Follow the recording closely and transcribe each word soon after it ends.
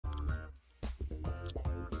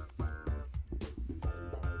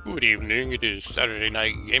Good evening, it is Saturday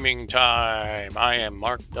night gaming time. I am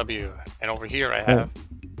Mark W. And over here I have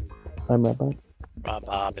I'm Rob. Rob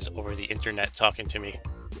Bob is over the internet talking to me.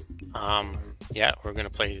 Yeah, we're gonna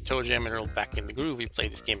play Toejam and Earl Back in the Groove. We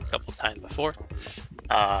played this game a couple times before.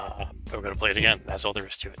 We're gonna play it again. That's all there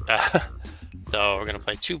is to it. So we're gonna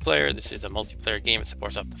play 2-player. This is a multiplayer game. It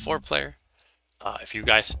supports up to 4-player.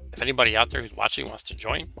 If anybody out there who's watching wants to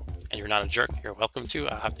join and you're not a jerk, you're welcome to.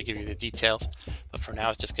 I'll have to give you the details. But for now,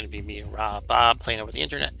 it's just going to be me and Rob Bob playing over the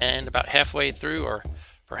internet. And about halfway through, or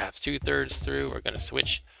perhaps 2/3 through, we're going to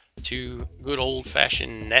switch to good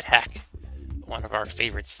old-fashioned NetHack, one of our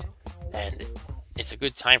favorites. And it's a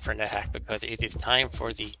good time for NetHack because it is time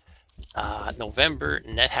for the November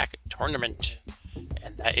Nethack Tournament.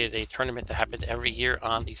 And that is a tournament that happens every year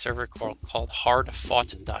on the server called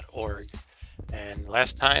hardfought.org. And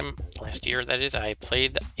last year that is, I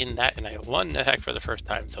played in that and I won NetHack for the first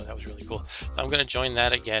time, so that was really cool. So I'm going to join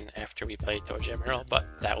that again after we play Toejam and Earl, but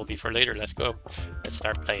that will be for later. Let's go. Let's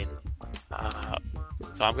start playing.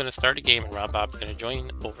 So I'm going to start a game and Rob Bob's going to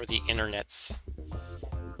join over the internets.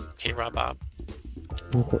 Okay, Rob Bob.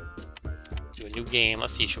 Okay. Do a new game.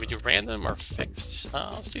 Let's see, should we do random or fixed?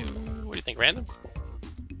 Let's do, what do you think, random?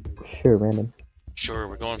 Sure, random. Sure,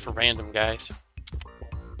 we're going for random, guys.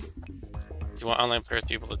 Do you want online players to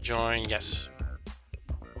be able to join? Yes.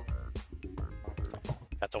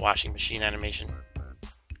 Got the washing machine animation.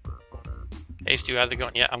 Hey Stu, how's it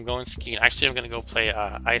going? Yeah, I'm going skiing. Actually, I'm going to go play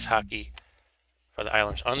ice hockey for the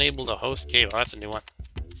Islanders. Unable to host game. Oh, that's a new one.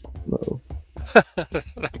 Whoa.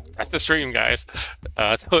 That's the stream, guys.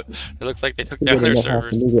 It looks like they took down their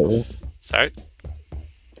servers. Sorry?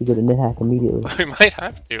 You go to NetHack immediately. We might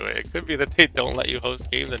have to. It could be that they don't let you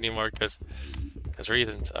host games anymore because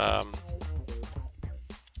reasons.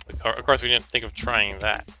 Of course, we didn't think of trying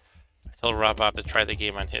that. I told Rob Bob to try the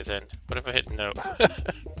game on his end. What if I hit no?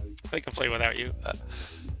 I can play without you.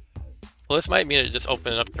 Well, this might mean to just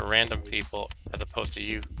open it up to random people as opposed to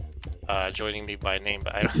you joining me by name,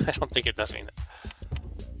 but I don't think it does mean that.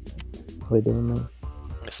 Wait, don't know.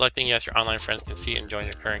 Selecting yes, your online friends can see and join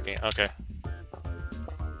your current game. Okay.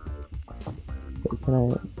 Wait, can I?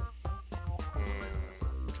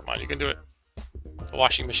 Come on, you can do it. The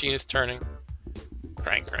washing machine is turning.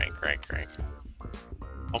 Crank, crank, crank, crank.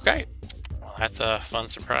 Okay. Well, that's a fun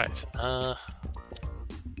surprise.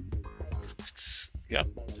 Yep,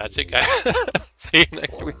 that's it, guys. See you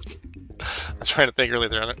next week. I'm trying to think, really,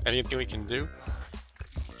 is there anything we can do?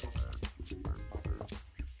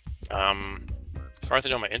 As far as I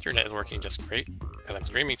know, my internet is working just great because I'm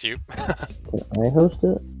streaming to you. Can I host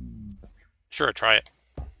it? Sure, try it.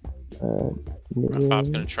 Bob's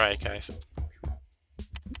gonna try it, guys.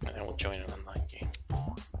 And then we'll join an online game.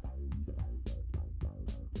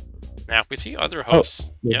 Now, if we see other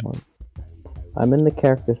hosts, yep. I'm in the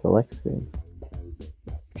character select screen.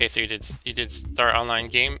 Okay, so you did start online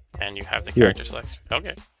game, and you have the character select screen.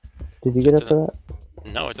 Okay. Did you get up to that?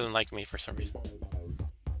 No, it doesn't like me for some reason.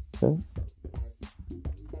 Okay.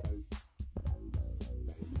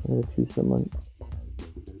 I'm gonna choose someone.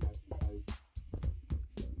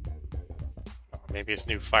 Maybe it's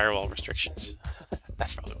new firewall restrictions.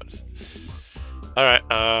 That's probably what it is. All right.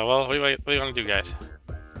 Well, what do you want to do, guys?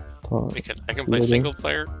 I can play single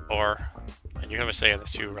player, and you have a say on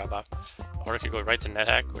this too, Rob Bob. Or I could go right to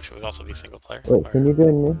NetHack, which would also be single player. Wait, can you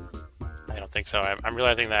join me? I don't think so. I'm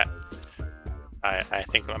realizing that I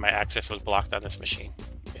think my access was blocked on this machine,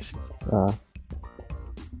 basically.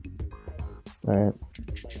 Alright.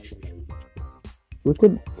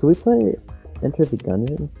 Can we play Enter the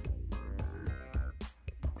Gungeon?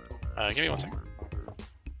 Give me 1 second.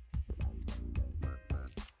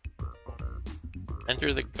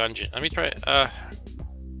 Enter the Gungeon. Let me try it. Well,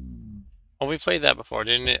 we played that before,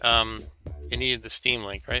 didn't it? It needed the Steam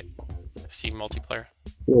link, right? The Steam multiplayer.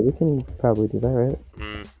 Yeah, we can probably do that, right?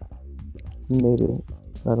 Maybe.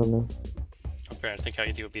 I don't know. I'm trying to think how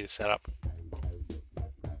easy it would be to set up.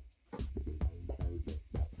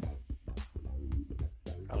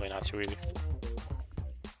 Probably not too easy.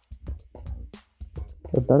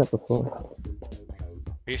 I've done it before.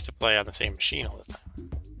 We used to play on the same machine all the time.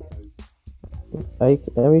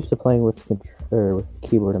 I'm used to playing with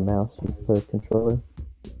keyboard and mouse and play with controller.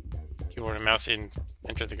 Keyboard and mouse in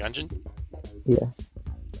Enter the Gungeon? Yeah.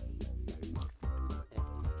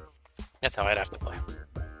 That's how I'd have to play.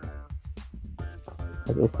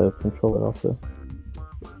 I could play with controller also.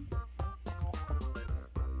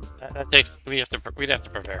 That takes. We'd have to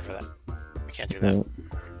prepare for that. We can't do that. Right.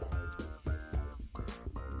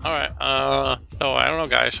 All right. So I don't know,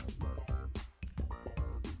 guys.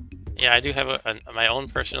 Yeah, I do have my own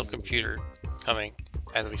personal computer coming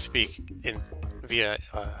as we speak in via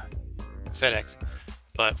FedEx.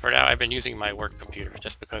 But for now, I've been using my work computer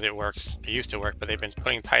just because it works. It used to work, but they've been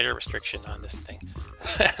putting tighter restriction on this thing.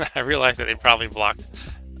 And I realized that they probably blocked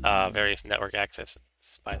various network access,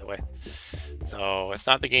 by the way. So it's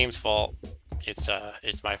not the game's fault.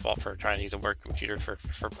 It's my fault for trying to use a work computer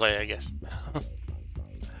for play, I guess.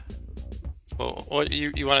 Well, what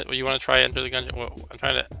you want to try Enter the Gungeon? Well,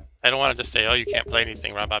 I don't want to just say, oh, you can't play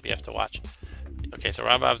anything, Rob Bob. You have to watch. Okay, so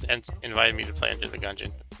Rob Bob's invited me to play Enter the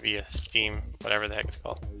Gungeon via Steam, whatever the heck it's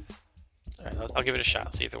called. All right, I'll give it a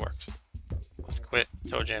shot. See if it works. Let's quit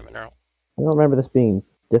Toejam and Earl. I don't remember this being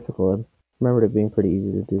difficult. I remembered it being pretty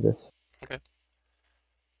easy to do this. Okay.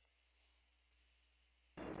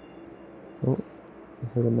 Oh, I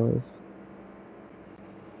heard a noise.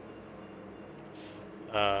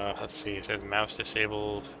 Let's see. It says mouse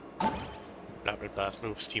disabled. Blah blah blah.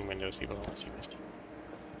 Move Steam windows. People don't want to see my Steam.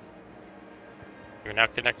 You're now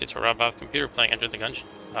connected to Rob Bob's computer playing Enter the Gungeon.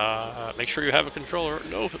 Make sure you have a controller.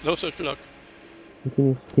 No such luck.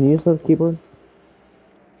 Can you use the keyboard?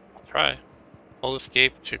 I'll try. Hold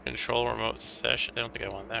escape to control remote session. I don't think I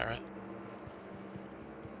want that, right?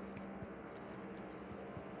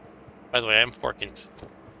 By the way, I'm Porkins,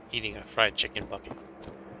 eating a fried chicken bucket.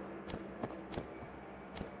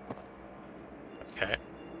 Okay.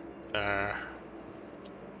 Maybe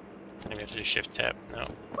I have to do shift tab. No.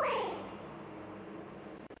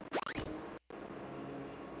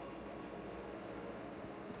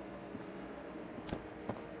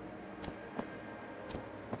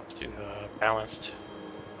 Let's do balanced.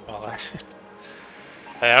 Well, I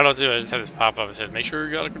don't know what to do. I just have this pop up that says, make sure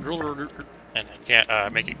you got a controller, and I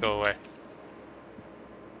can't make it go away.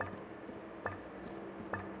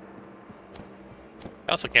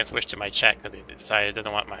 I also can't switch to my chat because it decided it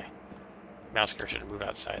doesn't want my mouse cursor to move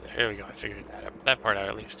outside there. Here we go. I figured that part out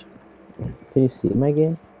at least. Can you see my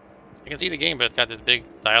game? I can see the game, but it's got this big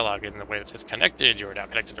dialogue in the way that says connected. You are now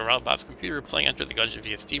connected to Rob Bob's computer playing Enter the Gungeon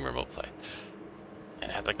via Steam Remote Play.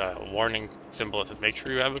 And it has like a warning symbol that says, make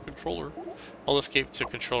sure you have a controller. Hold escape to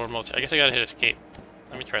control remote. I guess I gotta hit escape.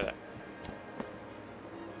 Let me try that.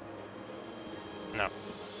 No.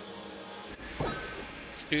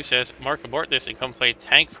 Stu says, Mark, abort this and come play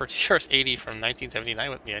Tank for TRS 80 from 1979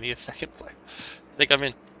 with me. I need a second player. I think I'm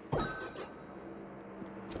in.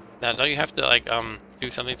 Now, don't you have to, like,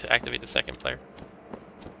 do something to activate the second player?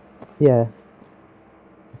 Yeah.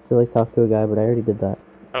 To, like, talk to a guy, but I already did that.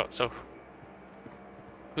 Oh, so...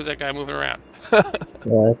 who's that guy moving around?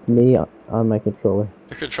 Yeah, it's me on my controller.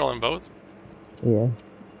 You're controlling both? Yeah.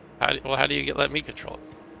 How do you let me control it?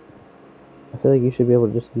 I feel like you should be able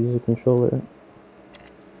to just use a controller.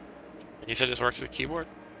 You said this works with keyboard?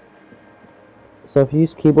 So if you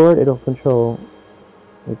use keyboard, it'll control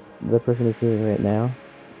like, the person who's moving right now.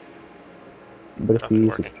 But if you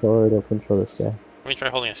use a controller, it'll control this guy. Let me try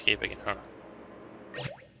holding escape again. Hold on.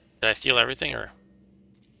 Did I steal everything, or...?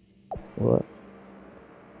 What?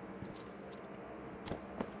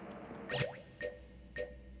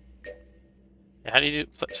 How do you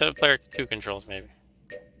set up player 2 controls, maybe?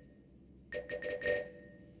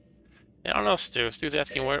 Yeah, I don't know, Stu. Stu's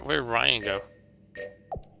asking where did Ryan go?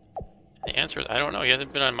 The answer is I don't know. He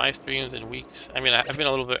hasn't been on my streams in weeks. I mean, I've been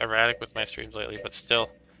a little bit erratic with my streams lately, but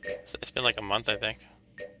still, it's been like a month, I think.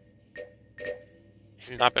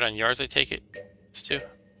 He's not been on yours, I take it, Stu.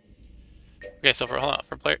 Okay, so for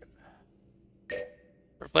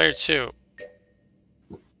player 2,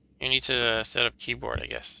 you need to set up keyboard, I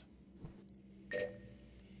guess.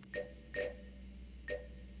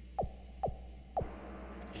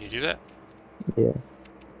 Can you do that? Yeah.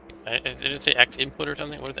 Did it say X input or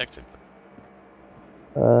something? What is X input?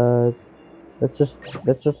 That's just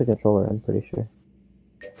a controller, I'm pretty sure.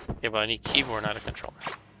 Yeah, but I need keyboard, not a controller.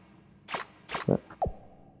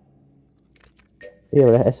 Yeah,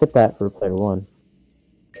 but I set that for player 1.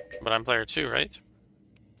 But I'm player 2, right?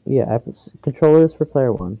 Yeah, controller is for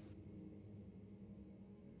player 1.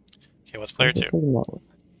 Okay, what's player 2?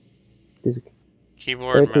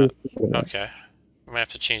 Keyboard, mouse. Okay. I might have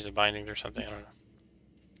to change the bindings or something, I don't know.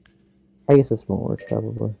 I guess this won't work,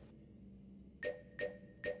 probably.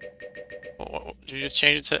 Did you just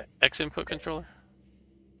change it to X input controller?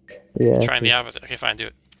 Yeah. Trying the opposite. Okay, fine, do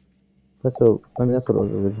it. That's what it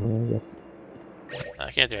was originally, I guess.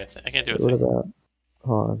 I can't do anything. I can't do a thing. What about...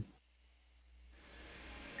 Hold on.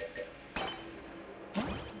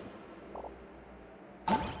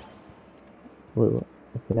 Wait, what?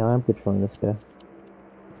 Okay, now I'm controlling this guy.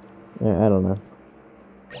 Yeah, I don't know.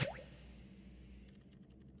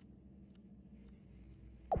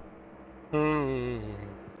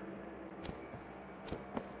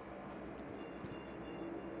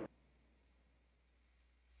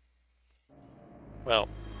 Well,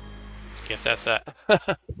 guess that's that.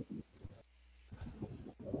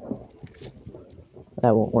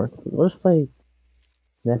 That won't work. We'll just play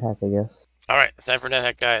NetHack, I guess. All right, it's time for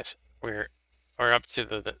NetHack, guys. We're up to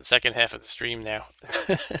the second half of the stream now.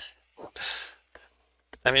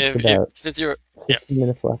 I mean, It's about since you're 15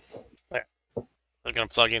 minutes left. yeah, I'm gonna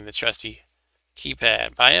plug in the trusty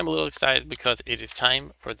keypad. But I am a little excited because it is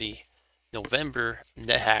time for the November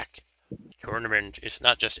NetHack Tournament. It's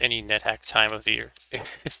not just any NetHack time of the year.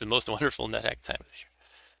 It's the most wonderful NetHack time of the year.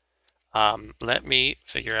 Let me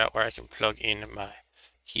figure out where I can plug in my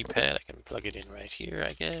keypad. I can plug it in right here,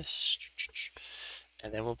 I guess.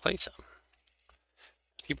 And then we'll play some.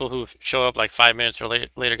 People who show up like 5 minutes or later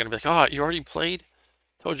are going to be like, oh, you already played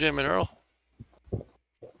Toejam and Earl? All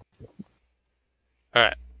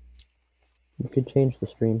right. You could change the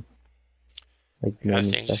stream. Like, I gotta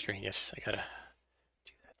change the screen. Yes, I gotta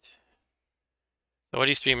do that. So what are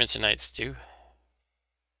you streaming tonight, Stu?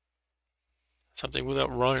 Something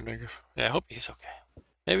without Ryan. Yeah, I hope he's okay.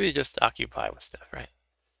 Maybe he's just occupied with stuff, right?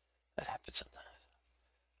 That happens sometimes.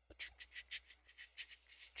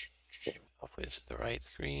 Hopefully this is the right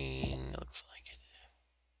screen. Looks like it.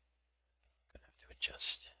 I'm gonna have to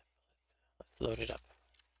adjust. Let's load it up.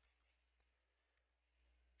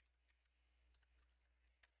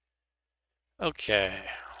 Okay.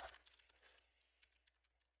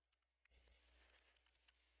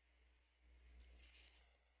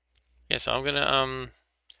 Yeah, so I'm gonna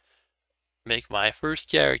make my first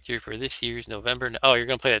character for this year's November. Oh, you're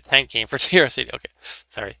gonna play the tank game for TRC. Okay,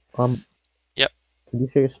 sorry. Yep. Can you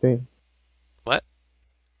share your screen? What?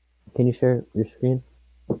 Can you share your screen?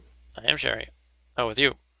 I am sharing it. Oh, with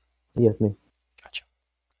you? Yes, me. Gotcha.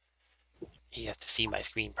 He has to see my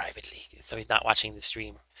screen privately, so he's not watching the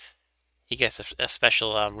stream. He gets a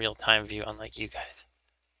special real-time view, unlike you guys.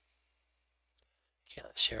 Okay,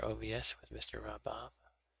 let's share OBS with Mr. Bob.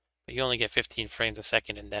 But you only get 15 frames a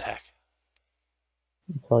second in NetHack.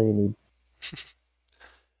 That's all you need.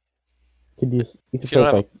 You could if you don't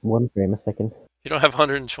have like 1 frame a second. If you don't have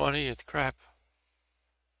 120, it's crap.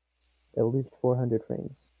 At least 400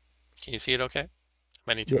 frames. Can you see it okay? I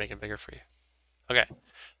might need to make it bigger for you. Okay,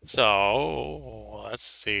 so let's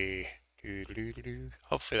see.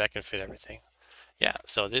 Hopefully that can fit everything. Yeah,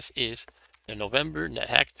 so this is the November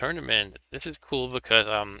NetHack Tournament. This is cool because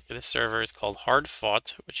this server is called Hard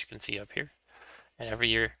Fought, which you can see up here. And every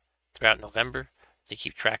year throughout November, they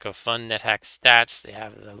keep track of fun NetHack stats. They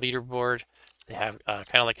have the leaderboard. They have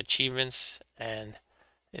kind of like achievements, and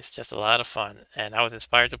it's just a lot of fun. And I was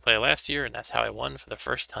inspired to play last year, and that's how I won for the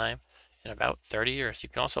first time in about 30 years. You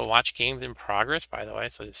can also watch games in progress, by the way.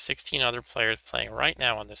 So there's 16 other players playing right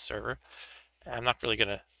now on this server. And I'm not really going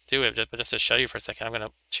to do it, but just to show you for a second, I'm going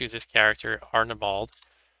to choose this character, Arnabald.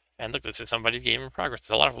 And look, this is somebody's game in progress.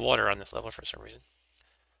 There's a lot of water on this level for some reason.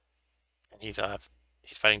 And he's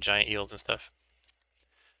fighting giant eels and stuff.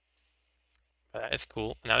 But that is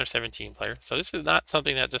cool. Now there's 17 players. So this is not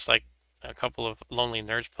something that just like a couple of lonely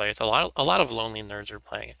nerds play. It's a lot of lonely nerds are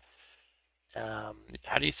playing it.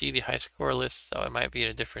 How do you see the high score list? So it might be at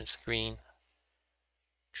a different screen.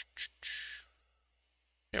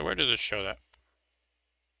 Yeah, where does it show that?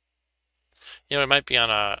 You know, it might be on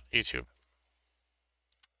YouTube.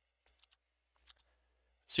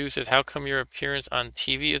 Sue says, how come your appearance on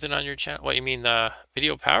TV isn't on your channel? What, you mean the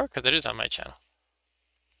video power? Because it is on my channel.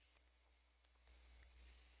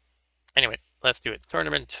 Anyway, let's do it.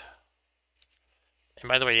 Tournament. And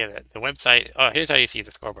by the way, yeah, the website, oh, here's how you see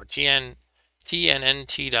the scoreboard.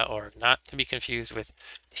 TNNT.org, not to be confused with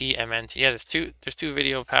TMNT. Yeah, there's two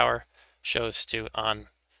video power shows too on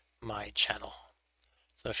my channel.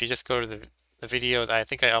 So if you just go to the videos, I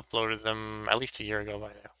think I uploaded them at least a year ago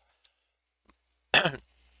by now.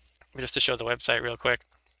 Just to show the website real quick.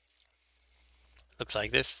 It looks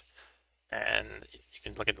like this. And you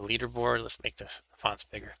can look at the leaderboard. Let's make the fonts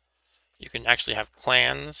bigger. You can actually have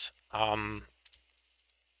clans. I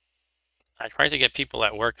try to get people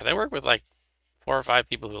at work, because I work with like 4 or 5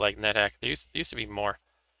 people who like NetHack. There used to be more,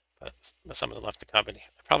 but some of them left the company.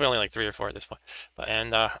 Probably only like 3 or 4 at this point. But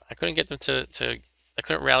I couldn't get them I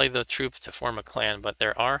couldn't rally the troops to form a clan, but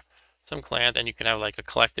there are some clans, and you can have like a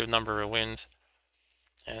collective number of wins,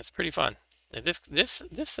 and it's pretty fun. This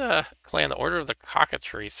clan, the Order of the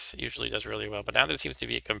Cockatrice, usually does really well, but now there seems to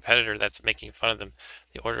be a competitor that's making fun of them,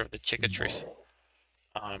 the Order of the Chickatrice.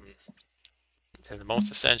 There's the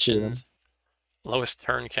most ascensions, lowest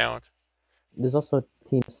turn count. There's also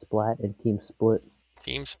Team Splat and Team Split.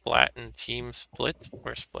 Team Splat and Team Split?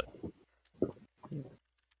 Or Split? Oh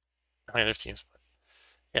yeah, there's Team Split.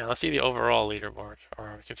 Yeah, let's see the overall leaderboard,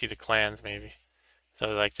 or we can see the clans maybe.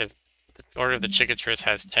 So like The Order of the Chickatrice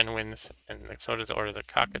has 10 wins, and so does the Order of the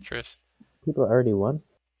Cockatrice. People already won.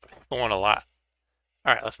 People won a lot.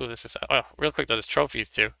 All right, let's move this aside. Oh, real quick though, there's trophies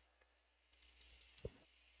too.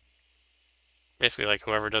 Basically, like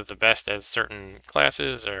whoever does the best at certain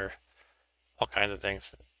classes or all kinds of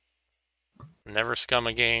things. Never scum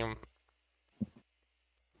a game.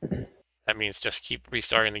 That means just keep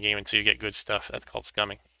restarting the game until you get good stuff. That's called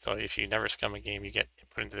scumming. So if you never scum a game, you get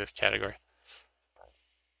put into this category.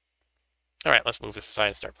 All right, let's move this aside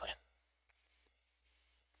and start playing.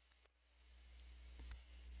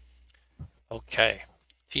 Okay,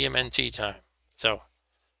 TMNT time. So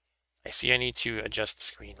I see I need to adjust the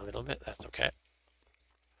screen a little bit. That's okay.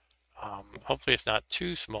 Hopefully it's not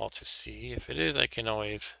too small to see. If it is, I can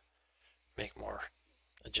always make more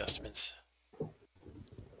adjustments.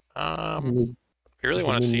 If you really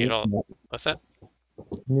want to see it all, what's that?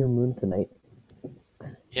 New moon tonight.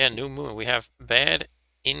 Yeah, new moon. We have bad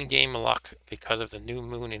in-game luck because of the new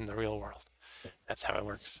moon in the real world. That's how it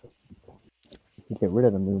works. You get rid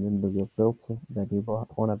of the moon in the real world, so then you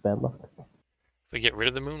won't have bad luck. If we get rid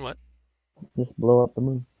of the moon, what? Just blow up the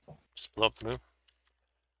moon. Just blow up the moon?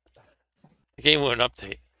 The game won't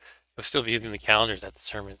update. We'll still be using the calendars that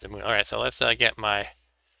determines the moon. All right, so let's get my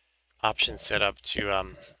options set up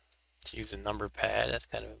to use a number pad. That's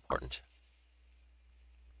kind of important.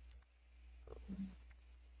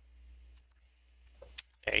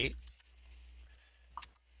 Eight.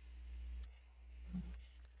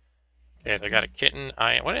 Okay, I got a kitten.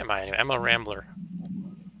 What am I? I'm a rambler.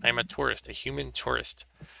 I'm a tourist, a human tourist.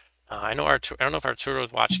 I don't know if Arturo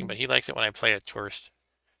is watching, but he likes it when I play a tourist.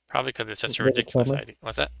 Probably because it's such a ridiculous idea.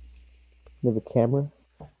 What's that? You have a camera?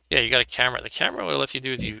 Yeah, you got a camera. The camera, what it lets you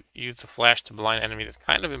do is you use the flash to blind enemies. It's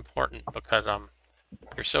kind of important because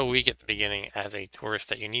you're so weak at the beginning as a tourist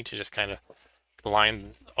that you need to just kind of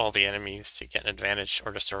blind all the enemies to get an advantage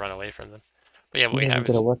or just to run away from them. But yeah, what we have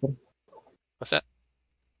is... a weapon? What's that?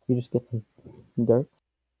 You just get some darts?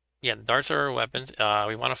 Yeah, the darts are our weapons.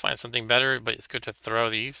 We want to find something better, but it's good to throw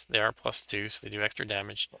these. They are +2, so they do extra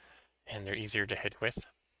damage, and they're easier to hit with.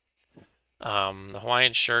 The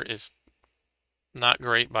Hawaiian shirt is not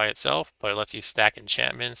great by itself, but it lets you stack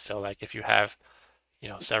enchantments. So like if you have,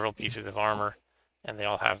 several pieces of armor and they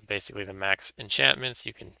all have basically the max enchantments,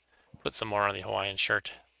 you can put some more on the Hawaiian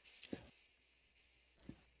shirt.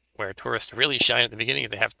 Where tourists really shine at the beginning,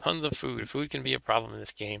 they have tons of food. Food can be a problem in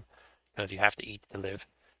this game because you have to eat to live.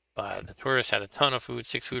 But the tourist has a ton of food.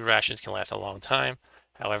 6 food rations can last a long time.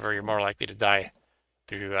 However, you're more likely to die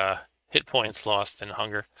through hit points lost than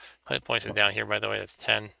hunger. Hit points is down here, by the way. That's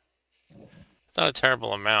 10. It's not a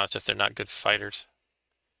terrible amount. It's just they're not good fighters.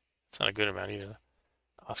 It's not a good amount either.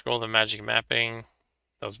 I'll scroll the magic mapping.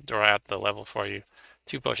 Those draw out the level for you.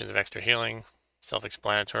 2 potions of extra healing.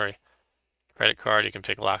 Self-explanatory. Credit card you can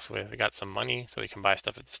pick locks with. We got some money, so we can buy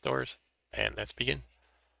stuff at the stores. And let's begin.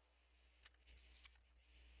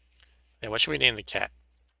 Yeah, what should we name the cat?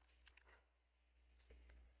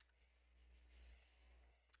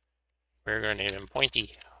 We're going to name him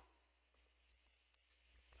Pointy.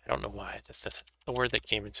 I don't know why. That's the word that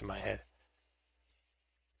came into my head.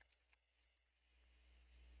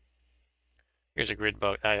 Here's a grid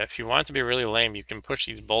bug. If you want it to be really lame, you can push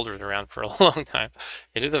these boulders around for a long time.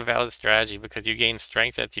 It is a valid strategy because you gain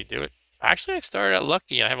strength as you do it. Actually, I started out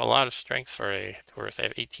lucky. I have a lot of strength for a tourist. I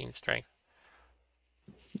have 18 strength.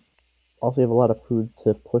 Also, you have a lot of food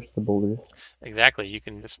to push the boulders. Exactly. You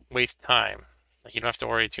can just waste time. Like you don't have to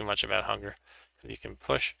worry too much about hunger because you can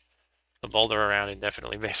push the boulder around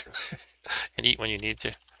indefinitely, basically, and eat when you need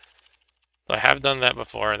to. So I have done that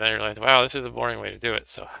before, and then I realized, wow, this is a boring way to do it.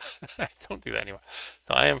 So I don't do that anymore.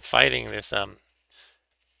 So I am fighting this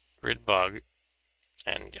grid bug,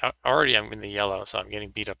 and already I'm in the yellow, so I'm getting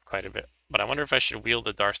beat up quite a bit. But I wonder if I should wield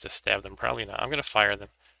the darts to stab them. Probably not. I'm going to fire them.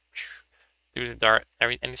 Through the dart,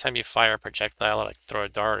 anytime you fire a projectile, like throw a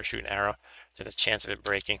dart or shoot an arrow, there's a chance of it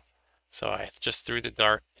breaking. So I just threw the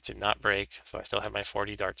dart. It did not break, so I still have my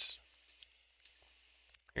 40 darts.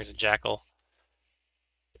 Here's a jackal.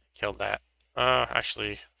 Killed that.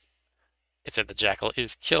 Actually, it said the jackal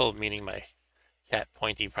is killed, meaning my cat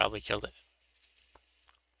Pointy probably killed it.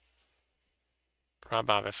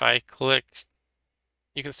 Bob, if I click,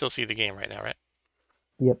 you can still see the game right now, right?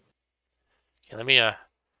 Yep. Okay, let me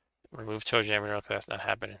remove Toejam and Earl because that's not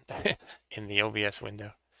happening in the OBS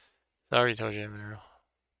window. Sorry, Toejam and Earl.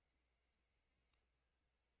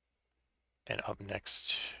 And up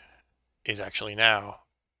next is actually now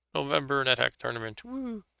November Nethack Tournament.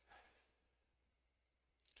 Woo!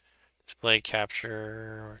 Display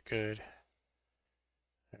capture, we're good.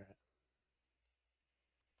 Right.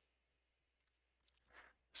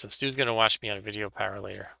 So Stu's gonna watch me on video power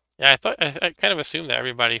later. Yeah, I kind of assumed that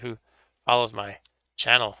everybody who follows my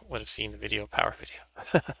channel would have seen the video power video.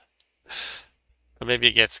 So maybe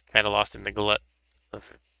it gets kind of lost in the glut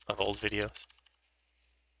of, old videos.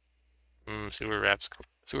 Sewer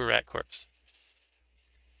rat corpse.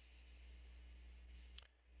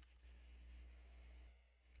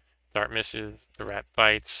 Dart misses. The rat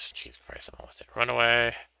bites. Jesus Christ, I'm almost dead. Run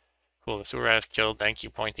away. Cool, the sewer rat is killed. Thank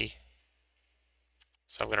you, Pointy.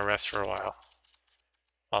 So I'm going to rest for a while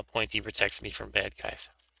Pointy protects me from bad guys.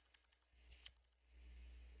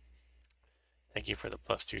 Thank you for the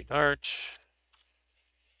 +2 dart.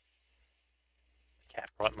 Cat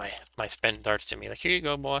brought my spent darts to me. Like, here you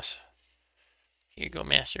go, boss. Here you go,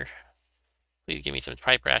 master. Please give me some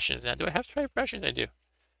tripe rations. Now, do I have tripe rations? I do.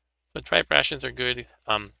 So tripe rations are good.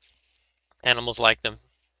 Animals like them.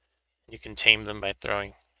 You can tame them by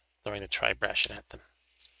throwing the tripe ration at them.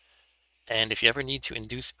 And if you ever need to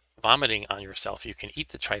induce vomiting on yourself, you can eat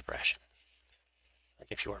the tripe ration.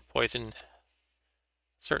 Like if you are poisoned,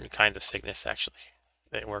 certain kinds of sickness actually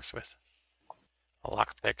that it works with. A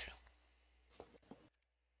lockpick.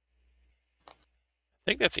 I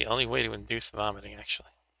think that's the only way to induce vomiting, actually.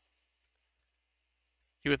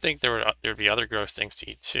 You would think there'd be other gross things to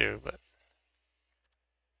eat too, but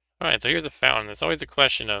all right. So here's a fountain. It's always a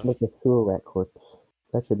question of. Like a sewer rat corpse.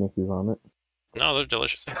 That should make you vomit. No, they're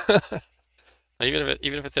delicious. even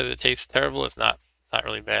if it says it tastes terrible, it's not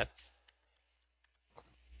really bad.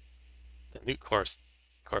 The newt corpse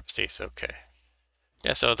tastes okay.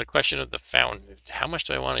 Yeah. So the question of the fountain is, how much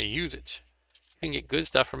do I want to use it? You can get good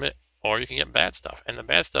stuff from it, or you can get bad stuff, and the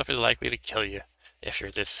bad stuff is likely to kill you if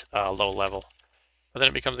you're this low level. But then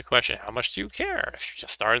it becomes a question, how much do you care? If you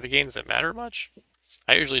just started the game, does it matter much?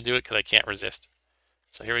 I usually do it because I can't resist.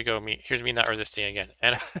 So here we go. Here's me not resisting again.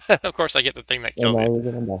 And of course I get the thing that kills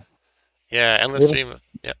you. Yeah, endless stream.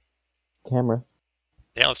 Yeah. Camera.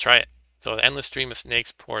 Yeah, let's try it. So the endless stream of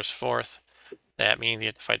snakes pours forth. That means you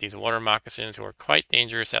have to fight these water moccasins who are quite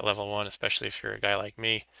dangerous at level 1, especially if you're a guy like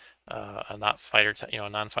me, a non-fighter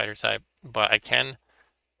type. But I can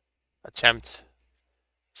attempt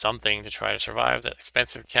something to try to survive. The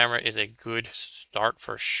expensive camera is a good start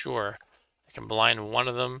for sure. I can blind one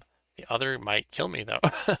of them. The other might kill me though.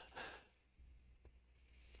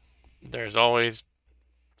 There's always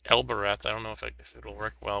Elbereth. I don't know if it'll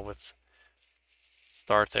work well with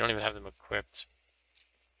starts. I don't even have them equipped.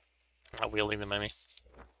 I'm not wielding them any.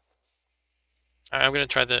 Alright, I'm going to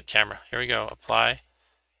try the camera. Here we go. Apply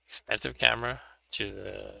expensive camera to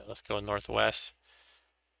the, let's go northwest.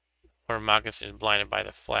 Water moccasin is blinded by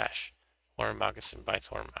the flash. Water moccasin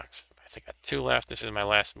bites water moccasin bites. I got 2 left. This is my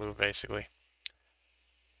last move, basically.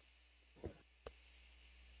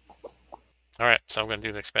 Alright, so I'm going to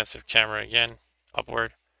do the expensive camera again.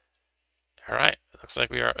 Upward. Alright, looks like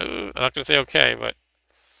we are... I'm not going to say okay, but...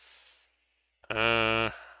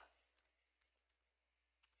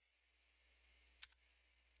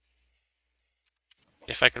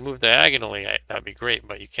 if I could move diagonally, that would be great,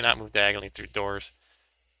 but you cannot move diagonally through doors.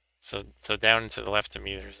 So down to the left of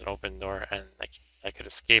me, there's an open door, and I could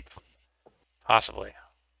escape, possibly,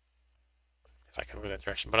 if I can move that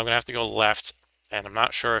direction. But I'm going to have to go left, and I'm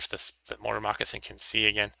not sure if the mortar moccasin can see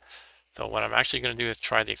again. So what I'm actually going to do is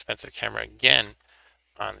try the expensive camera again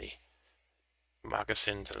on the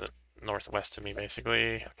moccasin to the northwest of me,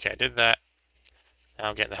 basically. Okay, I did that. Now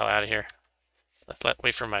I'm getting the hell out of here. Let's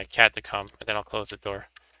wait for my cat to come, and then I'll close the door.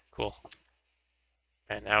 Cool.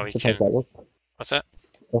 And now we can... What's that?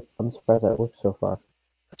 I'm surprised that worked so far.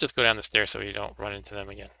 Let's just go down the stairs so we don't run into them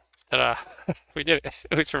again. Ta-da! We did it.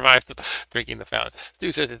 We survived drinking the fountain.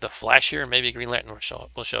 Stu said that the flash here, maybe Green Lantern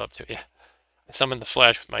will show up too. Yeah. I summoned the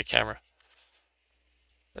flash with my camera.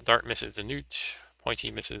 The dart misses the newt.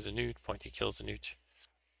 Pointy misses the newt. Pointy kills the newt.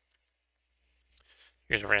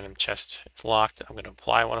 Here's a random chest. It's locked. I'm going to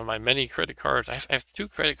apply one of my many credit cards. I have 2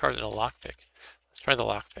 credit cards and a lockpick. Let's try the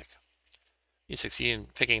lockpick. You succeed in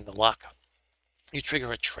picking the lock. You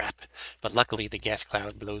trigger a trap, but luckily the gas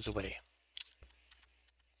cloud blows away.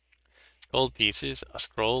 Gold pieces, a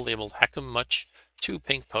scroll labeled Hackum Much, 2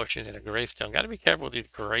 pink potions, and a gray stone. Gotta be careful with these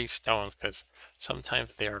gray stones, because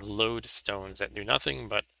sometimes they are load stones that do nothing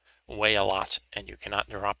but weigh a lot, and you cannot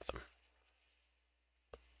drop them.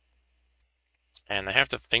 And I have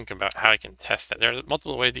to think about how I can test that. There are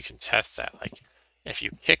multiple ways you can test that. Like, if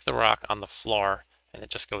you kick the rock on the floor, and it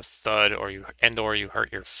just goes thud, or you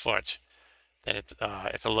hurt your foot, then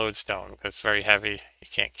it's a lodestone because it's very heavy. You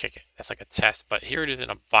can't kick it. That's like a test. But here it is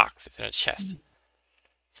in a box. It's in a chest.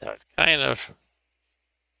 So it's kind of...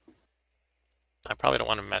 I probably don't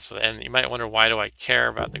want to mess with it. And you might wonder, why do I care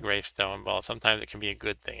about the gray stone? Well, sometimes it can be a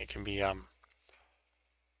good thing. It can be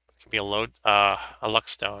Could be a luck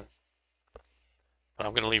stone. But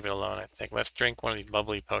I'm gonna leave it alone, I think. Let's drink one of these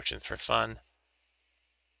bubbly potions for fun.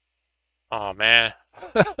 Oh man.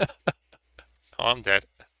 Oh, I'm dead.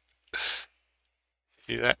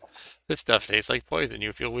 See that? This stuff tastes like poison.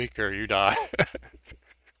 You feel weaker, you die.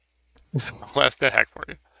 Last hack for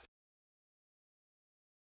you.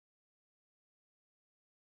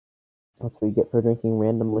 That's what you get for drinking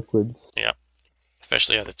random liquids. Yeah.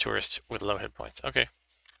 Especially as a tourist with low hit points. Okay.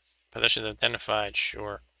 Possessions identified,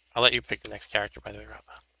 sure. I'll let you pick the next character, by the way,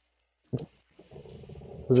 Rob.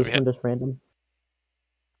 Was this one just random?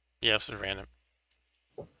 Yeah, this is random.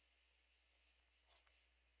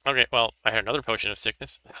 Okay, well, I had another potion of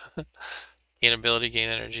sickness. Gain ability, gain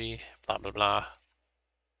energy, blah, blah, blah.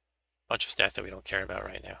 Bunch of stats that we don't care about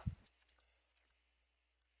right now.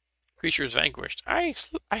 Creatures vanquished. I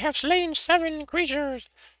have slain 7 creatures.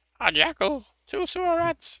 A jackal, 2 sewer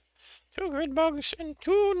rats, 2 grid bugs, and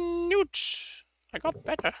 2 newts. I got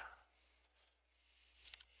better.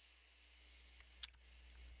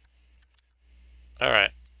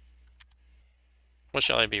 Alright. What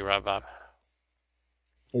shall I be, Rob Bob?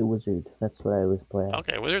 A wizard. That's what I was playing.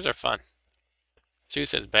 Okay, wizards are fun. Sue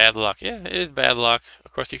says bad luck. Yeah, it is bad luck.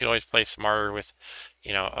 Of course, you can always play smarter with,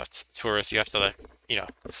 you know, a tourist. You have to, like, you know,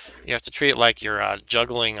 you have to treat it like you're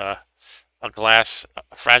juggling a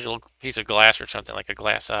fragile piece of glass or something, like a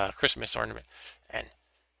glass Christmas ornament. And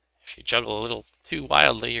if you juggle a little too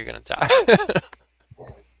wildly, you're gonna die.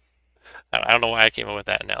 I don't know why I came up with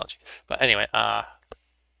that analogy, but anyway,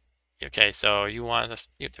 okay, so you want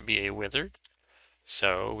you to be a wizard,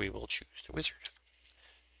 so we will choose the wizard.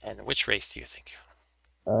 And which race do you think?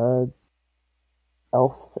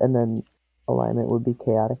 Elf, and then alignment would be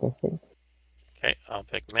chaotic, I think. Okay, I'll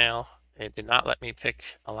pick male. It did not let me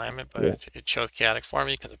pick alignment, but yeah, it chose chaotic for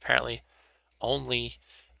me because apparently only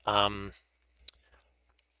elves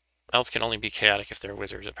can only be chaotic if they're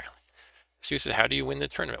wizards, apparently. Sue says, how do you win the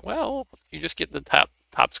tournament? Well, you just get the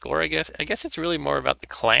top score, I guess. I guess it's really more about the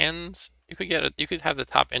clans. You could have the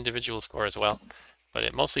top individual score as well, but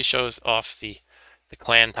it mostly shows off the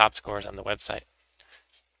clan top scores on the website.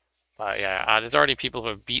 But yeah, there's already people who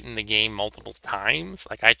have beaten the game multiple times.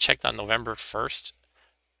 Like I checked on November 1st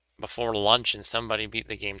before lunch, and somebody beat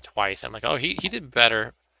the game twice. I'm like, oh, he did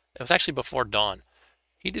better. It was actually before dawn.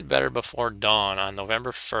 He did better before dawn on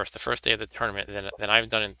November 1st, the first day of the tournament, than I've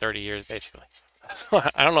done in 30 years, basically.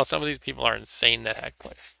 I don't know. Some of these people are insane NetHack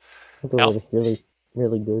players. It's really,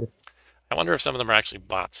 really good. I wonder if some of them are actually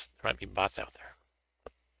bots. There might be bots out there.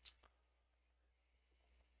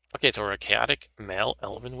 Okay, so we're a chaotic male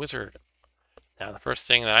elven wizard. Now, the first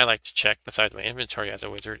thing that I like to check, besides my inventory as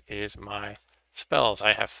a wizard, is my spells.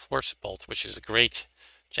 I have Force Bolt, which is a great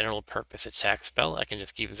general purpose attack spell. I can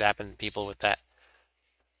just keep zapping people with that.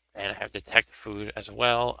 And I have Detect Food as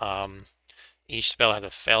well. Each spell has a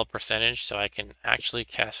fail percentage, so I can actually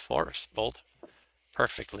cast Force Bolt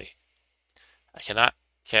perfectly. I cannot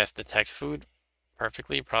cast Detect Food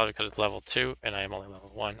perfectly, probably because it's level 2, and I am only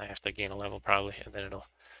level 1. I have to gain a level probably, and then it'll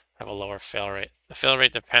have a lower fail rate. The fail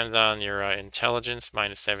rate depends on your intelligence,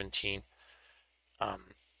 minus 17.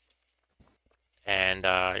 And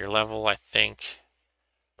your level, I think.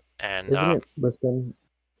 And isn't it wisdom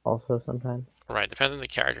also sometimes? Right, depends on the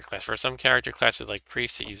character class. For some character classes like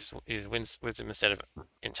priest, he uses wisdom instead of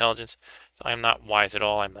intelligence. So I am not wise at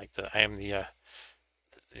all. I'm like I am the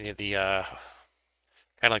kind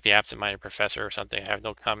of like the absent-minded professor or something. I have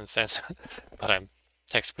no common sense, but I'm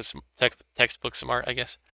textbook smart, I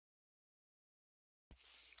guess.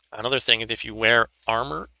 Another thing is if you wear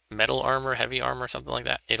armor, metal armor, heavy armor, something like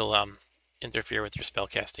that, it'll interfere with your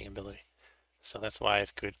spellcasting ability. So that's why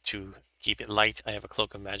it's good to keep it light. I have a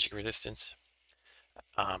cloak of magic resistance.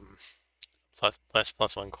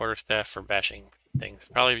 Plus 1 quarterstaff for bashing things.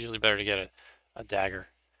 Probably usually better to get a dagger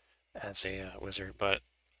as a wizard, but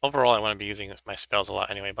overall I want to be using my spells a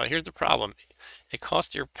lot anyway. But here's the problem. It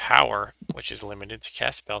costs your power, which is limited, to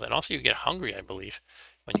cast spells, and also you get hungry, I believe,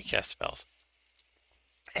 when you cast spells.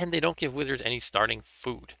 And they don't give wizards any starting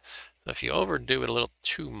food. So if you overdo it a little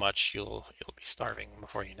too much, you'll be starving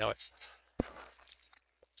before you know it.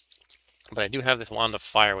 But I do have this Wand of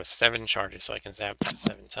Fire with 7 charges, so I can zap that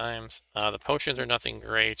 7 times. The potions are nothing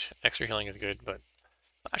great. Extra healing is good, but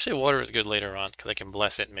actually water is good later on, because I can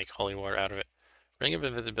bless it and make holy water out of it. Ring of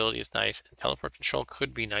Invisibility is nice, and Teleport Control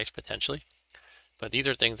could be nice, potentially. But these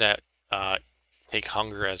are things that take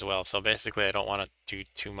hunger as well, so basically I don't want to do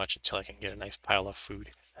too much until I can get a nice pile of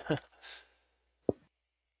food.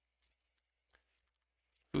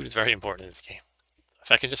 Food is very important in this game.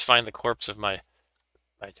 If I can just find the corpse of my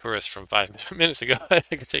tourist from 5 minutes ago, I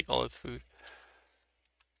could take all his food.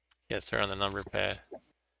 Yes, they're on the number pad.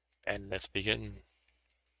 And let's begin.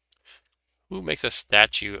 Who makes a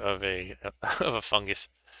statue of a of a fungus?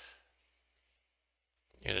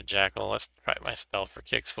 Here's a jackal. Let's try my spell for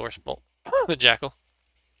kicks. Force bolt. The jackal.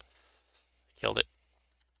 Killed it.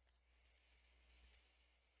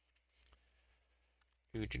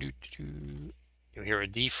 You hear a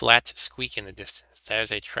D flat squeak in the distance. That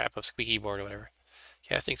is a trap of squeaky board or whatever.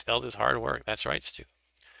 Casting spells is hard work. That's right, Stu.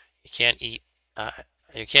 You can't eat.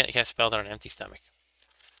 You can't cast spells on an empty stomach.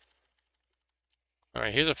 All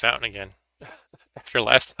right, here's a fountain again. After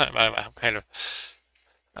last time, I'm kind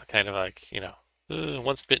of like, you know,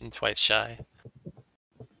 once bitten, twice shy.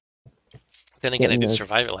 Then again, I did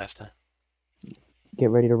survive it last time. Get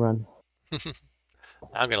ready to run.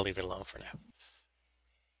 I'm gonna leave it alone for now.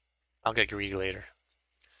 I'll get greedy later.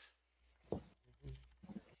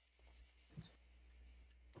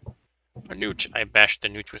 A nooch. I bashed the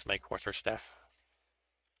nooch with my quarterstaff.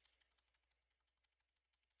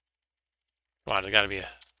 Come on, there's gotta be a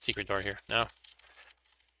secret door here. No?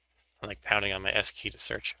 I'm like pounding on my S key to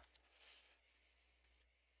search.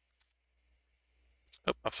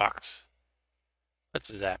 Oh, a fox.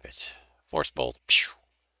 Let's zap it. Force bolt. Pew.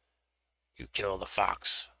 You kill the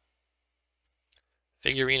fox.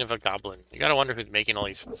 Figurine of a goblin. You gotta wonder who's making all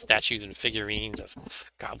these statues and figurines of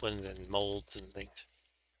goblins and molds and things.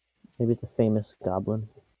 Maybe it's a famous goblin.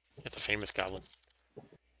 It's a famous goblin.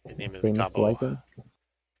 His name is Famous Gobbo. lichen.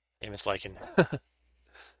 Famous lichen.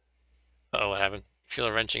 Uh-oh, what happened? You feel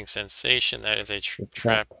a wrenching sensation. That is a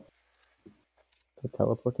trap. The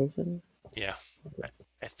teleportation? Yeah.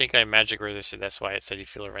 I think I magic resisted. That's why it said you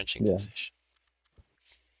feel a wrenching sensation.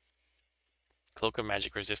 Cloak of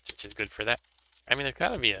magic resistance is good for that. I mean, there's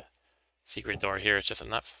gotta be a secret door here. It's just I'm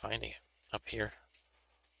not finding it up here.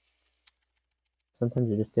 Sometimes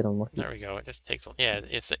you just get unlucky. There we go. It just takes, yeah,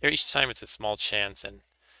 it's each time it's a small chance and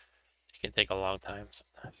it can take a long time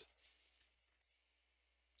sometimes.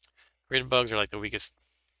 Grid bugs are like the weakest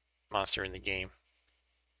monster in the game.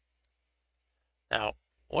 Now,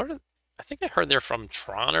 I think I heard they're from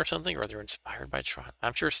Tron or something, or they're inspired by Tron.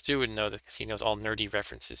 I'm sure Stu would know that because he knows all nerdy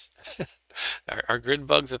references. Are grid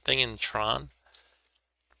bugs a thing in Tron?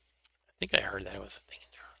 I think I heard that it was a thing in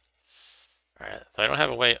Tron. Alright, so I don't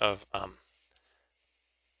have a way of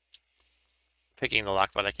picking the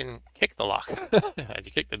lock, but I can kick the lock. As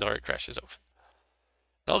you kick the door, it crashes open.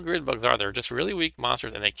 And all grid bugs are, they're just really weak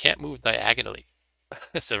monsters, and they can't move diagonally.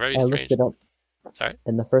 It's a very strange. I looked it up. Sorry?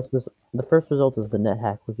 And the first result is the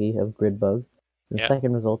NetHack wiki of grid bug. And the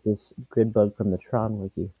second result is grid bug from the Tron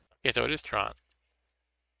wiki. Okay, so it is Tron.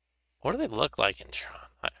 What do they look like in Tron?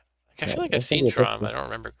 I feel like I've seen Tron, but I don't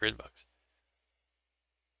remember grid bugs.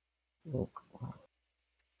 Oh.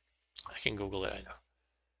 I can Google it, I know.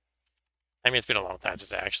 I mean, it's been a long time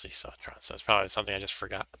since I actually saw Tron, so it's probably something I just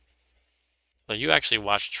forgot. So you actually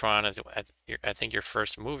watched Tron as I think your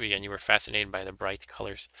first movie, and you were fascinated by the bright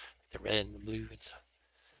colors, like the red and the blue and stuff.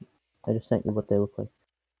 I just sent you what they look like.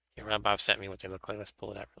 Yeah, Bob sent me what they look like. Let's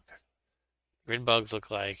pull it out real quick. Grid bugs look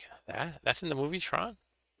like that. That's in the movie Tron.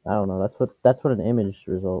 I don't know. That's what an image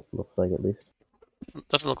result looks like, at least. It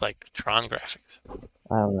doesn't look like Tron graphics.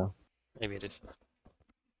 I don't know. Maybe it is.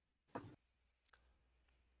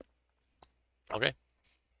 Okay.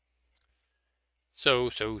 So.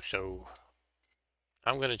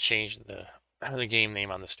 I'm gonna change the game name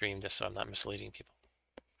on the stream just so I'm not misleading people.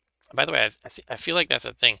 By the way, I feel like that's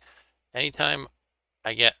a thing. Anytime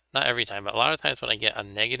I get, not every time, but a lot of times when I get a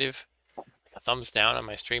negative, like a thumbs down on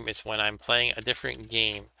my stream, it's when I'm playing a different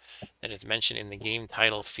game that is mentioned in the game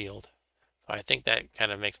title field. So I think that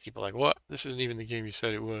kind of makes people like, what? This isn't even the game you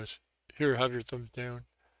said it was. Here, have your thumbs down.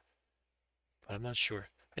 But I'm not sure.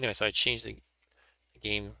 Anyway, so I changed the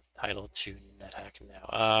game title to NetHack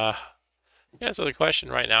now. Yeah, so the question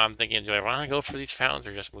right now, I'm thinking, do I want to go for these fountains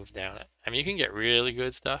or just move down it? I mean, you can get really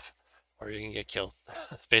good stuff, or you can get killed.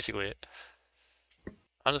 That's basically it.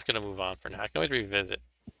 I'm just going to move on for now. I can always revisit.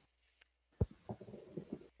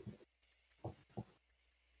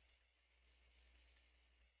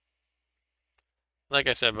 Like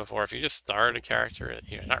I said before, if you just start a character,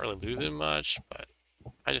 you're not really losing much, but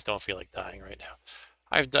I just don't feel like dying right now.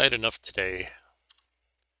 I've died enough today.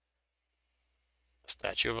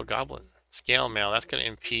 Statue of a goblin. Scale mail, that's going to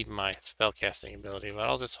impede my spellcasting ability, but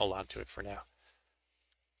I'll just hold on to it for now.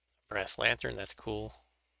 Brass lantern, that's cool.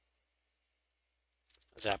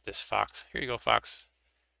 Zap this fox. Here you go, fox.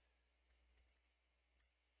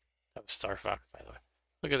 That was Star Fox, by the way.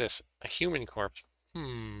 Look at this. A human corpse.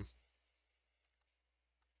 So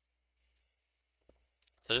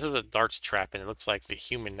this is a darts trap, and it looks like the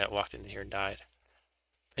human that walked into here died.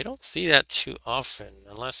 I don't see that too often,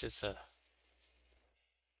 unless it's a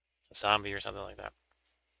zombie or something like that.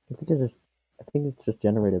 I think it's just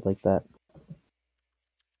generated like that.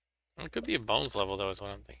 It could be a bones level though, is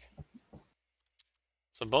what I'm thinking.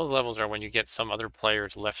 So bones levels are when you get some other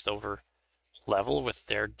player's leftover level with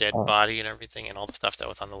their dead Uh, body and everything and all the stuff that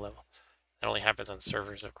was on the level. That only happens on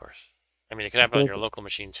servers, of course. I mean, it could I happen feel on like your local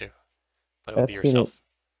machine too, but it would I've be seen it. yourself.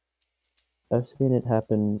 I've seen it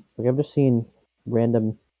happen. Like I've just seen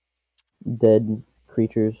random dead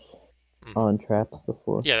creatures Hmm. on traps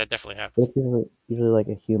before. Yeah, that definitely But happens. it's usually like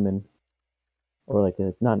a human or like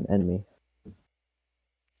a not an enemy.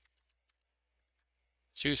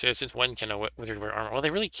 Stu says, since when can a wizard wear armor? Well,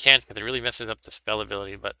 they really can't because it really messes up the spell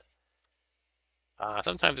ability, but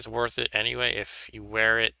sometimes it's worth it anyway if you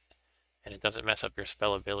wear it and it doesn't mess up your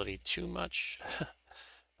spell ability too much.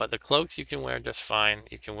 But the cloaks you can wear just fine.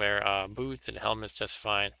 You can wear boots and helmets just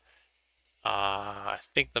fine. I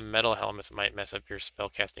think the metal helmets might mess up your spell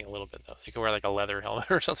casting a little bit though. So you can wear like a leather helmet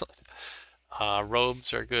or something like that.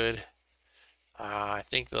 Robes are good. I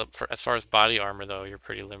think as far as body armor though, you're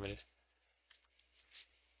pretty limited.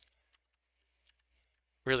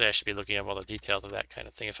 Really, I should be looking up all the details of that kind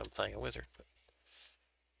of thing if I'm playing a wizard. But...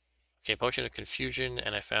 Okay, potion of confusion,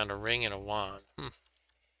 and I found a ring and a wand. I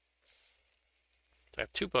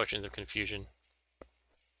have 2 potions of confusion.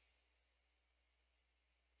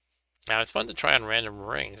 Now, it's fun to try on random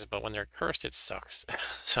rings, but when they're cursed, it sucks.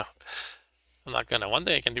 So, I'm not gonna. One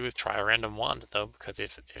thing I can do is try a random wand, though, because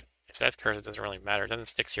if that's cursed, it doesn't really matter. It doesn't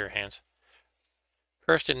stick to your hands.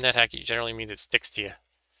 Cursed in NetHack generally means it sticks to you.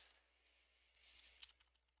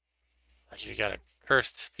 Like if you got a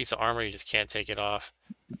cursed piece of armor, you just can't take it off.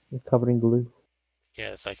 It's covered in glue.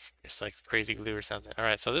 Yeah, it's like crazy glue or something. All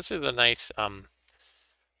right, so this is a nice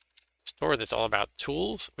store that's all about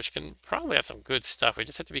tools, which can probably have some good stuff. We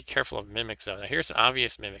just have to be careful of mimics, though. Now, here's an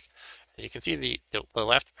obvious mimic. You can see the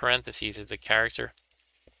left parentheses is the character.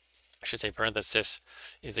 I should say parenthesis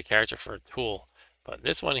is the character for a tool, but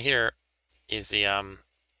this one here is the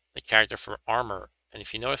character for armor. And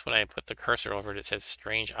if you notice when I put the cursor over it, it says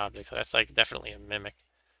strange object. So that's like definitely a mimic.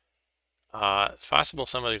 It's possible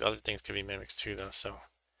some of these other things could be mimics too, though. So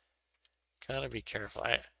gotta be careful.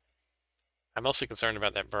 I'm mostly concerned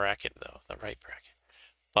about that bracket, though, the right bracket.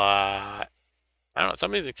 But I don't know.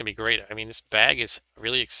 Some of these can be great. I mean, this bag is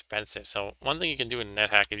really expensive. So one thing you can do in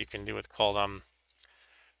NetHack is you can do what's called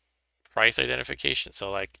price identification. So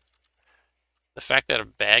like the fact that a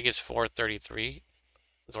bag is 433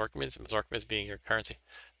 Zorkmids being your currency,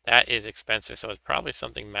 that is expensive. So it's probably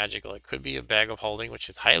something magical. It could be a bag of holding, which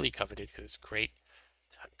is highly coveted because it's great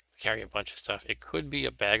to carry a bunch of stuff. It could be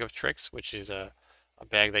a bag of tricks, which is a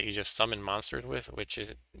bag that you just summon monsters with, which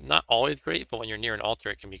is not always great, but when you're near an altar,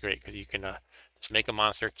 it can be great because you can just make a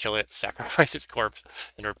monster, kill it, sacrifice its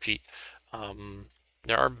corpse, and repeat.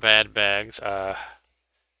 There are bad bags.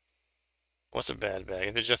 What's a bad bag?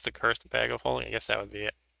 Is it just a cursed bag of holding? I guess that would be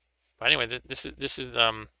it. But anyway, this is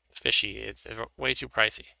fishy. It's way too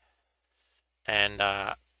pricey, and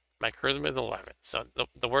my charisma is 11. So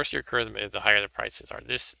the worse your charisma is, the higher the prices are.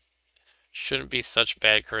 This shouldn't be such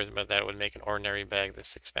bad charisma that it would make an ordinary bag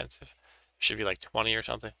this expensive. It should be like 20 or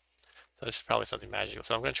something. So this is probably something magical.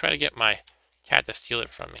 So I'm going to try to get my cat to steal it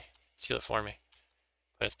for me.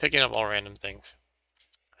 But it's picking up all random things.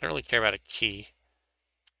 I don't really care about a key.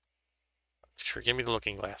 Sure, give me the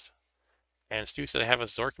looking glass. And Stu said I have a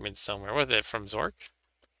Zorkmid somewhere. What is it, from Zork?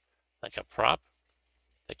 Like a prop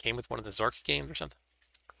that came with one of the Zork games or something?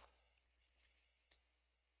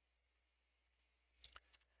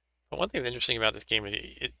 But one thing that's interesting about this game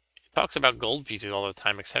is it talks about gold pieces all the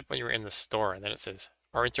time, except when you're in the store, and then it says,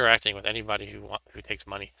 or interacting with anybody who takes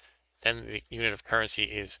money. Then the unit of currency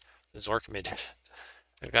is Zorkmid.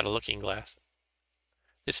 I've got a looking glass.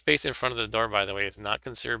 This space in front of the door, by the way, is not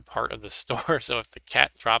considered part of the store, so if the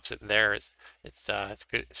cat drops it there, it's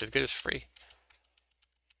good. It's as good as free.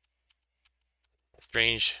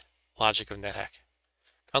 Strange logic of NetHack.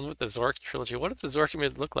 Comes with the Zork trilogy. What does the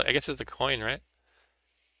Zorkmid look like? I guess it's a coin, right?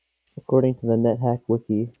 According to the NetHack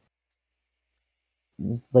wiki,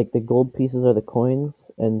 like the gold pieces are the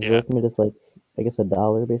coins, and Yeah. Zorkmid is like I guess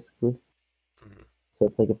 $1 basically. Mm-hmm. So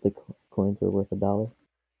it's like if the coins were worth $1.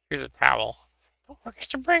 Here's a towel. Don't forget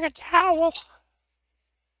to bring a towel.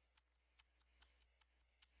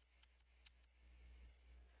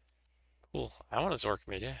 Cool. I want a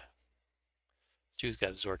Zorkmid, yeah. Stu's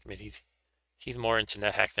got a Zorkmid. He's more into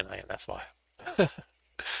NetHack than I am, that's why.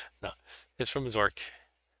 No, it's from Zork.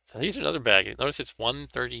 So here's another bag. Notice it's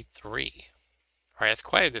 133. All right, that's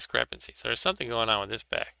quite a discrepancy. So there's something going on with this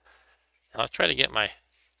bag. Now let's try to get my...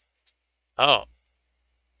 Oh.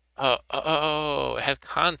 Oh, it has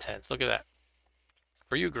contents. Look at that.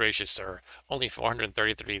 For you, gracious sir, only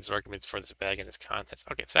 433 Zorkmits for this bag and its contents.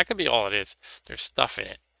 Okay, so that could be all it is. There's stuff in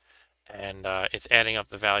it, and it's adding up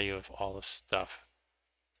the value of all the stuff.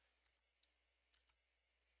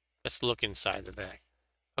 Let's look inside the bag.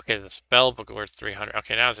 Okay, the spell book worth 300.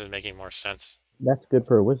 Okay, now this is making more sense. That's good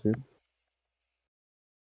for a wizard.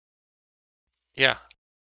 Yeah.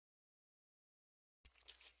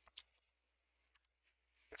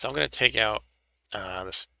 So I'm going to take out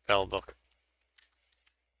the spell book.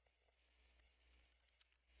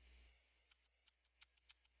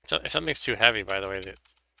 So if something's too heavy, by the way, the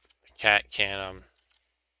cat can't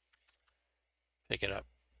pick it up.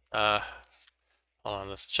 Hold on,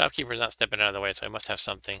 the shopkeeper's not stepping out of the way, so I must have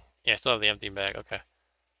something. Yeah, I still have the empty bag. Okay.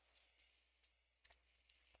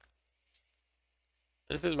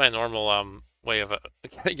 This is my normal way of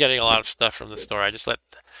getting a lot of stuff from the store. I just let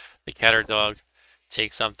the cat or dog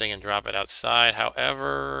take something and drop it outside.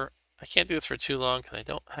 However, I can't do this for too long because I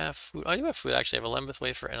don't have food. I do have food, actually. I have a Lembas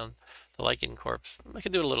wafer and the lichen corpse. I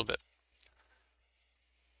can do it a little bit.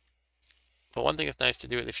 But one thing that's nice to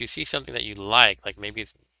do, if you see something that you like maybe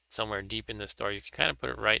it's somewhere deep in the store, you can kind of put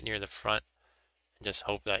it right near the front and just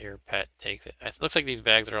hope that your pet takes it. It looks like these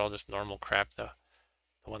bags are all just normal crap, though.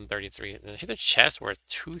 The 133. And the chest worth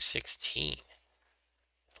 216.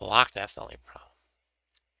 It's locked, that's the only problem.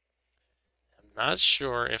 I'm not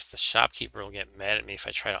sure if the shopkeeper will get mad at me if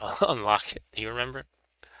I try to unlock it. Do you remember?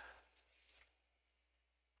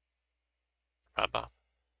 Bob?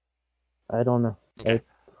 I don't know. Okay. I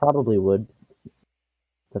probably would.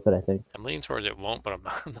 That's what I think. I'm leaning towards it won't, but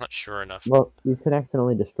I'm not sure enough. Well, you can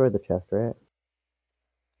accidentally destroy the chest, right?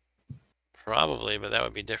 Probably, but that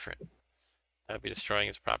would be different. That would be destroying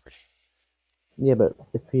its property. Yeah, but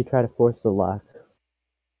if you try to force the lock,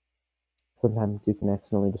 sometimes you can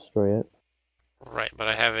accidentally destroy it. Right, but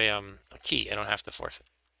I have a key. I don't have to force it.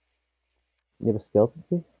 You have a skeleton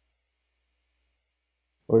key?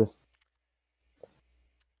 Or just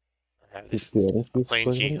I have this a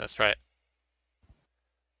plain key. Let's try it.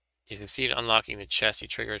 You succeed in unlocking the chest. You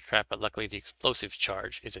trigger a trap, but luckily the explosive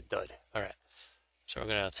charge is a dud. All right. So we're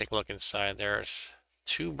going to take a look inside. There's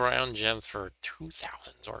 2 brown gems for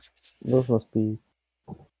 2,000 Zorkmits. Those must be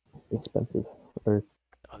expensive. Or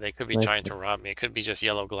oh, they could be trying to rob me. It could be just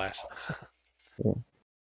yellow glass. Yeah.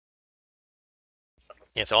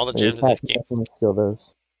 Yeah, so all the gems in this game. Definitely steal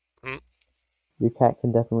those. Hmm? Your cat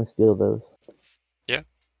can definitely steal those. Yeah.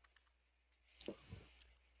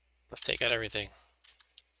 Let's take out everything.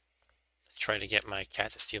 Try to get my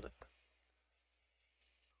cat to steal it.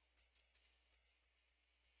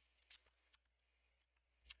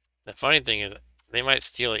 The funny thing is, they might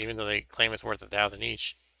steal it even though they claim it's worth 1,000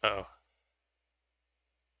 each. Uh-oh.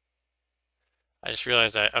 I just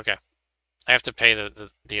realized that, okay. I have to pay the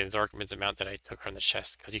Zorkmids amount that I took from the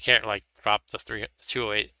chest, because you can't, like, drop the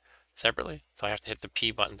 208 separately. So I have to hit the P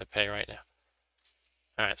button to pay right now.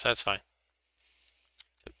 Alright, so that's fine.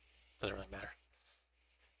 Doesn't really matter.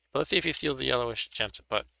 But let's see if he steals the yellowish gems.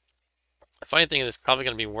 But the funny thing is, it's probably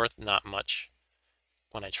going to be worth not much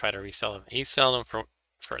when I try to resell them. He's selling them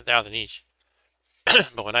for 1,000 each.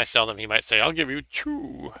 But when I sell them, he might say, I'll give you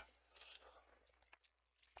 2.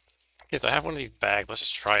 Okay, so I have one of these bags. Let's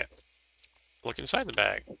just try it. Look inside the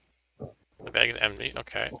bag. The bag is empty.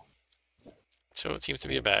 Okay. So it seems to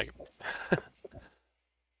be a bag.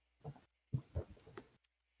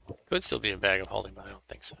 Could still be a bag of holding, but I don't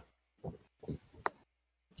think so.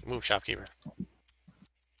 Move, shopkeeper.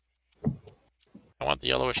 I want the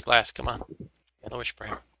yellowish glass. Come on. Yellowish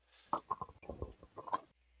brown.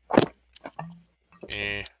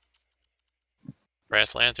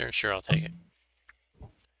 Brass lantern? Sure, I'll take it.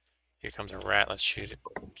 Here comes a rat. Let's shoot it.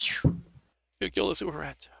 You kill the sewer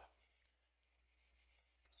rat.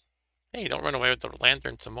 Hey, don't run away with the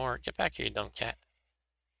lantern some more. Get back here, you dumb cat.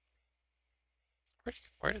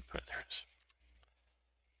 Where did it put it? There it is.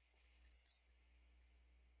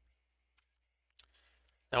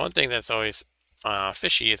 Now, one thing that's always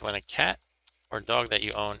fishy is when a cat or dog that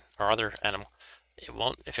you own or other animal, if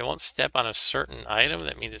it won't step on a certain item,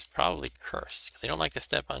 that means it's probably cursed, because they don't like to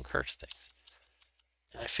step on cursed things.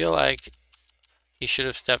 And I feel like he should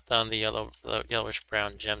have stepped on the yellowish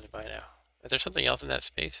brown gems by now. Is there something else in that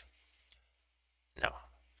space? No.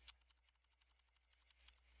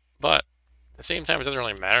 But at the same time, it doesn't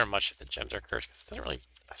really matter much if the gems are cursed, because it doesn't really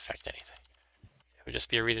affect anything. It would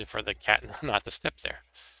just be a reason for the cat not to step there.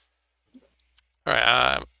 Alright,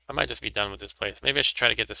 I might just be done with this place. Maybe I should try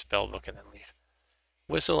to get the spell book and then leave.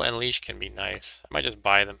 Whistle and leash can be nice. I might just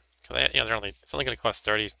buy them, because it's only going to cost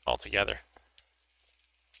 30 altogether.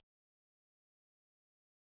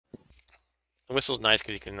 The whistle's nice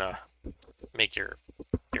because you can make your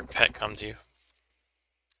pet come to you.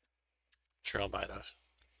 Sure, I'll buy those.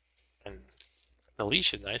 And the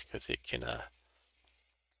leash is nice because it can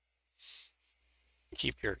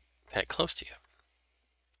keep your pet close to you.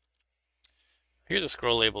 Here's a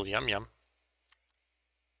scroll labeled Yum Yum.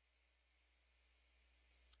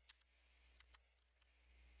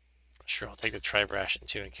 Sure, I'll take the tribe ration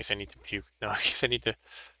too in case I need to puke. No, in case I need to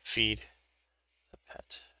feed the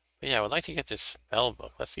pet. But yeah, I would like to get this spell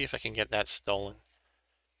book. Let's see if I can get that stolen.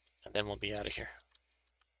 And then we'll be out of here.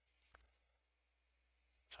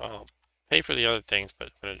 So I'll pay for the other things, but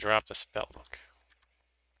I'm going to drop the spell book.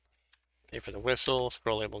 Pay for the whistle,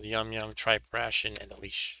 scroll labeled Yum Yum, tripe ration, and a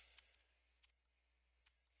leash.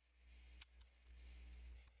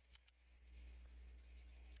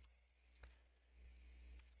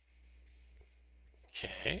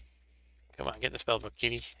 Okay. Come on, get the spell book,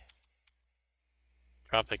 kitty.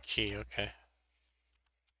 Drop the key, okay.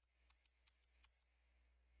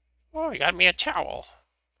 Oh, you got me a towel.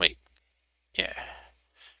 Wait. Yeah.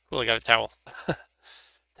 Cool, I got a towel.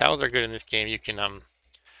 Towels are good in this game. You can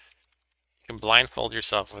blindfold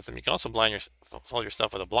yourself with them. You can also blindfold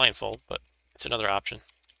yourself with a blindfold, but it's another option.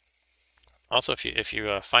 Also, if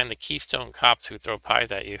you find the Keystone Cops who throw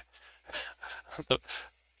pies at you, what's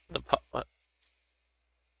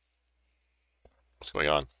going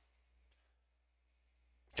on?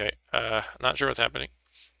 Okay, not sure what's happening.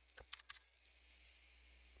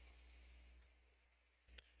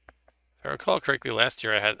 If I recall correctly, last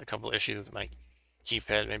year I had a couple issues with my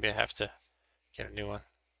keypad. Maybe I have to get a new one.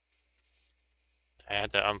 I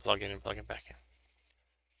had to unplug it and plug it back in.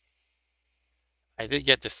 I did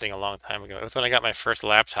get this thing a long time ago. It was when I got my first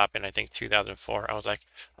laptop in, I think, 2004. I was like,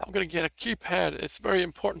 I'm going to get a keypad. It's very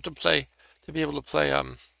important to be able to play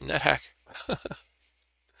NetHack.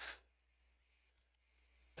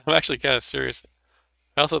 I'm actually kind of serious.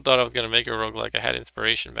 I also thought I was going to make a roguelike. I had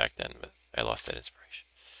inspiration back then, but I lost that inspiration.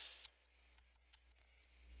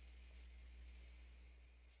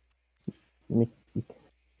 You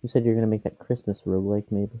said you're going to make that Christmas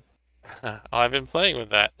roguelike, maybe. I've been playing with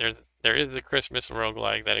that. There is a Christmas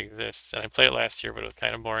roguelike that exists, and I played it last year, but it was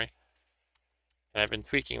kind of boring. And I've been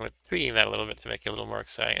tweaking that a little bit to make it a little more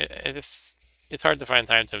exciting. It's hard to find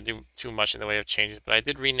time to do too much in the way of changes, but I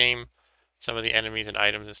did rename some of the enemies and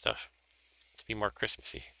items and stuff to be more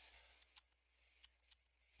Christmassy.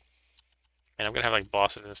 And I'm gonna have like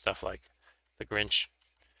bosses and stuff like the Grinch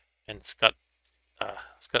and Scott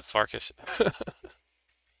Farkas.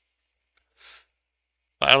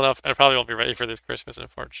 I don't know if I probably won't be ready for this Christmas,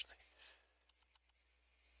 unfortunately.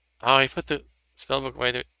 Oh, he put the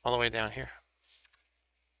spellbook all the way down here.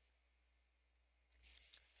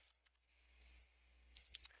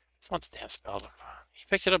 This one's a damn spellbook. He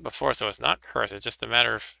picked it up before, so it's not cursed. It's just a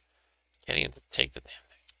matter of getting him to take the damn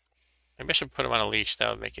thing. Maybe I should put him on a leash.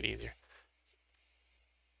 That would make it easier.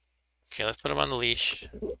 Okay, let's put him on the leash.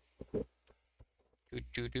 Well,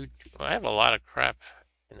 I have a lot of crap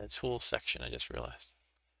in the tools section, I just realized.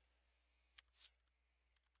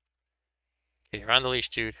 Okay, you're on the leash,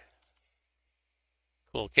 dude.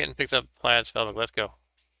 Cool. Kitten picks up plaid spellbook. Let's go.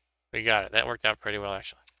 We got it. That worked out pretty well,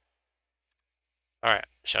 actually. Alright,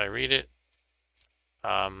 shall I read it?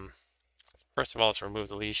 First of all, let's remove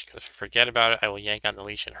the leash, because if I forget about it, I will yank on the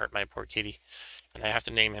leash and hurt my poor kitty. And I have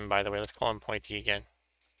to name him, by the way. Let's call him Pointy again.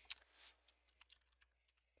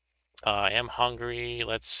 I am hungry.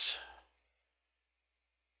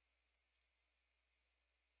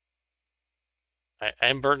 I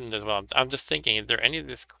am burdened as well. I'm just thinking, is there any of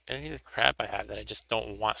this crap I have that I just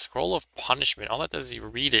don't want? Scroll of Punishment. All that does is you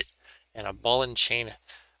read it, and a ball and chain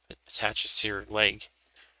attaches to your leg.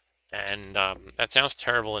 And that sounds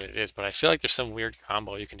terrible, and it is, but I feel like there's some weird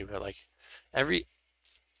combo you can do. But like every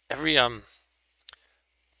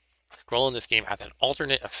scroll in this game has an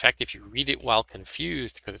alternate effect if you read it while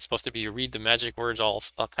confused, because it's supposed to be you read the magic words all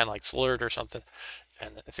kind of like slurred or something.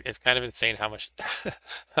 And it's kind of insane how much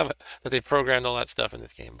that they programmed all that stuff in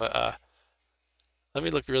this game. But let me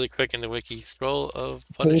look really quick in the wiki. Scroll of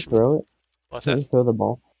Punishment. Can you throw it? What's that? Can you throw the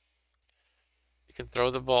ball? You can throw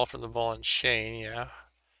the ball from the ball and chain, yeah.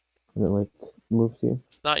 And it like moves you.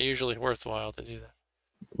 It's not usually worthwhile to do that.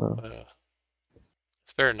 Wow. But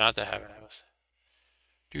it's better not to have it, I would say.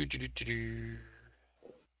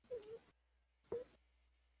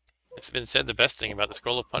 It's been said the best thing about the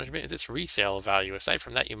Scroll of Punishment is its resale value. Aside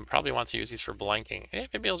from that, you probably want to use these for blanking.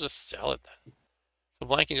 Maybe I'll just sell it then. So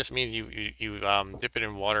blanking just means you dip it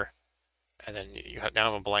in water, and then you now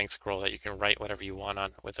have a blank scroll that you can write whatever you want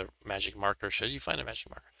on with a magic marker, should you find a magic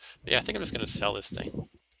marker. But yeah, I think I'm just going to sell this thing.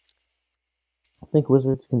 I think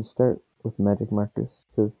wizards can start with magic markers,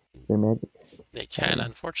 because they're magic. They can.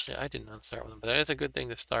 Unfortunately, I did not start with them, but that is a good thing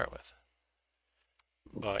to start with.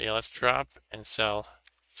 But yeah, let's drop and sell.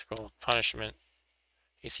 Scroll punishment.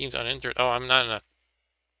 He seems uninterested. Oh, I'm not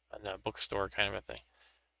in a bookstore kind of a thing.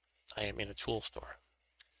 I am in a tool store.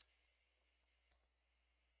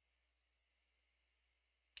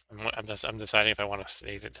 I'm deciding if I want to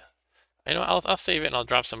save it. I know I'll save it and I'll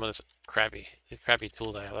drop some of this crappy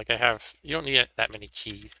tool that I have. Like I have, you don't need that many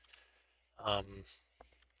keys. A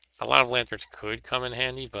lot of lanterns could come in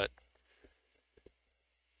handy, but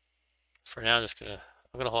for now, I'm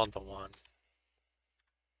gonna hold on to one.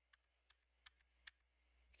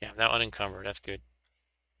 Yeah, I'm now unencumbered. That's good.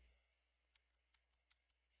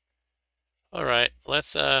 All right,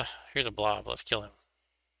 let's here's a blob. Let's kill him.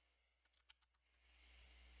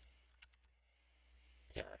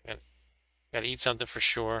 Yeah, gotta eat something for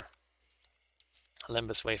sure.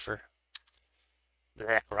 Limbus wafer.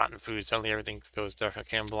 Blech, rotten food. Suddenly everything goes dark.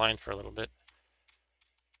 Okay, I'm blind for a little bit.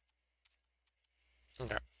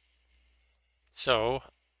 Okay. So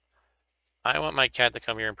I want my cat to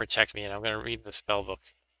come here and protect me, and I'm gonna read the spell book.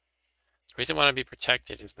 The reason I want to be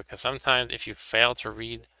protected is because sometimes if you fail to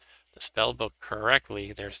read the spell book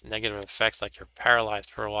correctly, there's negative effects like you're paralyzed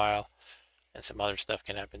for a while, and some other stuff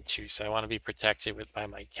can happen too. So I want to be protected by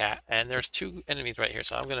my cat. And there's two enemies right here,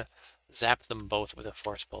 so I'm gonna zap them both with a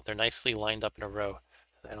force bolt. They're nicely lined up in a row.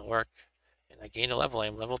 So that'll work. And I gained a level.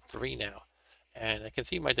 I'm level 3 now, and I can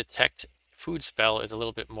see my detect food spell is a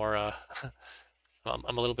little bit more. I'm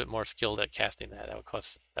a little bit more skilled at casting that.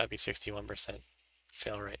 That'd be 61%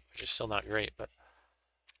 fail rate, which is still not great, but.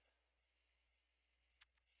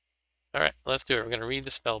 Alright, let's do it. We're going to read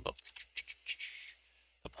the spellbook.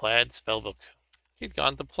 The Plaid spellbook. He's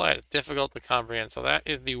gone to Plaid. It's difficult to comprehend. So that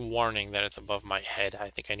is the warning that it's above my head. I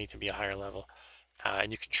think I need to be a higher level.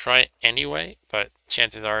 And you can try it anyway, but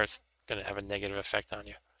chances are it's going to have a negative effect on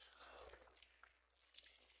you.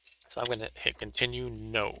 So I'm going to hit continue.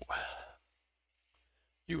 No.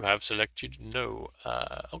 You have selected no.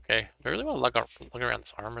 Okay. I really want to look around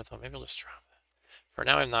this armor, though. Maybe I'll just drop it. For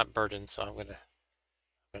now, I'm not burdened, so I'm gonna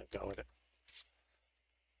go with it.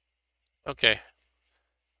 Okay.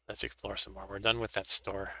 Let's explore some more. We're done with that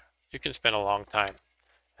store. You can spend a long time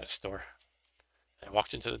at a store. And I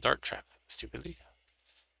walked into the dart trap, stupidly.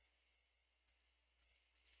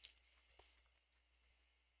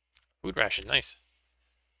 Food ration, nice.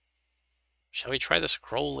 Shall we try the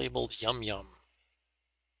scroll labeled Yum Yum?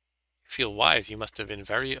 You feel wise. You must have been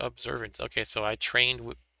very observant. Okay, so I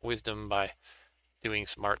trained wisdom by doing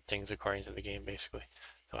smart things according to the game, basically.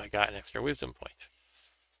 So I got an extra wisdom point.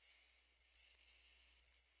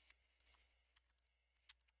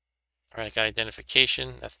 All right, I got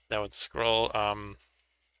identification. That was the scroll.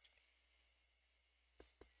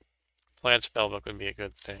 Plaid spellbook would be a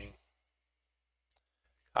good thing.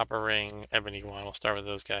 Copper ring, ebony wand. We'll start with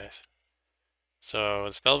those guys. So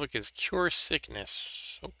the spellbook is cure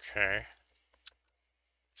sickness. Okay.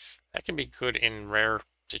 That can be good in rare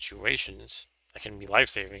situations. That can be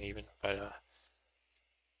life-saving even, but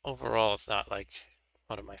overall it's not like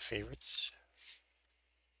one of my favorites.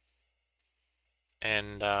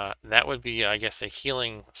 And that would be, I guess, a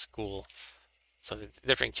healing school. So there's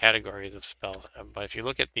different categories of spells. But if you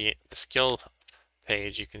look at the skill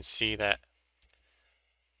page, you can see that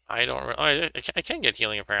I don't. Oh, I can get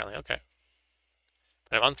healing apparently. Okay,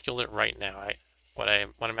 but I'm unskilled at right now. When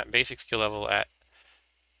I'm at basic skill level at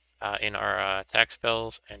in our attack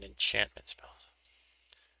spells and enchantment spells.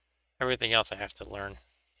 Everything else I have to learn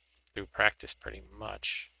through practice pretty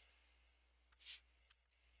much.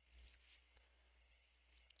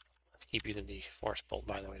 Let's keep using the force bolt,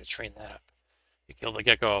 by the way, to train that up. You kill the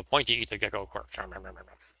gecko, a point, you eat the gecko corpse.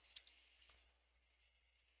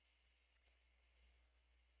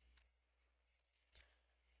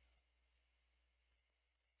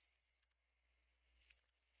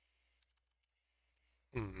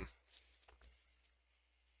 Hmm.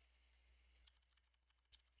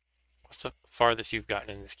 What's the farthest you've gotten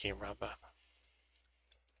in this game, Rob? I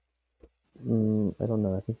don't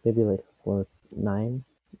know. I think maybe like 9.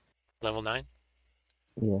 Level 9?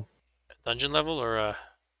 Yeah. Dungeon level or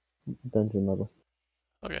Dungeon level.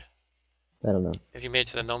 Okay. I don't know. Have you made it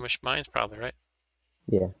to the Gnomish Mines? Probably, right?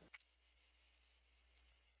 Yeah.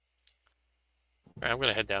 Alright, I'm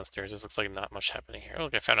gonna head downstairs. This looks like not much happening here. Oh,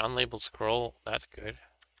 look, I found an unlabeled scroll. That's good.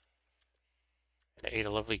 And I ate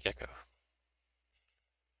a lovely gecko.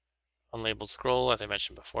 Unlabeled scroll, as I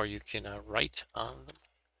mentioned before, you can write on them.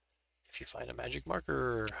 If you find a magic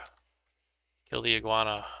marker, kill the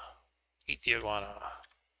iguana, eat the iguana.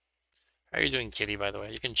 How are you doing, kitty, by the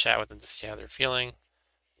way? You can chat with them to see how they're feeling.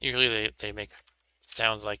 Usually they make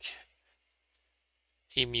sounds like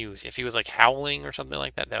he mews. If he was like howling or something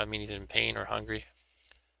like that, that would mean he's in pain or hungry.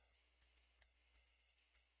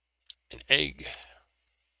 an egg.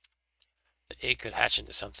 The egg could hatch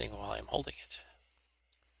into something while I'm holding it.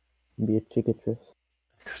 Be a chickatrice.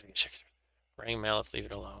 Could be a chicken. Running mail, let's leave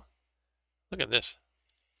it alone. Look at this.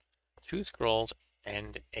 2 scrolls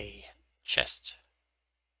and a chest.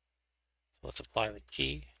 So let's apply the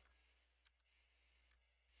key.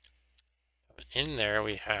 In there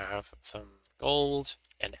we have some gold,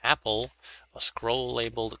 an apple, a scroll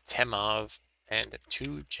labeled Temov, and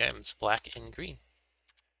 2 gems, black and green.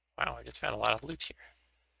 Wow, I just found a lot of loot here.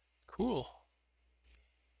 Cool.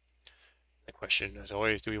 The question is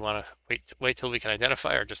always, do we want to wait till we can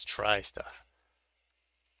identify or just try stuff?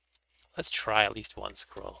 Let's try at least one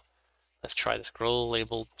scroll. Let's try the scroll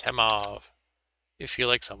labeled Temov. You feel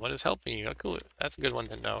like someone is helping you. Oh, cool. That's a good one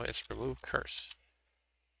to know. It's remove curse.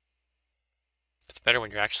 It's better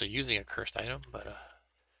when you're actually using a cursed item, but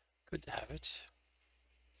good to have it.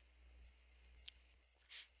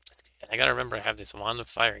 And I gotta remember I have this wand of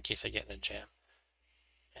fire in case I get in a jam.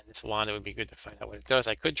 And this wand, it would be good to find out what it does.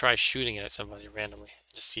 I could try shooting it at somebody randomly,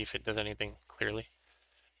 just see if it does anything clearly.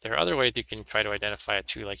 There are other ways you can try to identify it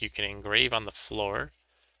too, like you can engrave on the floor,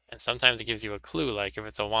 and sometimes it gives you a clue, like if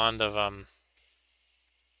it's a wand of, I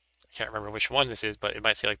can't remember which one this is, but it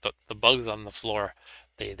might say like the bugs on the floor,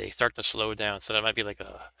 they start to slow down, so that might be like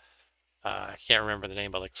a, I can't remember the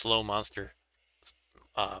name, but like slow monster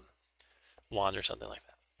wand or something like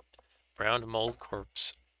that. Brown mold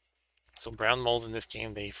corpse. So brown molds in this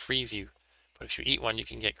game, they freeze you, but if you eat one, you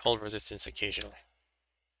can get cold resistance occasionally.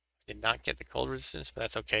 I did not get the cold resistance, but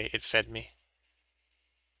that's okay. It fed me.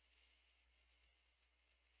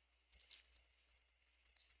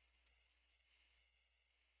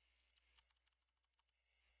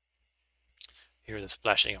 You hear the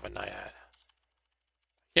splashing of a naiad.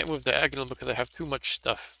 Can't move diagonal because I have too much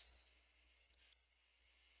stuff.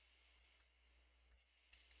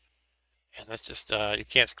 And that's just, you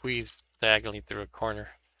can't squeeze diagonally through a corner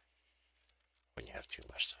when you have too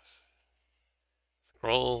much stuff.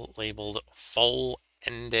 Scroll labeled Full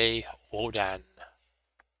Ende Wodan.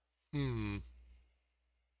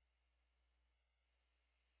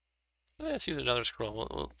 Let's use another scroll.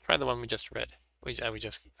 We'll try the one we just read. We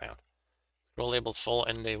just found. Scroll labeled Full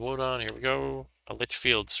Ende Wodan. Here we go. A lit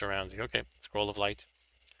field surrounds you. Okay. Scroll of light.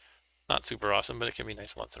 Not super awesome, but it can be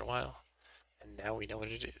nice once in a while. And now we know what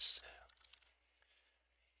it is.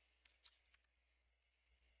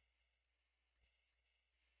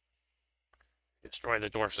 Destroy the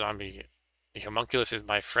dwarf zombie. The homunculus is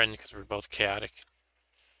my friend because we're both chaotic.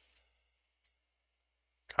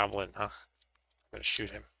 Goblin, huh? I'm gonna shoot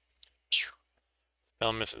him.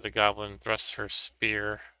 Spell misses the goblin. Thrusts her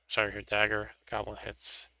spear. Sorry, her dagger. Goblin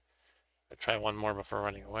hits. I'll try one more before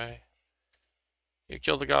running away. You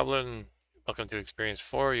killed the goblin. Welcome to experience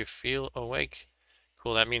 4. You feel awake.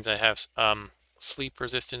 Cool, that means I have sleep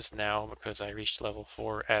resistance now because I reached level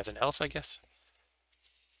 4 as an elf, I guess.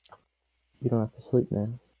 You don't have to sleep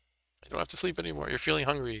now. I don't have to sleep anymore. You're feeling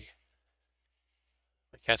hungry.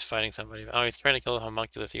 My cat's fighting somebody. Oh, he's trying to kill a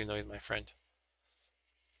homunculus even though he's my friend.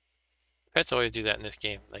 Pets always do that in this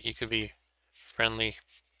game. Like, you could be friendly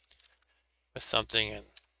with something and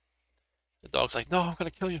the dog's like, no, I'm gonna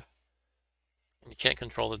kill you. And you can't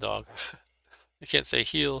control the dog. You can't say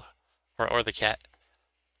heal or the cat.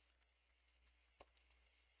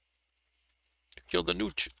 You killed the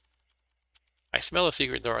newt. I smell a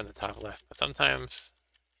secret door on the top left, but sometimes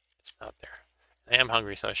it's not there. I am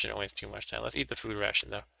hungry, so I shouldn't waste too much time. Let's eat the food ration,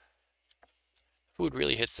 though. Food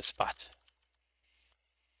really hits the spot.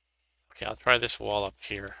 Okay, I'll try this wall up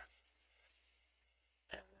here.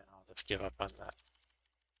 And then I'll just give up on that.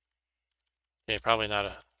 Okay, probably not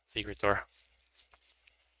a secret door.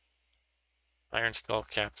 Iron skull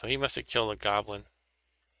cap. So he must have killed a goblin.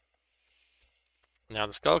 Now,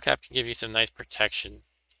 the skull cap can give you some nice protection.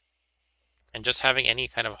 And just having any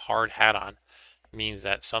kind of hard hat on means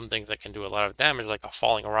that some things that can do a lot of damage, like a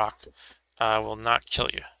falling rock, will not kill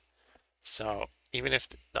you. So even if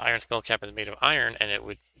the iron skull cap is made of iron and it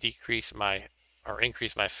would decrease my or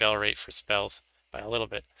increase my fail rate for spells by a little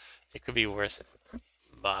bit, it could be worth it.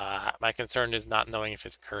 But my concern is not knowing if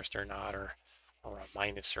it's cursed or not, or a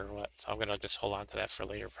minus or what. So I'm gonna just hold on to that for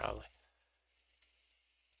later probably.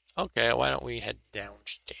 Okay, why don't we head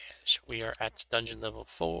downstairs? We are at dungeon level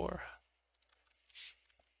 4.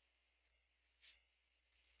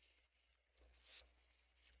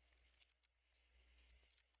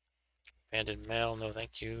 Abandoned mail, no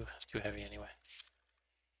thank you. It's too heavy anyway.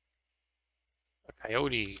 A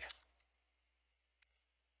coyote.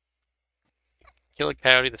 Kill a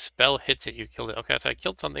coyote, the spell hits it, you killed it. Okay, so I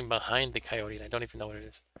killed something behind the coyote and I don't even know what it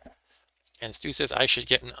is. And Stu says I should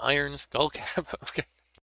get an iron skull cap. Okay.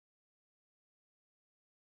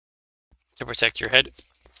 to protect your head.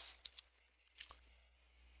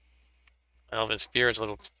 Elven Spear is a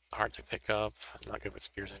little hard to pick up. I'm not good with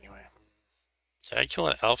spears anyway. Did I kill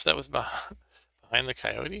an elf that was behind the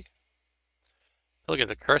coyote? Look at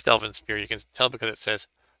the cursed Elven Spear. You can tell because it says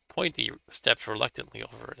Pointy steps reluctantly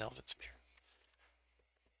over an Elven Spear.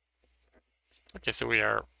 Okay, so we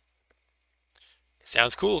are... It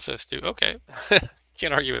sounds cool, says Stu. Okay.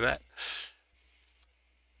 Can't argue with that.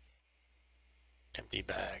 Empty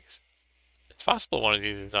bags. It's possible one of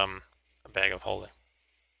these is a bag of holding.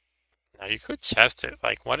 Now you could test it.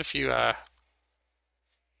 Like, what if you okay,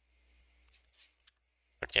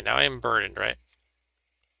 now I am burdened, right?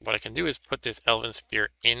 What I can do is put this Elven Spear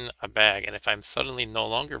in a bag, and if I'm suddenly no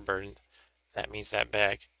longer burdened, that means that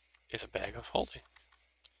bag is a bag of holding.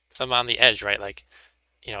 Because I'm on the edge, right? Like,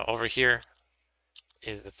 you know, over here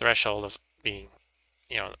is the threshold of being,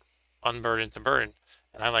 you know, unburdened to burdened.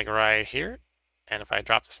 And I'm like right here. And if I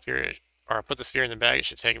drop the spear, or I put the spear in the bag, it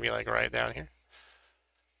should take me like right down here.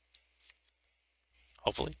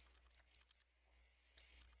 Hopefully.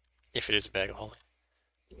 If it is a bag of holding.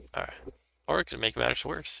 Alright. Or it could make matters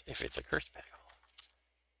worse if it's a cursed bag of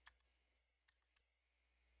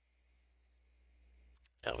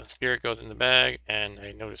holding. Elven Spirit goes in the bag, and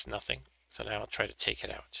I notice nothing. So now I'll try to take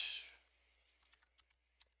it out.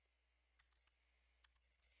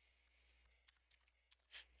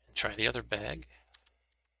 And try the other bag.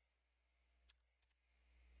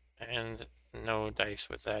 And no dice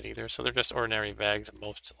with that either. So they're just ordinary bags,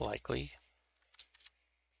 most likely.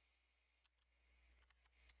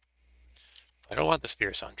 I don't want the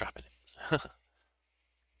spear, so I'm dropping it.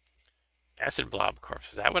 Acid blob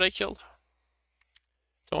corpse. Is that what I killed?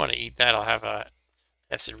 Don't want to eat that. I'll have a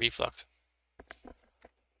acid reflux.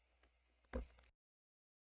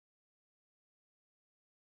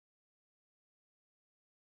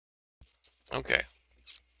 Okay.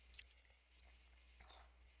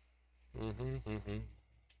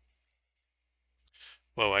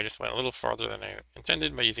 Whoa, I just went a little farther than I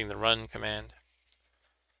intended by using the run command.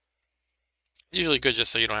 It's usually good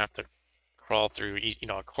just so you don't have to crawl through, you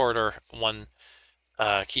know, a corridor one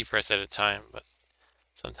key press at a time, but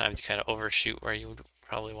sometimes you kind of overshoot where you would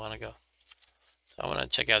probably want to go. So I want to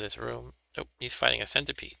check out this room. Nope, he's fighting a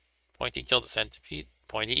centipede. Pointy killed a centipede.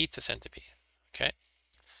 Pointy eats a centipede. Okay.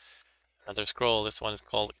 Another scroll. This one is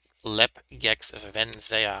called Lep Gex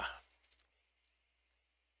Venzea.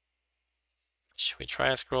 Should we try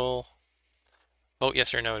a scroll? Vote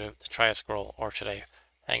yes or no to try a scroll, or should I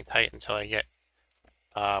hang tight until I get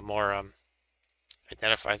more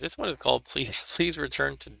identified? This one is called Please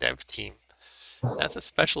Return to Dev Team. That's a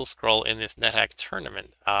special scroll in this NetHack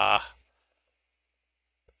tournament. Let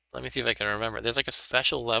me see if I can remember. There's like a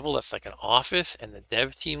special level that's like an office, and the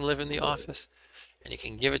dev team live in the office, and you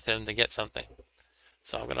can give it to them to get something.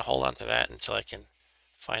 So I'm going to hold on to that until I can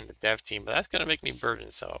find the dev team, but that's going to make me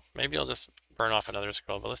burdened, so maybe I'll just burn off another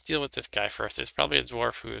scroll. But let's deal with this guy first. It's probably a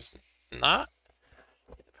dwarf who's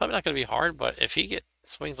probably not going to be hard, but if he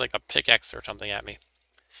swings like a pickaxe or something at me,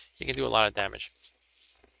 he can do a lot of damage.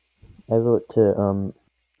 I vote to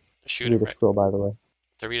shoot him, read a scroll, by the way.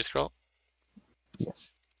 To read a scroll?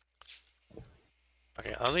 Yes.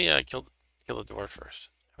 Okay, let me kill the dwarf first.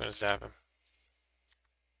 I'm going to zap him.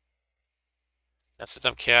 Now, since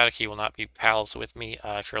I'm chaotic, he will not be pals with me.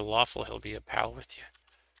 If you're lawful, he'll be a pal with you.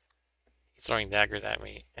 He's throwing daggers at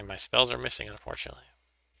me, and my spells are missing, unfortunately.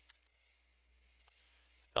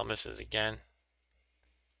 Spell misses again.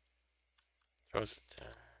 Throws it.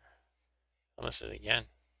 Spell misses again.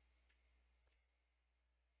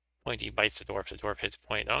 Pointy bites the dwarf. The dwarf hits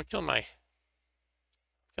point. Don't kill my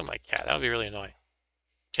cat. That would be really annoying.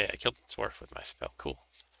 Okay, I killed the dwarf with my spell. Cool.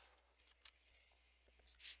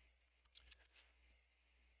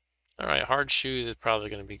 Alright, hard shoes is probably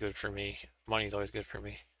going to be good for me. Money's always good for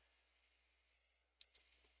me.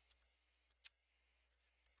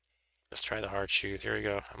 Let's try the hard shoes. Here we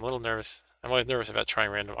go. I'm a little nervous. I'm always nervous about trying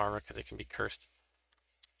random armor because it can be cursed.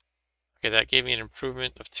 Okay, that gave me an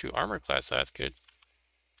improvement of 2 armor class, so that's good.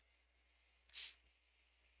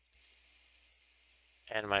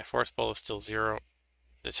 And my force bowl is still 0.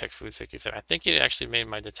 Detect food 67. I think it actually made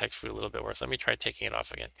my detect food a little bit worse. Let me try taking it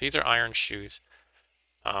off again. These are iron shoes.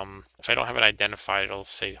 If I don't have it identified, it'll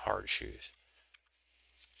say hard shoes.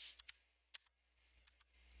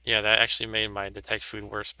 Yeah, that actually made my detect food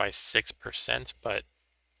worse by 6%, but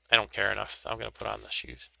I don't care enough, so I'm going to put on the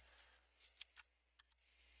shoes.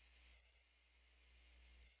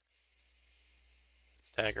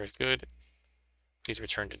 Dagger is good. Please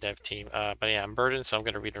return to dev team. But yeah, I'm burdened, so I'm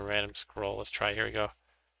going to read a random scroll. Let's try. Here we go.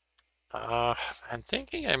 I'm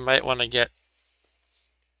thinking I might want to get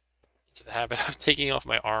into the habit of taking off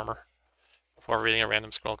my armor. before reading a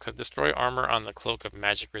random scroll, because destroy armor on the cloak of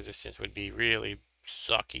magic resistance would be really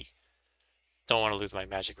sucky. Don't want to lose my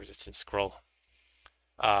magic resistance scroll.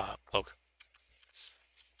 Cloak.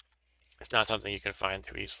 It's not something you can find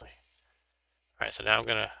too easily. Alright, so now I'm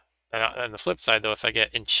gonna... On the flip side, though, if I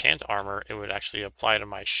get enchant armor, it would actually apply to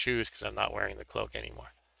my shoes because I'm not wearing the cloak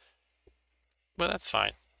anymore. But that's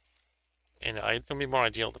fine. You know, it's gonna be more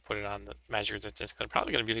ideal to put it on the magic resistance because I'm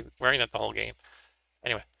probably gonna be wearing that the whole game.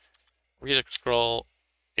 Anyway, read a scroll.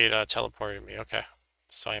 It teleported me. Okay,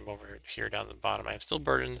 so I'm over here down the bottom. I'm still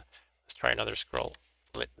burdened. Let's try another scroll.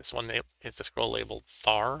 This one is the scroll labeled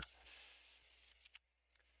Far.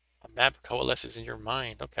 A map coalesces in your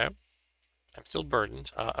mind. Okay. I'm still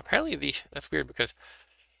burdened. Apparently that's weird because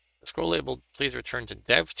the scroll labeled please return to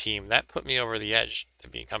dev team, that put me over the edge to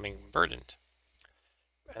becoming burdened.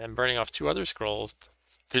 And then burning off 2 other scrolls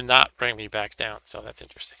did not bring me back down, so that's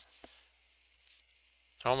interesting.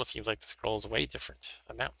 It almost seems like the scroll's way different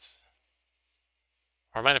amounts.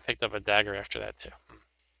 Or I might have picked up a dagger after that too.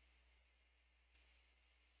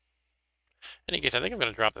 In any case, I think I'm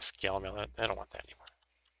going to drop the scale mill. I don't want that anymore.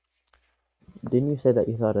 Didn't you say that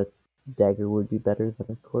you thought a dagger would be better than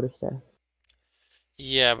a quarterstaff?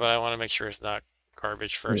 Yeah, but I want to make sure it's not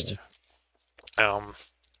garbage first. Yeah.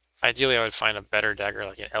 Ideally, I would find a better dagger,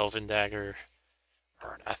 like an elven dagger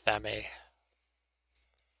or an athame.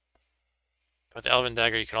 With the elven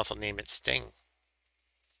dagger, you can also name it Sting.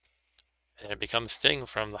 And it becomes Sting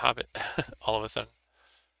from The Hobbit all of a sudden.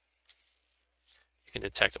 You can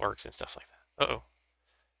detect orcs and stuff like that. Uh-oh.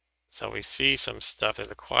 So we see some stuff.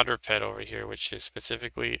 There's a quadruped over here, which is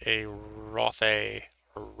specifically a Rothe,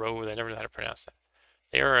 or Roth. I never know how to pronounce that.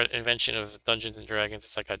 They are an invention of Dungeons and Dragons.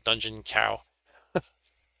 It's like a dungeon cow.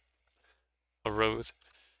 A Roth.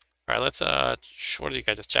 Alright, let's, what are you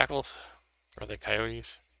guys, just jackals? Or are they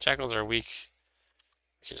coyotes? Jackals are weak.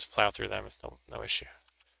 We can just plow through them. It's no issue.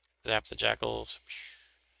 Zap the jackals.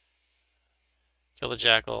 Kill the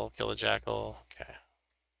jackal. Kill the jackal. Okay.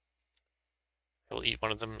 We'll eat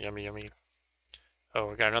one of them. Yummy, yummy. Oh,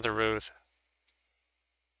 we got another Roth.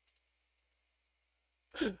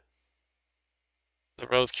 The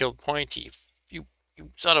Roth killed Pointy. You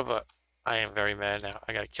son of a... I am very mad now.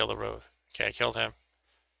 I gotta kill the Roth. Okay, I killed him.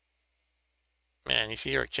 Man, you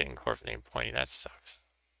see your kitten corpse named Pointy. That sucks.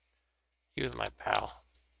 He was my pal.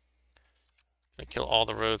 I'm gonna kill all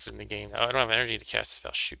the Roths in the game. Oh, I don't have energy to cast a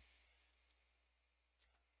spell. Shoot.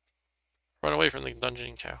 Run away from the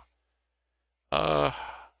dungeon cow.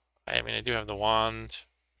 I mean, I do have the wand.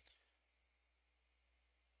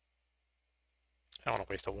 I don't want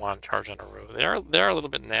to waste a wand charge on a Roth. They are a little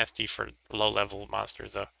bit nasty for low-level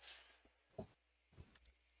monsters, though.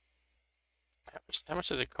 How much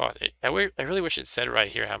does it cost? I really wish it said right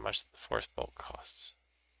here how much the force bolt costs.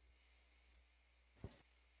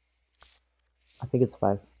 I think it's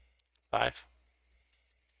 5. 5?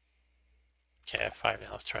 Okay, I have 5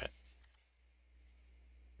 now. Let's try it.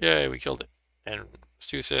 Yay, we killed it. And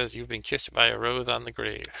Stu says, you've been kissed by a Roth on the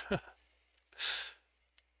grave.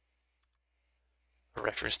 A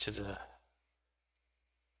reference to the...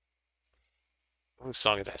 Whose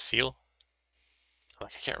song is that? Seal?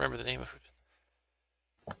 Like, I can't remember the name of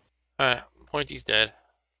it. Alright, Pointy's dead.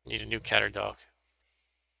 Need a new cat or dog.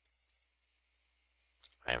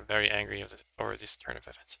 I am very angry over this turn of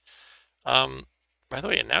events. By the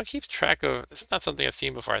way, it now keeps track of... This is not something I've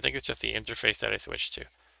seen before. I think it's just the interface that I switched to.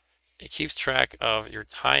 It keeps track of your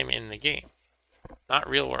time in the game. Not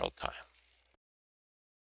real-world time.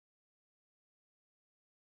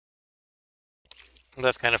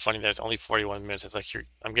 That's kind of funny. There's only 41 minutes. It's like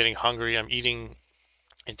I'm getting hungry. I'm eating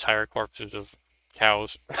entire corpses of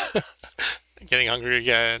cows. Getting hungry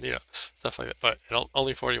again, you know, stuff like that. But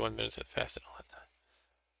only 41 minutes has passed and all that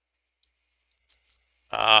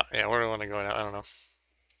time. Yeah, where do I want to go now? I don't know.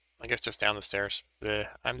 I guess just down the stairs. Bleh,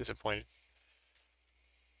 I'm disappointed.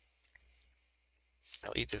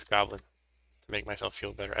 I'll eat this goblin to make myself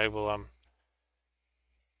feel better. I'll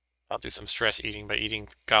do some stress eating by eating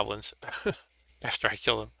goblins after I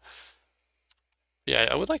kill them. Yeah,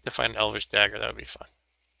 I would like to find an elvish dagger. That would be fun.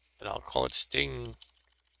 And I'll call it Sting.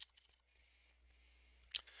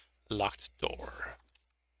 Locked door.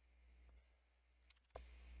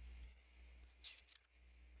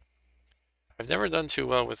 I've never done too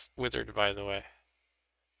well with Wizard, by the way.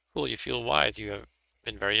 Cool, you feel wise. You have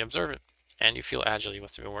been very observant. And you feel agile. You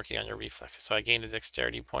must have been working on your reflexes. So I gained a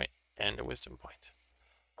dexterity point and a wisdom point.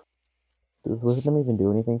 Does wisdom even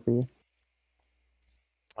do anything for you?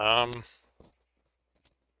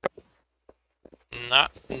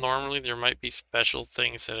 Not normally. There might be special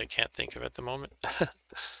things that I can't think of at the moment.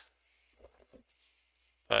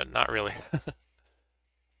 But not really.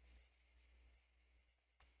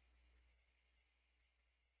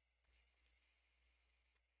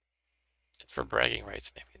 for bragging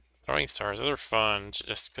rights, maybe. Throwing stars, those are fun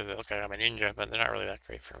just because they look like I'm a ninja, but they're not really that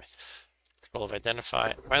great for me. Scroll of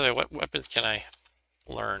identify. By the way, what weapons can I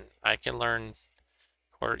learn? I can learn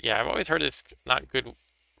yeah, I've always heard it's not good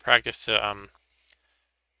practice to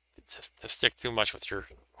stick too much with your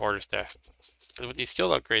quarterstaff. With these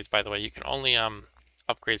skill upgrades, by the way, you can only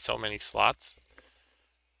upgrade so many slots.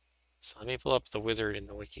 So let me pull up the wizard in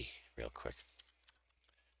the wiki real quick.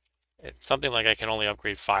 It's something like I can only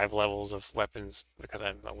upgrade 5 levels of weapons because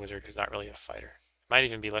I'm a wizard who's not really a fighter. It might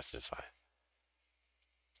even be less than 5.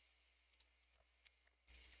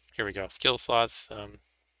 Here we go. Skill slots.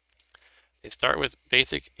 They start with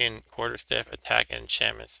basic in quarterstaff, attack, and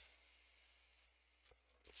enchantments.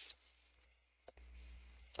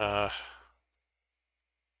 Where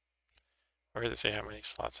does it say how many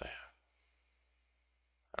slots I have?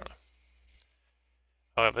 I don't know.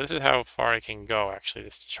 Oh, but this is how far I can go, actually,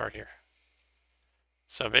 this chart here.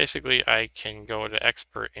 So basically, I can go to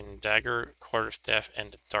expert in dagger, quarterstaff,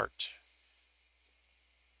 and dart.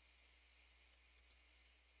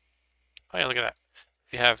 Oh yeah, look at that.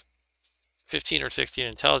 If you have 15 or 16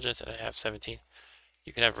 intelligence, and I have 17,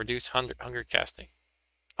 you can have reduced hunger casting.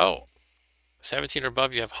 Oh, 17 or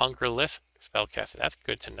above, you have hungerless spell casting. That's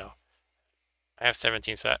good to know. I have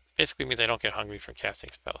 17, so that basically means I don't get hungry from casting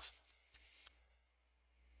spells.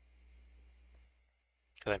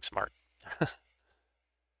 Because I'm smart.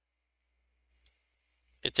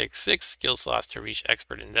 It takes 6 skill slots to reach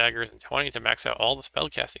expert in daggers and 20 to max out all the spell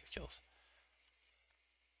casting skills.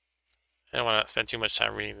 I don't want to spend too much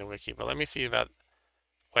time reading the wiki, but let me see about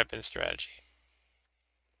weapon strategy.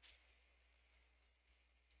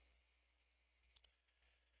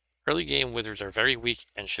 Early game wizards are very weak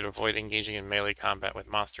and should avoid engaging in melee combat with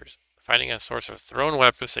monsters. Finding a source of thrown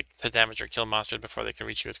weapons to damage or kill monsters before they can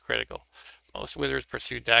reach you is critical. Most wizards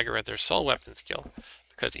pursue dagger as their sole weapon skill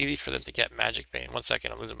because it's easy for them to get magic bane. 1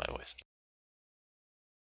 second, I'm losing my voice.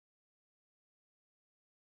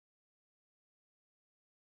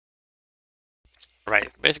 Right,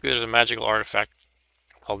 basically there's a magical artifact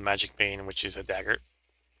called magic bane, which is a dagger.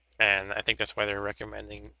 And I think that's why they're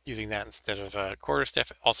recommending using that instead of a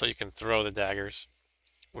quarterstaff. Also, you can throw the daggers,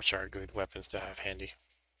 which are good weapons to have handy.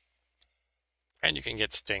 And you can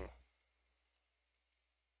get sting.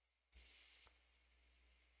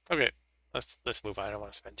 Okay, let's move on. I don't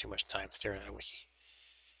want to spend too much time staring at a wiki.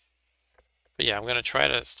 But yeah, I'm going to try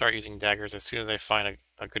to start using daggers as soon as I find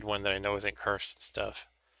a good one that I know isn't cursed and stuff.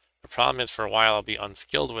 The problem is for a while I'll be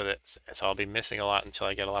unskilled with it, so I'll be missing a lot until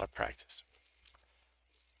I get a lot of practice.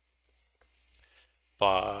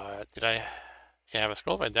 But did I have a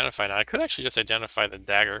scroll of identify now? I could actually just identify the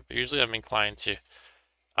dagger, but usually I'm inclined to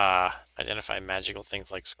identify magical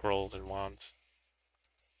things like scrolls and wands.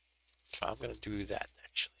 So I'm going to do that,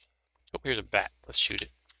 actually. Oh, here's a bat. Let's shoot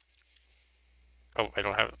it. Oh, I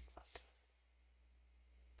don't have it.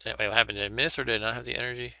 Wait, what happened? Did I miss or did I not have the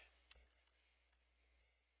energy?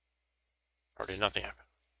 Or did nothing happen?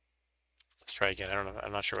 Let's try again. I don't know.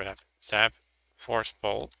 I'm not sure what happened. Zap. Force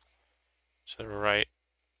bolt. To the right.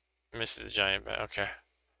 Misses the giant bat. Okay.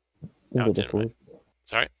 Now it's in.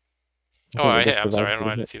 Sorry? Oh, I'm sorry. I don't know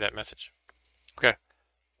how to see that message. Okay.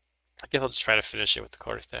 I guess I'll just try to finish it with the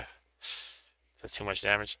quarterstaff. That's too much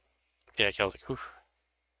damage. Okay, I killed it. Whew.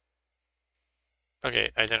 Okay,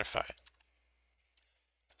 identify.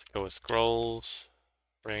 Let's go with scrolls.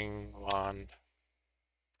 Ring, wand.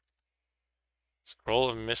 Scroll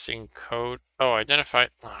of missing code. Oh, identify.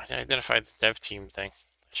 Oh, I identified the dev team thing.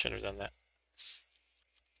 I should have done that.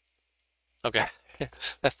 Okay.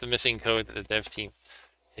 That's the missing code that the dev team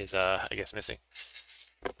is, I guess, missing.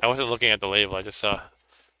 I wasn't looking at the label. I just saw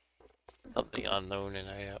something unknown and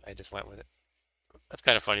I just went with it. That's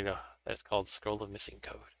kind of funny though. That's called Scroll of Missing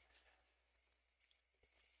Code.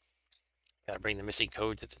 Gotta bring the missing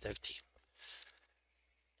code to the dev team.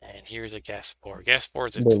 And here's a gas spore. Gas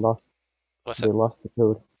spores is... They lost the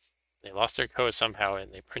code. They lost their code somehow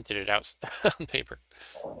and they printed it out on paper.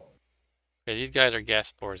 Okay, these guys are gas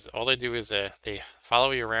spores. All they do is they follow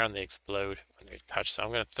you around, they explode when they're touched. So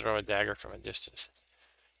I'm going to throw a dagger from a distance.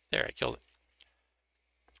 There, I killed it.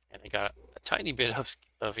 And I got a tiny bit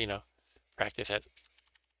of you know, practice at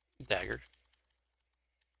dagger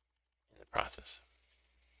in the process.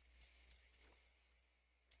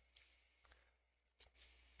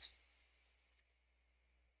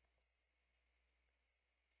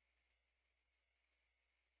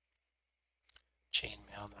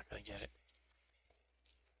 Chainmail, I'm not going to get it.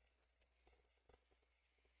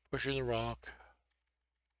 Pushing the rock.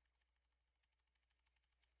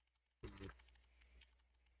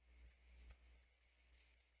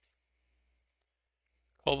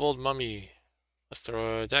 Kobold mummy. Let's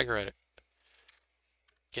throw a dagger at it.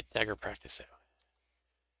 Get dagger practice out.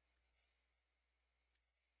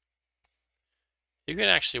 You can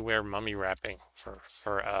actually wear mummy wrapping for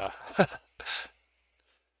for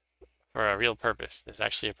a real purpose. There's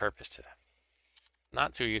actually a purpose to that.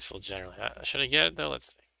 Not too useful generally. Should I get it though?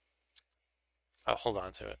 Let's see. I'll hold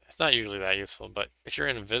on to it. It's not usually that useful, but if you're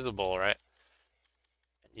invisible, right?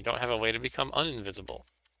 You don't have a way to become uninvisible,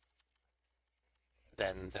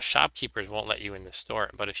 then the shopkeepers won't let you in the store.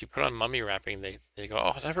 But if you put on mummy wrapping, they go,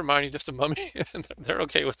 oh, never mind, you're just a mummy. They're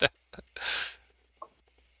okay with that.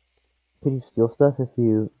 Can you steal stuff if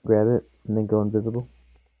you grab it and then go invisible?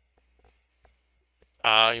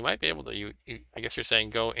 You might be able to. I guess you're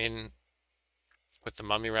saying go in with the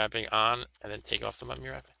mummy wrapping on and then take off the mummy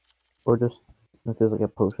wrapping? Or just, if there's like a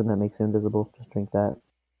potion that makes you invisible, just drink that.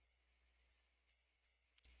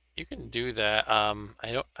 You can do that. I'm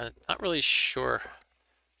not really sure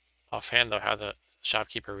offhand though how the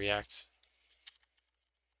shopkeeper reacts.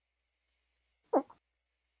 But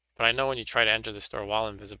I know when you try to enter the store while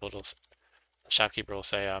invisible, the shopkeeper will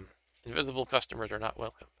say, invisible customers are not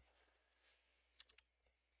welcome.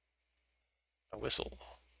 A whistle.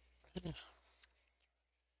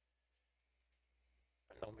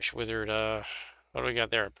 Gnomish wizard, what do we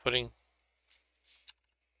got there? A pudding?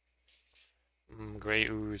 Gray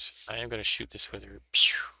ooze. I am going to shoot this wizard.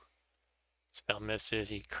 Pew! Spell misses.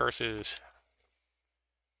 He curses.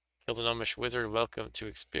 Kills a gnomish wizard. Welcome to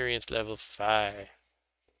experience level 5.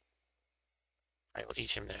 I will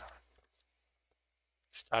eat him now.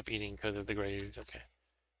 Stop eating because of the gray ooze. Okay.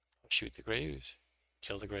 I'll shoot the gray ooze.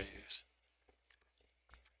 Kill the gray ooze.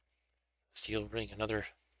 Steel ring. Another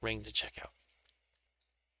ring to check out.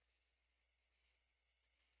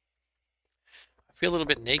 I feel a little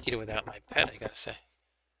bit naked without my pet, I gotta say.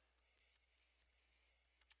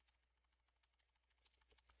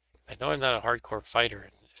 I know I'm not a hardcore fighter,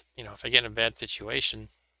 and if I get in a bad situation,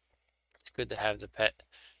 it's good to have the pet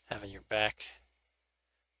having your back.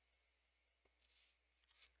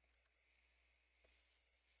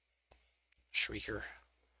 Shrieker.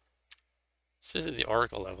 This is the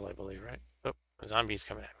Oracle level, I believe, right? Oh, a zombie's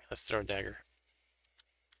coming at me. Let's throw a dagger.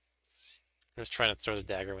 I'm just trying to throw the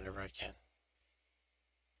dagger whenever I can.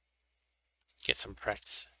 Get some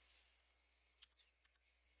practice.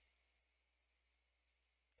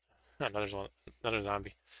 Oh, another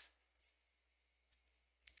zombie.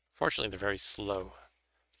 Fortunately, they're very slow.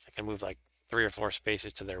 I can move like 3 or 4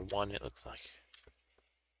 spaces to their 1, it looks like.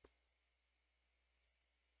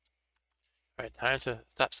 Alright, time to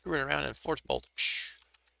stop screwing around and force bolt. Psh.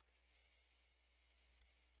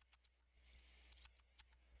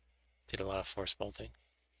 Did a lot of force bolting.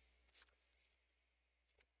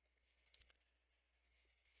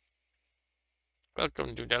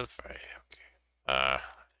 Welcome to Delphi. Okay.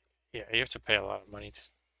 Yeah, you have to pay a lot of money to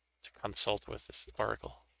consult with this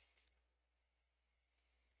oracle.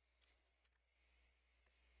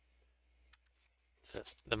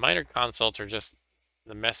 The minor consults are just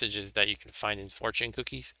the messages that you can find in fortune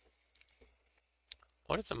cookies.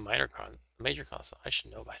 What is a major consult? I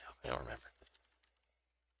should know by now. I don't remember.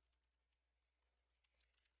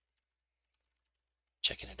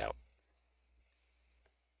 Checking it out.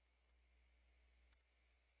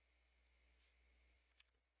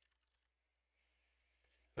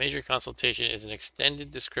 Major consultation is an extended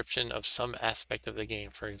description of some aspect of the game.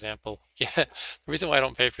 For example, yeah, the reason why I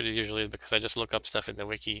don't pay for these usually is because I just look up stuff in the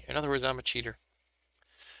wiki. In other words, I'm a cheater.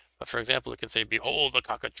 But for example, it can say, behold the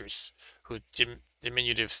cockatrice, whose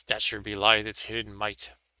diminutive stature belies its hidden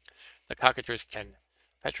might. The cockatrice can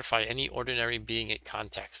petrify any ordinary being it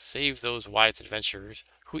contacts, save those wise adventurers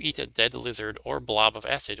who eat a dead lizard or blob of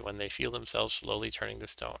acid when they feel themselves slowly turning to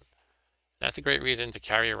stone. That's a great reason to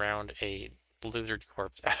carry around a lizard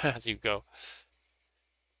corpse as you go.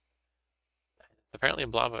 Apparently a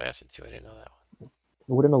blob of acid too, I didn't know that one.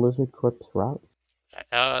 Wouldn't a lizard corpse rot?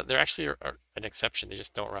 They're actually an exception, they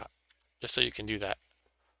just don't rot. Just so you can do that.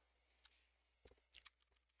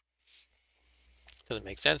 Doesn't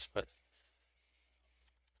make sense, but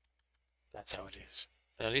that's how it is.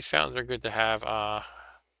 Now these fountains are good to have,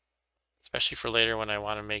 especially for later when I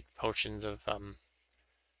want to make potions of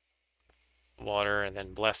water and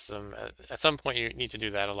then bless them. At some point you need to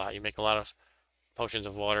do that a lot. You make a lot of potions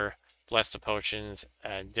of water, bless the potions,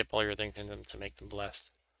 and dip all your things in them to make them blessed.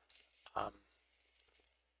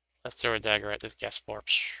 Let's throw a dagger at this gas spore.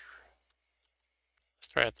 Let's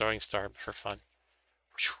try a throwing star for fun.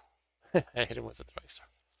 I hit him with a throwing star.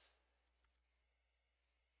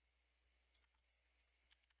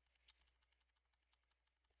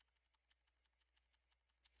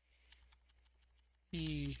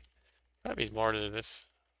 Probably more to this.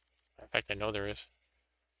 In fact, I know there is.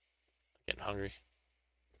 I'm getting hungry.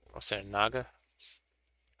 What's that, a Naga?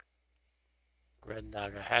 Red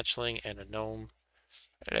Naga hatchling and a gnome.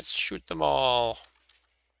 Let's shoot them all.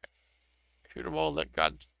 Shoot them all. Let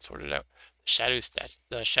God sort it out.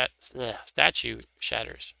 The statue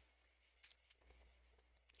shatters.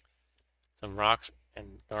 Some rocks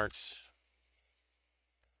and darts.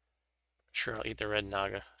 Sure, I'll eat the red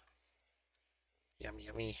Naga. Yummy,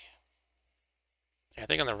 yummy. I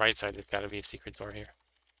think on the right side there's got to be a secret door here.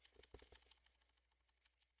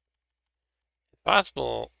 It's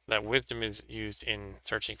possible that wisdom is used in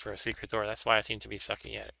searching for a secret door. That's why I seem to be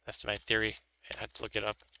sucking at it. That's my theory. I had to look it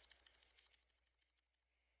up.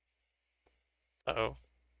 Uh-oh.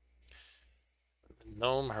 The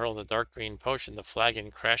gnome hurls a dark green potion. The flagon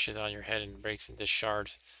crashes on your head and breaks into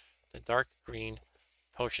shards. The dark green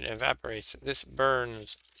potion evaporates. This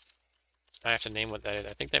burns. I have to name what that is.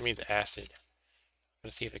 I think that means acid. I'm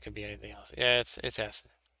gonna see if it could be anything else. Yeah, it's acid.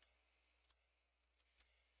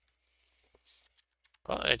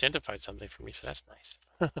 Well, it identified something for me, so that's nice.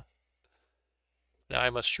 Now I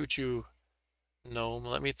must shoot you, gnome.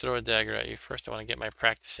 Let me throw a dagger at you. First, I want to get my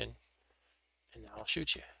practice in. And now I'll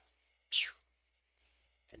shoot you.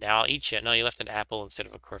 And now I'll eat you. No, you left an apple instead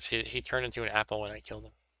of a corpse. He turned into an apple when I killed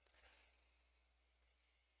him.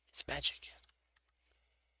 It's magic.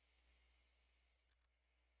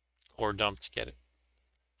 Or dumped, get it.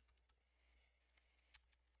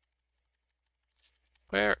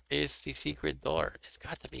 Where is the secret door? It's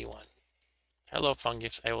got to be one. Hello,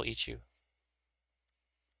 fungus. I will eat you.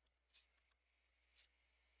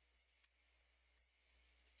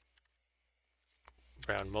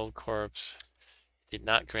 Brown mold corpse. Did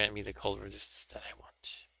not grant me the cold resistance that I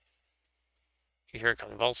want. You hear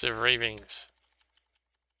convulsive ravings.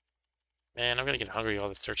 Man, I'm gonna get hungry all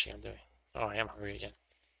this searching I'm doing. Oh, I am hungry again.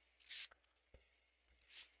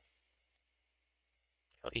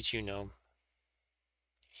 I'll eat you, gnome.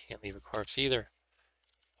 You can't leave a corpse either.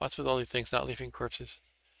 What's with all these things not leaving corpses?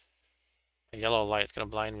 A yellow light's gonna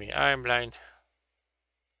blind me. I'm blind.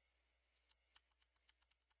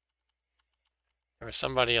 There was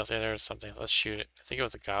somebody else. Yeah, there was something. Let's shoot it. I think it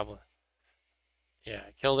was a goblin. Yeah,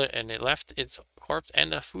 I killed it, and it left its corpse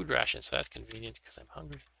and a food ration, so that's convenient because I'm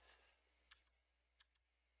hungry.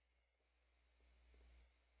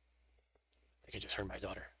 I think I just heard my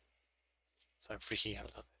daughter. So I'm freaking out a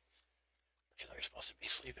little bit. I know you're supposed to be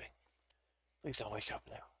sleeping. Please don't wake up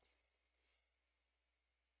now.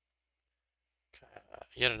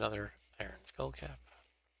 Yet another iron skull cap.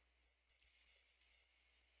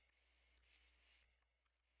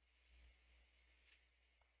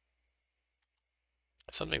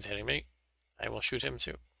 Something's hitting me. I will shoot him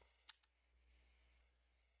too.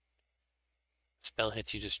 Spell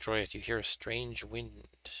hits you, destroy it. You hear a strange wind.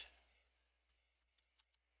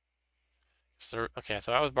 So, okay,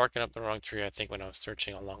 so I was barking up the wrong tree, I think, when I was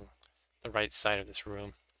searching along the right side of this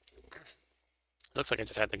room. It looks like I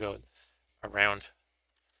just had to go around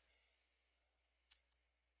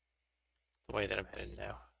the way that I'm headed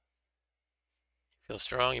now. You feel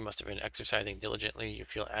strong, you must have been exercising diligently. You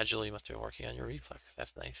feel agile, you must have been working on your reflex.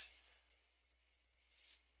 That's nice.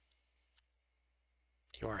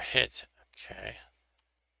 You are hit. Okay.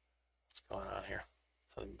 What's going on here?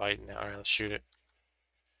 Something biting now. Alright, let's shoot it.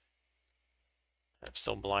 I'm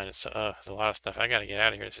still blinded. So, there's a lot of stuff. I gotta get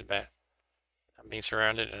out of here. This is bad. I'm being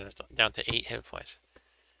surrounded and it's down to 8 hit points.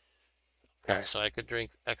 Okay, so I could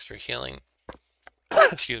drink extra healing.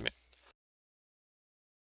 Excuse me.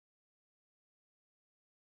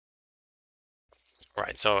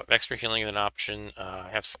 Right, so extra healing is an option. I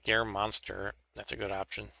have Scare Monster. That's a good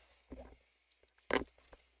option. I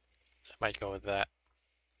might go with that.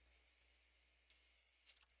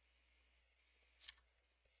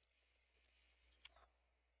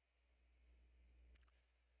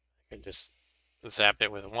 I could just zap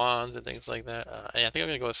it with wands and things like that. Yeah, I think I'm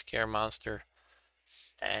going to go with Scare Monster.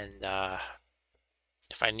 And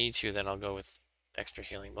if I need to, then I'll go with extra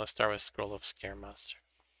healing. But let's start with Scroll of Scare Monster.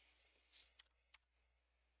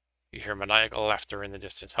 You hear maniacal laughter in the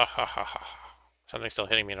distance. Ha ha ha ha. Something's still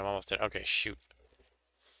hitting me and I'm almost dead. Okay, shoot.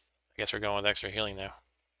 I guess we're going with extra healing now.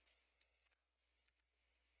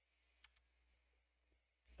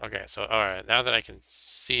 Okay, so alright, now that I can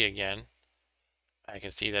see again, I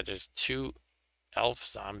can see that there's 2 elf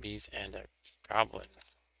zombies and a goblin.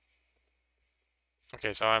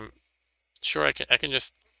 Okay, so I'm sure I can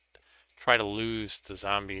just try to lose the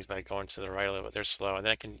zombies by going to the right a little bit. They're slow, and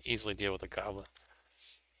then I can easily deal with the goblin.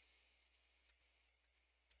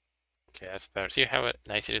 Okay, that's better. See how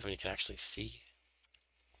nice it is when you can actually see?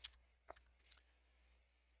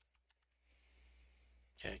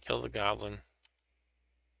 Okay, kill the goblin.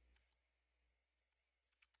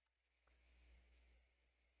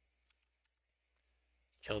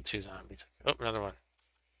 Killed 2 zombies. Oh, another one.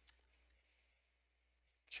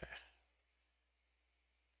 Okay.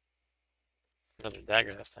 Another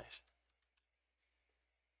dagger, that's nice.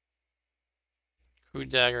 Crude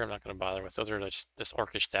dagger, I'm not going to bother with. Those are just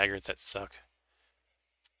orcish daggers that suck.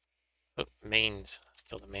 Oh, mains. Let's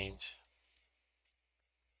kill the mains.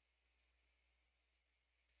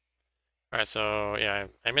 Alright, so yeah,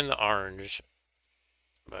 I'm in the orange.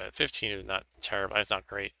 But 15 is not terrible. It's not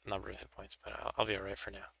great number of hit points, but I'll be alright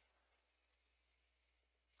for now.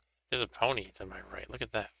 There's a pony to my right. Look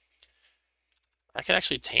at that. I can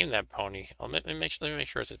actually tame that pony. Let me make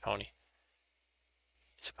sure it's a pony.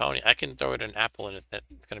 It's a pony. I can throw it an apple in it.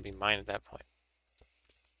 That's going to be mine at that point.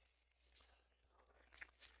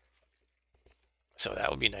 So that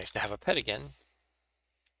would be nice to have a pet again.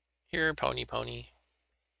 Here, pony, pony.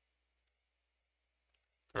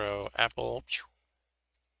 Throw apple.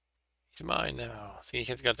 He's mine now. See,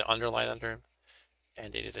 he's got the underline under him.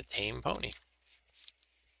 And it is a tame pony.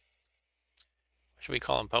 Should we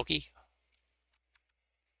call him Pokey?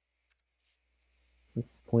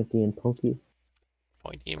 Pointy and pokey.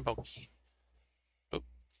 Pointy and Pokey. Oop.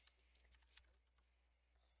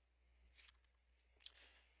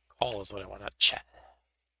 Call is what I want, not chat.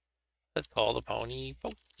 Let's call the pony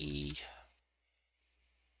Pokey.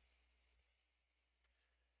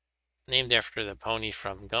 Named after the pony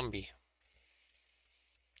from Gumby.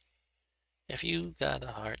 If you got a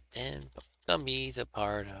heart, then Gumby's a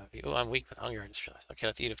part of you. Oh, I'm weak with hunger, I just realized. Okay,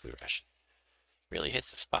 let's eat a food ration. Really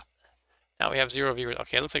hits the spot. Now we have 0 viewers.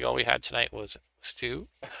 Okay, it looks like all we had tonight was stew.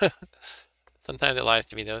 Sometimes it lies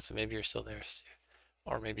to me though, so maybe you're still there, Stu.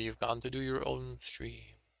 Or maybe you've gone to do your own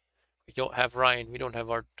stream. We don't have Ryan, we don't have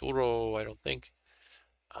Arturo, I don't think.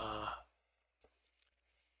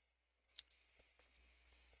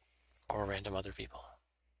 Or random other people.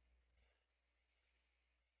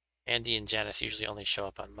 Andy and Janice usually only show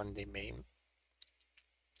up on Monday, May.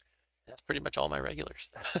 That's pretty much all my regulars.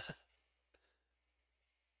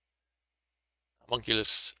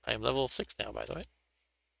 Homunculus, I am level 6 now, by the way.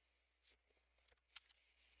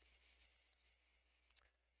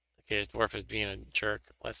 Okay, this dwarf is being a jerk.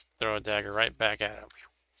 Let's throw a dagger right back at him.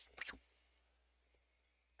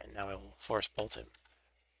 And now I will force bolt him.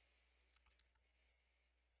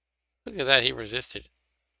 Look at that, he resisted.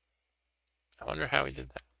 I wonder how he did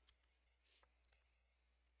that.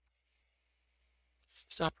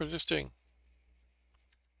 Stop resisting.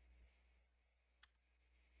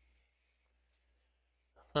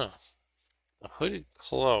 Huh. The hooded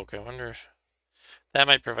cloak. I wonder if that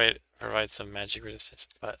might provide some magic resistance,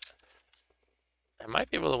 but I might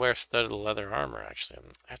be able to wear studded leather armor, actually.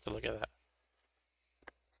 I have to look at that.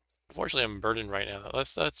 Unfortunately, I'm burdened right now.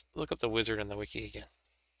 Let's look up the wizard and the wiki again.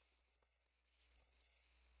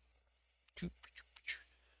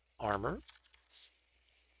 Armor.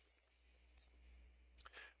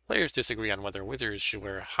 Players disagree on whether wizards should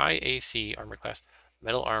wear high AC armor class,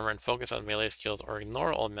 metal armor, and focus on melee skills, or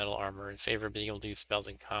ignore all metal armor in favor of being able to use spells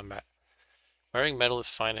in combat. Wearing metal is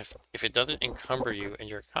fine if it doesn't encumber you and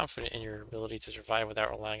you're confident in your ability to survive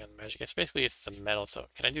without relying on magic. It's basically the metal, so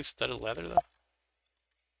can I do studded leather though?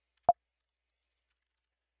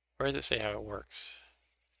 Where does it say how it works?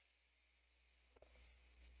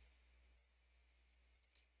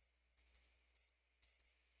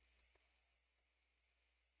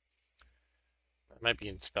 It might be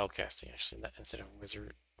in spellcasting actually, instead of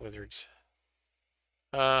wizards.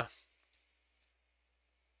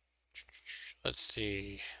 Let's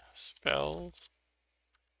see. Spells.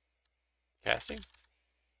 Casting.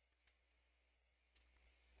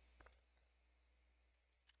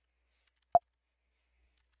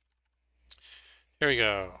 Here we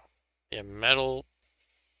go. Yeah, metal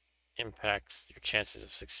impacts your chances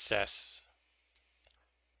of success,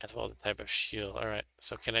 as well as the type of shield. All right.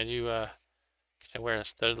 So can I do? Can I wear a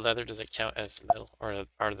studded leather? Does it count as metal, or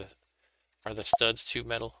are the studs too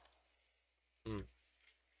metal?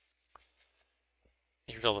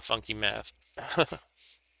 Here's all the funky math.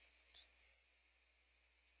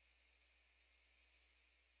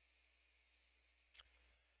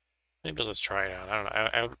 Maybe let's try it out. I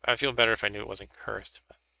don't know. I feel better if I knew it wasn't cursed.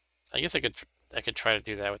 But I guess I could try to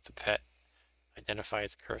do that with the pet. Identify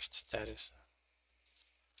its cursed status.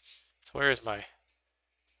 So where is my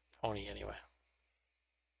pony anyway?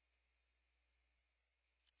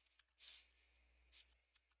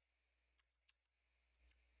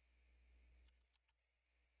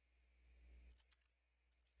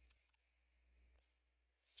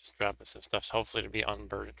 Just dropping some stuff, hopefully to be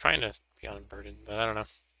unburdened. Trying to be unburdened, but I don't know.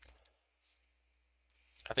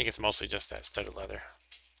 I think it's mostly just that studded leather.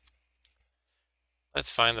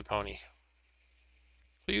 Let's find the pony.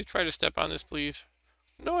 Will you try to step on this, please?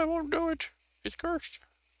 No, I won't do it. It's cursed.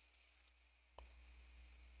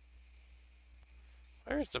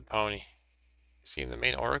 Where's the pony? Is he in the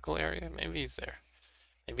main oracle area? Maybe he's there.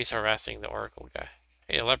 Maybe he's harassing the oracle guy.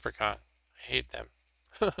 Hey, a leprechaun. I hate them.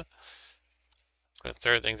 I'm gonna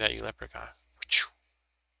throw things at you, leprechaun.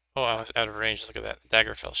 Oh, I was out of range. Look at that. The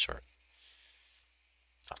dagger fell short.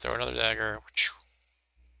 I'll throw another dagger.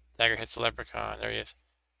 Dagger hits the leprechaun. There he is.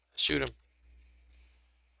 Let's shoot him.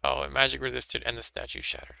 Oh, and magic resisted and the statue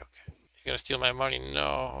shattered. Okay. He's gonna steal my money.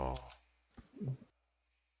 No.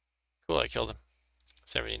 Cool, I killed him.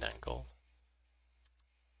 79 gold.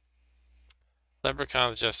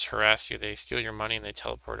 Leprechauns just harass you. They steal your money and they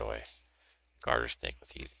teleport away. Garter snake,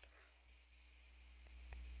 let's eat it.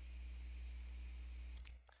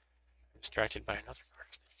 I'm distracted by another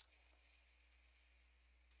garter snake.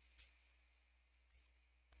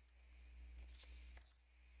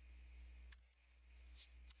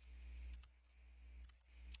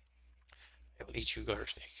 I will eat you, garter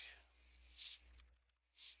snake.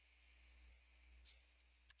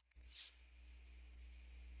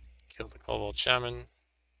 Kill the kobold shaman.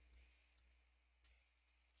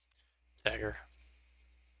 Dagger.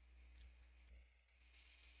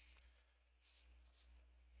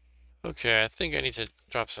 Okay, I think I need to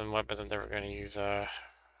drop some weapons I'm never going to use.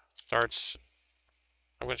 Darts.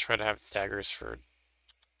 I'm going to try to have daggers for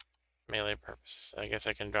melee purposes. I guess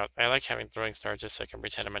I can drop. I like having throwing stars just so I can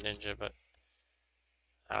pretend I'm a ninja, but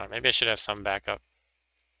I don't know, maybe I should have some backup.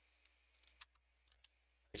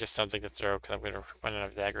 Just something to throw because I'm going to run out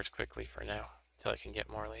of daggers quickly for now until I can get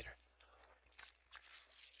more later.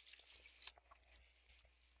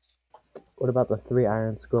 What about the 3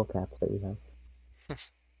 iron skull caps that you have?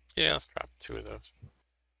 Yeah, let's drop 2 of those.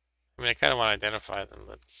 I mean, I kind of want to identify them,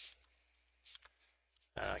 but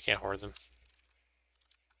I can't hoard them.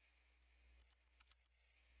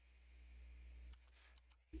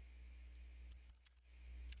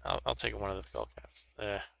 I'll take one of the skull caps.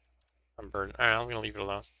 I'm burdened. Alright, I'm gonna leave it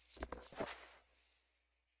alone.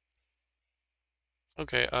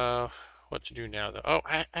 Okay, what to do now though? Oh,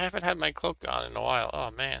 I haven't had my cloak on in a while.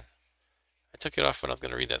 Oh man. I took it off when I was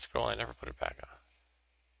gonna read that scroll and I never put it back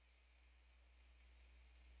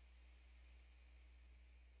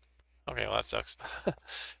on. Okay, well that sucks.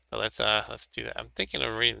 But let's do that. I'm thinking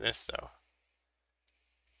of reading this though.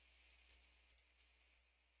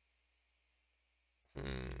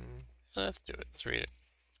 Let's do it. Let's read it.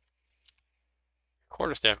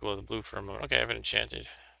 Quarterstaff glows blue for a moment. Okay, I have it enchanted.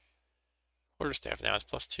 Quarterstaff now is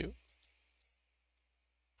 +2.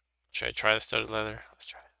 Should I try the studded leather? Let's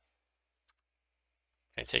try it.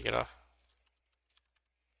 Can I take it off?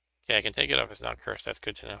 Okay, I can take it off. It's not cursed. That's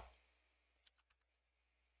good to know.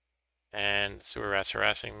 And sewer rats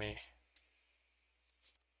harassing me.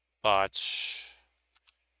 But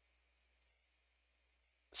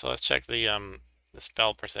so let's check the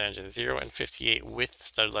spell percentage. 0 and 58 with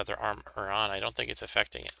studded leather armor on. I don't think it's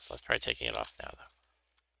affecting it. So let's try taking it off now though.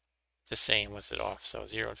 It's the same with it off. So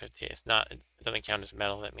 0 and 58. It's not. It doesn't count as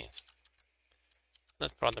metal. That means.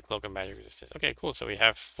 Let's put on the cloak of magic resistance. Okay, cool. So we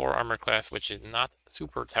have 4 armor class, which is not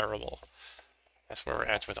super terrible. That's where we're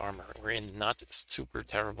at with armor. We're in not super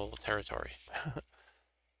terrible territory.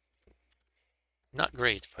 Not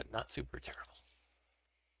great, but not super terrible.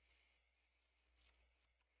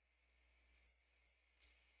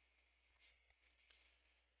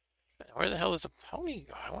 Where the hell is the pony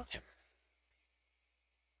go? I want him.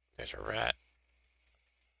 There's a rat.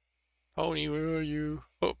 Pony, where are you?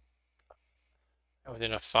 Oh. I'm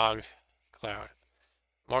within a fog cloud.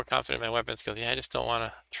 More confident in my weapon skills. Yeah, I just don't want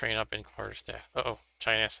to train up in quarterstaff. Uh-oh,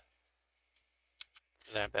 Chinese.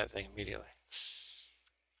 Zap that thing immediately.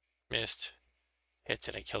 Missed. Hits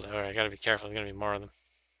it, I killed it. Alright, I gotta be careful. There's gonna be more of them.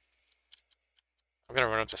 I'm gonna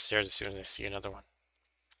run up the stairs as soon as I see another one.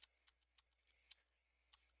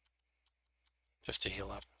 Just to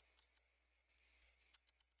heal up.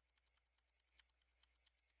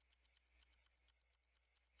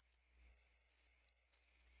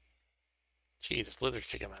 Jeez, this lizard's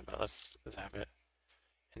kicking my butt. Let's zap it.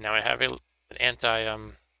 And now I have an anti,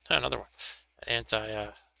 another one. An anti,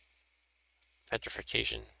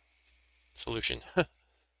 petrification solution.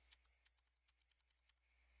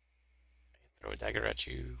 Throw a dagger at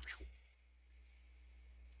you.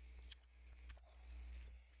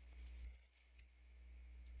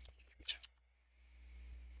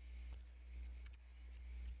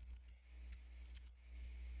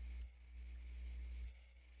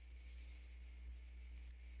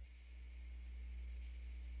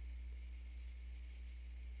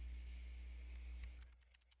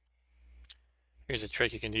 Here's a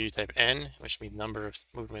trick you can do. You type N, which means number of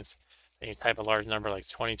movements. Then you type a large number like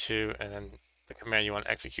 22, and then the command you want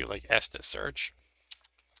to execute, like S to search,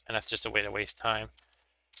 and that's just a way to waste time.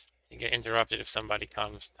 You get interrupted if somebody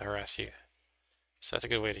comes to harass you. So that's a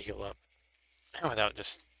good way to heal up without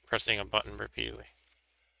just pressing a button repeatedly.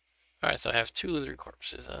 Alright, so I have 2 lizard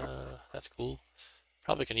corpses. That's cool.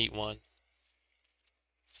 Probably can eat one.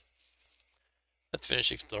 Let's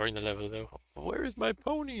finish exploring the level, though. Where is my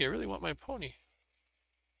pony? I really want my pony.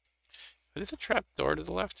 Is this a trap door to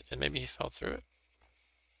the left? And maybe he fell through it?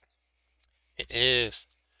 It is.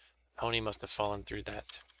 The pony must have fallen through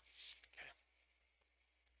that. Okay.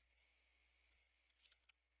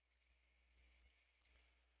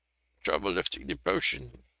 Trouble lifting the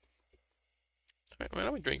potion. Alright, why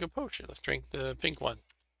don't we drink a potion? Let's drink the pink one.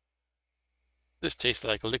 This tastes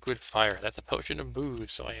like liquid fire. That's a potion of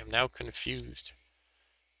booze, so I am now confused.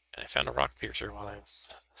 And I found a rock piercer while I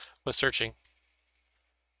was searching.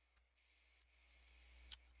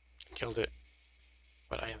 Killed it.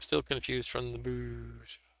 But I am still confused from the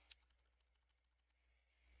booze.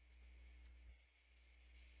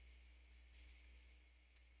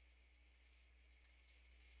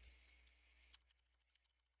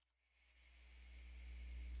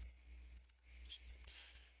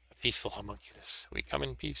 A peaceful homunculus. We come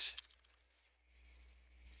in peace.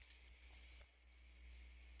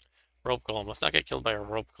 Rope golem. Let's not get killed by a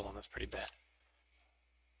rope golem. That's pretty bad.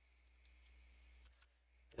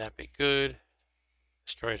 That'd be good.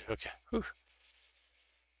 Destroyed. Okay. Whew.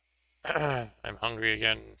 I'm hungry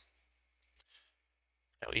again.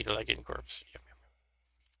 I'll eat a legging corpse. Yum, yum.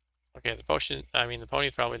 Okay, the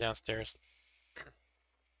pony's probably downstairs.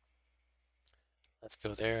 Let's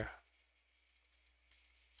go there.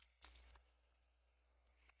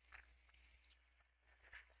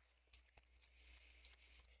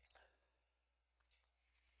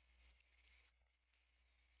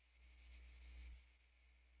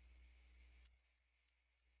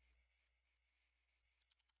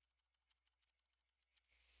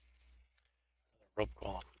 Rope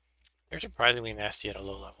golem. They're surprisingly nasty at a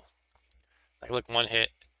low level. Like, look, one hit,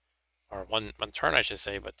 or one turn, I should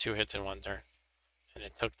say, but 2 hits in 1 turn. And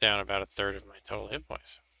it took down about 1/3 of my total hit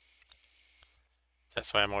points.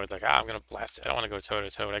 That's why I'm always like, I'm going to blast it. I don't want to go toe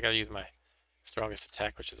to toe. I got to use my strongest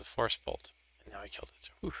attack, which is a force bolt. And now I killed it.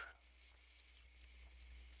 Whew.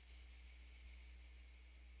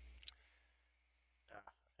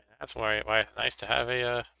 And that's why it's nice to have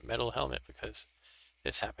a metal helmet, because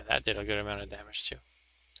this happened. That did a good amount of damage too.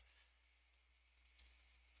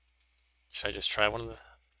 Should I just try one of the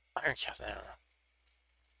iron casts? I don't know.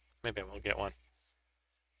 Maybe I will get one.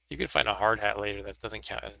 You can find a hard hat later that doesn't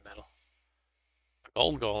count as metal. A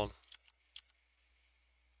gold golem.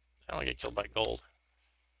 I don't want to get killed by gold.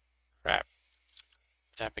 Crap.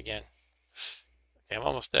 Tap again. Okay, I'm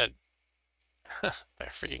almost dead. By a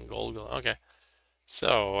freaking gold golem. Okay.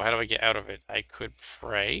 So, how do I get out of it? I could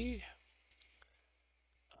pray.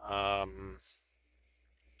 I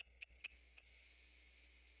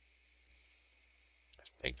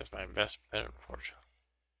think that's my best bet, unfortunately.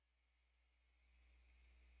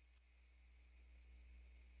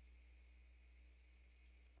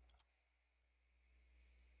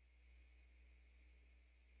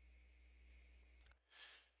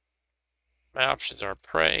 My options are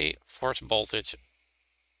pray, force bolt it.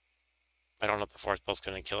 I don't know if the force bolt's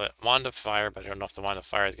going to kill it. Wand of fire, but I don't know if the wand of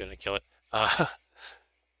fire is going to kill it.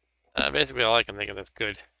 Basically, all I can think of that's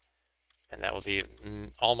good, and that will be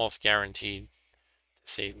almost guaranteed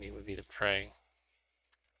to save me, would be the praying.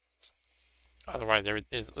 Otherwise, there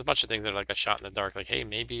is a bunch of things that are like a shot in the dark. Like, hey,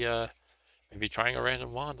 maybe trying a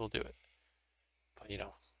random wand will do it. But you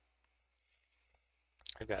know,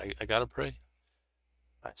 I gotta pray.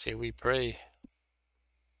 I'd say we pray.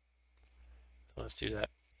 So let's do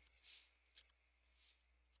that.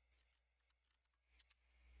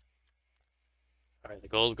 Alright, the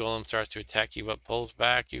gold golem starts to attack you, but pulls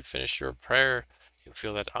back. You finish your prayer. You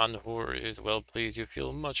feel that Anhur is well pleased. You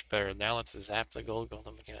feel much better. Now let's zap the gold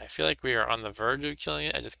golem again. I feel like we are on the verge of killing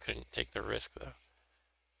it. I just couldn't take the risk, though.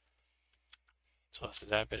 So let's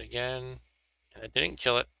zap it again. And it didn't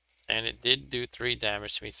kill it. And it did do 3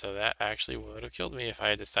 damage to me, so that actually would have killed me if I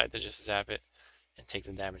had decided to just zap it and take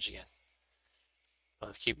the damage again.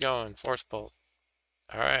 Let's keep going. Force bolt.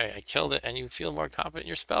 Alright, I killed it, and you feel more confident.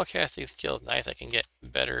 Your spellcasting skills. Nice, I can get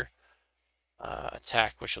better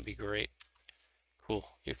attack, which will be great.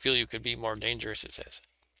 Cool. You feel you could be more dangerous, it says.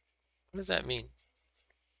 What does that mean?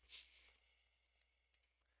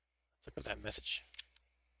 Let's look at that message.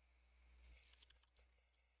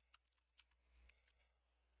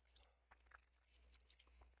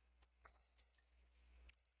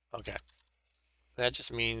 Okay. That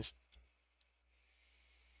just means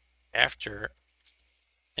after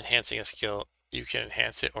enhancing a skill, You can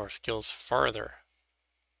enhance it or skills further.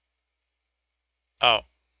 Oh.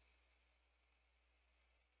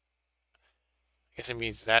 I guess it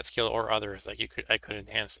means that skill or others. Like I could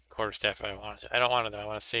enhance quarterstaff if I wanted to. I don't want to though. I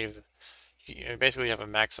want to save you basically have a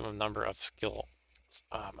maximum number of skill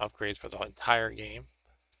upgrades for the entire game.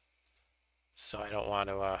 So I don't want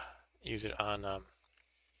to use it on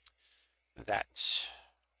that.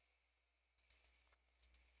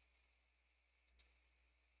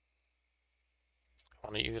 I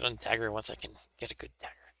want to use it on dagger once I can get a good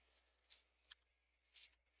dagger.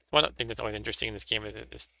 One thing that's always interesting in this game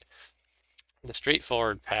is the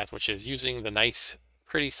straightforward path, which is using the nice,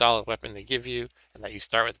 pretty solid weapon they give you, and that you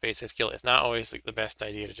start with basic skill. It's not always the best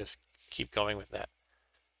idea to just keep going with that.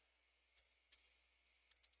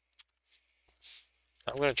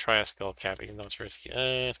 I'm going to try a skull cap, even though it's risky.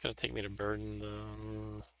 It's going to take me to burden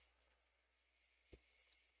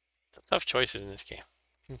the tough choices in this game.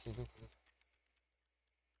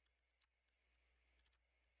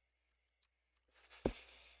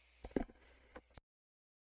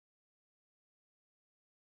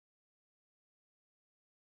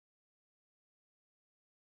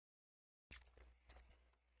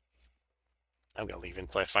 I'm going to leave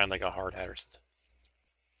until I find like a hard hat or something.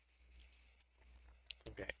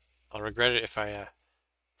 Okay. I'll regret it if I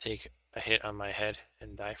take a hit on my head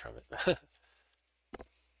and die from it.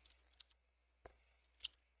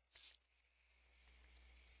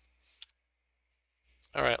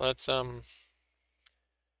 All right, let's I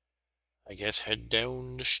guess head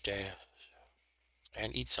down the stairs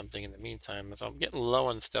and eat something in the meantime. As I'm getting low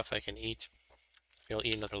on stuff I can eat, I'll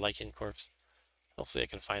eat another lichen corpse. Hopefully I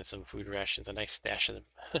can find some food rations, a nice stash of them.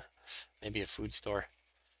 Maybe a food store,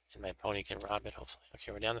 and my pony can rob it, hopefully.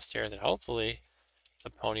 Okay, we're down the stairs, and hopefully the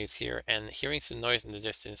pony is here. And hearing some noise in the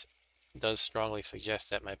distance does strongly suggest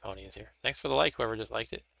that my pony is here. Thanks for the like, whoever just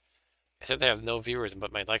liked it. I said they have no viewers,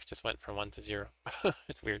 but my likes just went from 1 to 0.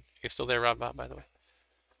 It's weird. You're still there, Rob Bob, by the way?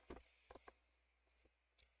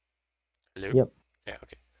 Hello? Yep. Yeah,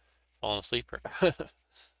 okay. Falling asleep? Or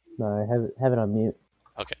No, I have it on mute.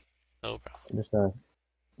 okay, no problem. Just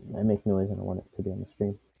I make noise and I want it to be on the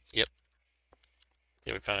stream. Yep.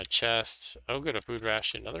 Yeah, we found a chest. Oh, good, a food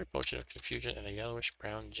ration, another potion of confusion, and a yellowish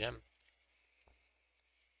brown gem.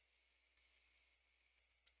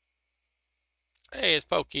 Hey, it's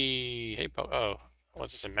Pokey. Hey, oh,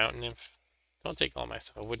 what's this, a mountain nymph? Don't take all my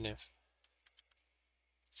stuff, a wood nymph.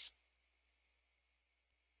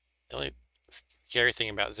 The only scary thing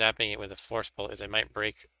about zapping it with a force bolt is I might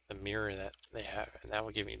break the mirror that they have, and that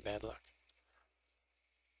will give me bad luck.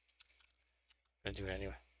 I'm gonna do it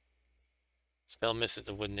anyway. Spell misses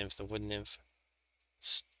the wood nymph. The wood nymph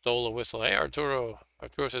stole a whistle. Hey, Arturo.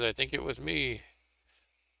 Arturo said, I think it was me.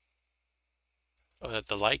 Oh, that's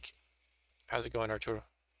the like? How's it going, Arturo?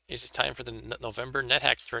 It's time for the November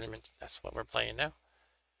Nethack Tournament. That's what we're playing now.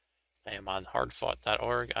 I am on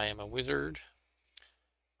hardfought.org. I am a wizard.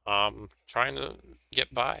 Trying to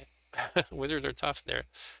get by. Wizards are tough.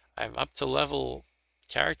 I'm up to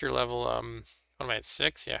character level, what am I at,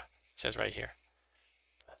 6? Yeah, it says right here.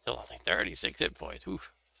 Still only 36 hit points.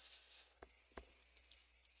 Oof.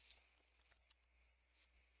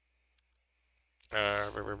 What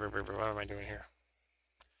am I doing here?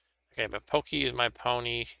 Okay, but Pokey is my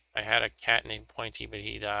pony. I had a cat named Pointy, but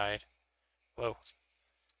he died. Whoa.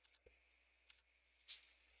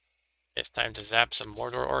 It's time to zap some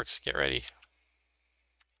Mordor orcs. Get ready.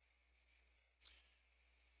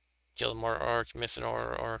 Kill more orc, miss an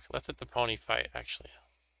orc. Let's let the pony fight, actually.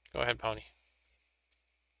 Go ahead, pony.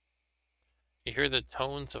 You hear the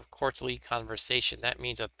tones of courtly conversation. That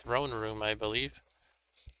means a throne room, I believe.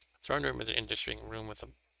 A throne room is an interesting room with a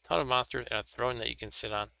ton of monsters and a throne that you can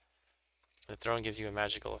sit on. The throne gives you a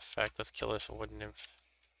magical effect. Let's kill this wood nymph.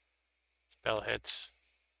 Spell hits.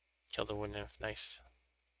 Kill the wood nymph. Nice.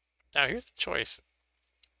 Now here's a choice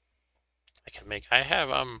I can make. I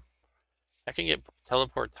can get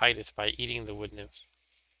teleportitis by eating the wood nymph.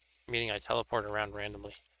 Meaning I teleport around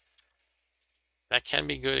randomly. That can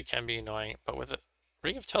be good, it can be annoying, but with a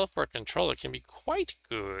Ring of Teleport control, it can be quite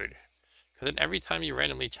good. Because then every time you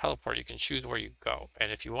randomly teleport, you can choose where you go.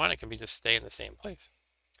 And if you want, it can be just stay in the same place.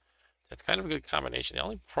 That's kind of a good combination. The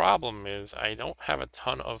only problem is I don't have a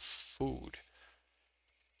ton of food.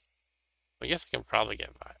 I guess I can probably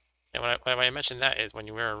get by. And when I mentioned that is when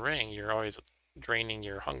you wear a ring, you're always draining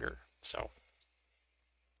your hunger. So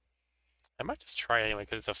I might just try it anyway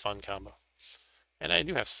because it's a fun combo. And I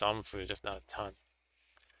do have some food, just not a ton.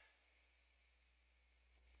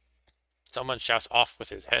 Someone shouts off with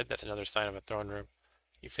his head. That's another sign of a throne room.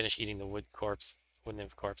 You finish eating the wood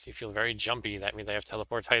nymph corpse. You feel very jumpy. That means they have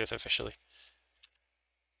teleportitis officially.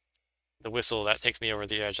 the whistle, that takes me over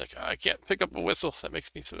the edge. Like, I can't pick up a whistle. That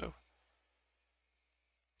makes me slow.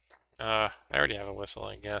 I already have a whistle,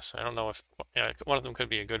 I guess. I don't know if one of them could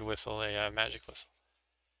be a good whistle, a magic whistle.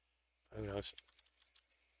 Who knows?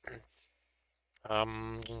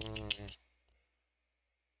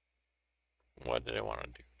 What did I want to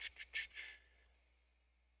do?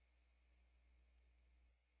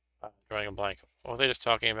 Drawing a blank. What were they just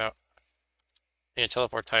talking about? Yeah,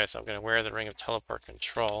 teleport Titus. I'm going to wear the ring of teleport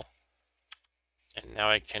control. And now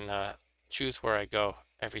I can choose where I go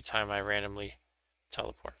every time I randomly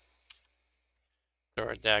teleport. Throw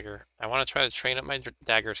a dagger. I want to try to train up my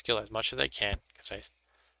dagger skill as much as I can, because I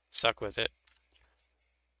suck with it.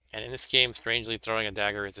 And in this game, strangely, throwing a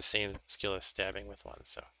dagger is the same skill as stabbing with one,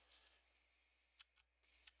 so.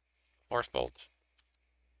 Force bolt.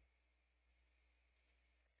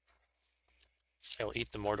 I will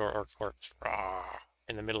eat the Mordor Orc corpse. Rawr,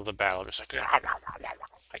 in the middle of the battle, just like, I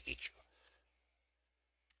eat you.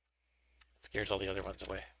 It scares all the other ones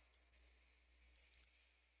away.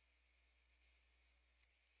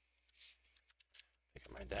 Pick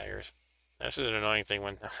up my daggers. This is an annoying thing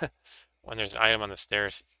when when there's an item on the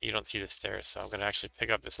stairs, you don't see the stairs, so I'm going to actually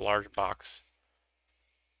pick up this large box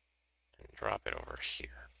and drop it over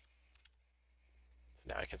here.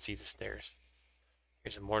 So now I can see the stairs.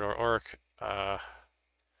 Here's a Mordor Orc.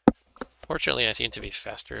 Fortunately, I seem to be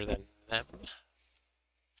faster than them.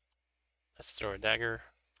 Let's throw a dagger.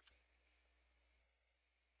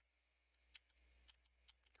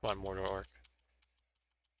 Come on, Mordor Orc.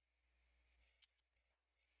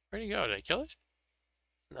 Where'd he go? Did I kill it?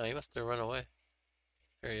 No, he must have run away.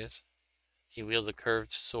 There he is. He wields a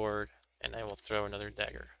curved sword, and I will throw another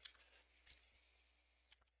dagger.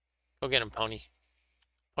 Go get him, Pony.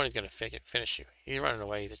 Pony's gonna finish you. He's running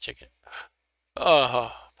away. He's a chicken.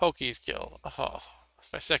 Oh, Pokey's killed. Oh,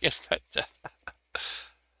 that's my second pet death.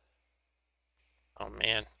 Oh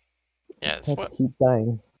man. Yeah, that's what. Keep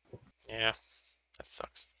dying. Yeah, that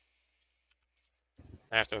sucks.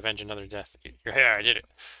 I have to avenge another death. You're here. I did it.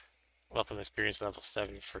 Welcome to experience level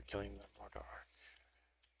 7 for killing the Mordor.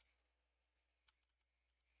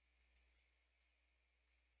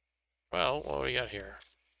 Well, what do we got here?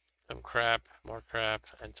 Some crap, more crap,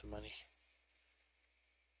 and some money.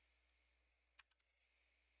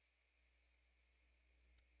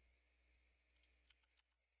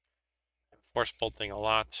 I'm force bolting a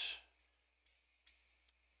lot.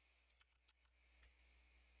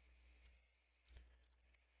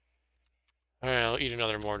 Alright, I'll eat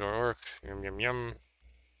another Mordor Orc. Yum, yum, yum.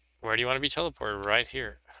 Where do you want to be teleported? Right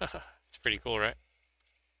here. It's pretty cool, right?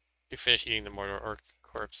 You finish eating the Mordor Orc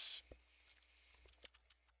corpse.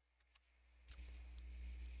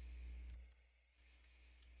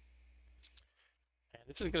 And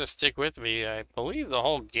this is going to stick with me, I believe, the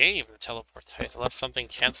whole game, the teleport type, unless something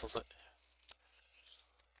cancels it.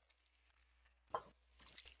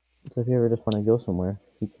 So if you ever just want to go somewhere,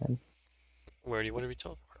 you can. Where do you want to be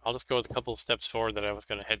teleported? I'll just go with a couple of steps forward that I was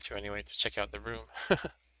going to head to anyway to check out the room.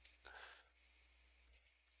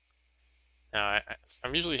 Now,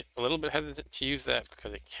 I'm usually a little bit hesitant to use that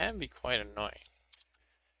because it can be quite annoying.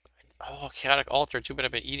 Oh, chaotic altar. Too bad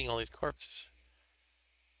I've been eating all these corpses.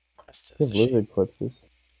 That's a lizard corpses.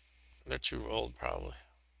 They're too old, probably.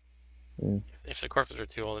 Mm. If the corpses are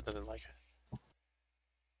too old, it doesn't like it.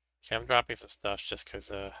 Okay, I'm dropping some stuff just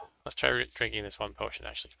because, let's try drinking this one potion,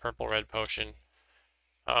 actually. Purple red potion.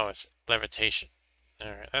 Oh, it's levitation.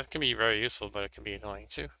 Alright, that can be very useful, but it can be annoying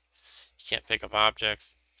too. You can't pick up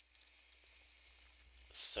objects.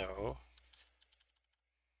 So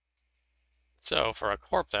for a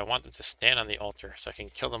corpse, I want them to stand on the altar so I can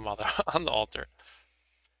kill them while they're on the altar.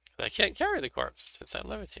 I can't carry the corpse since I'm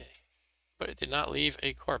levitating. But it did not leave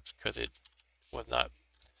a corpse because it was not.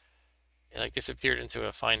 It like disappeared into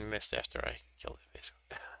a fine mist after I killed it,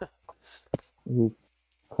 basically. You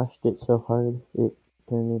crushed it so hard it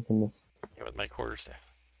turned into mist. Yeah, with my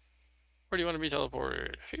quarterstaff. Where do you want to be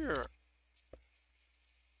teleported? Here.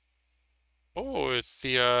 Oh, it's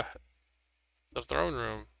the throne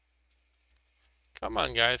room. Come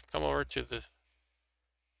on, guys, come over to the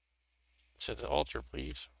altar,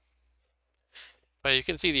 please. But you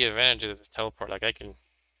can see the advantage of this teleport. Like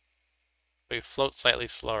we float slightly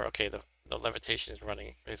slower. Okay, the levitation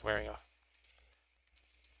is wearing off.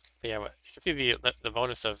 But yeah, you can see the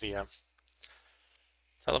bonus of the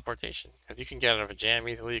teleportation because you can get out of a jam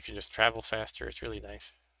easily. You can just travel faster. It's really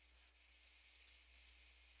nice.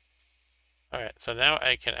 All right, so now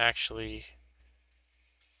I can actually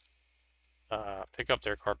pick up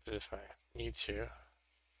their corpses if I need to.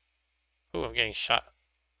 Oh, I'm getting shot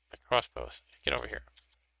by crossbows. Get over here.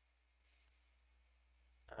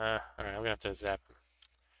 Alright, I'm gonna have to zap him.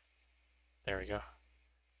 There we go.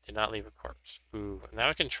 Did not leave a corpse. Ooh. Now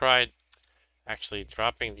I can try actually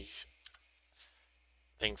dropping these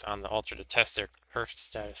things on the altar to test their cursed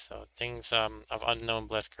status. So things of unknown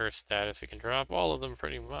blessed cursed status, we can drop all of them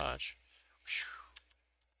pretty much.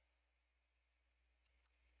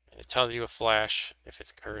 And it tells you a flash if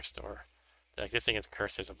it's cursed, or like this thing is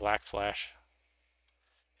cursed. There's a black flash,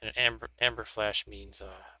 and an amber flash means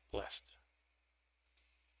blessed.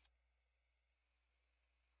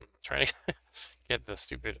 Trying to get the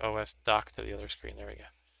stupid OS dock to the other screen. There we go.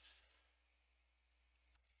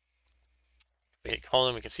 We hit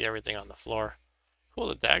colon, we can see everything on the floor. Cool,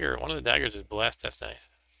 the dagger. One of the daggers is blessed. That's nice.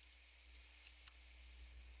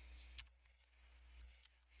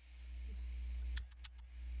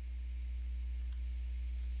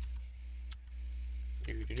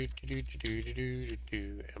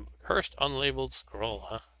 Cursed unlabeled scroll,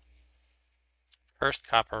 huh? Cursed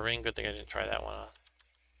copper ring. Good thing I didn't try that one on.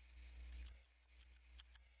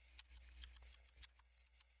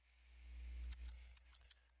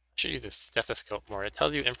 Should use a stethoscope more. It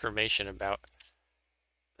tells you information about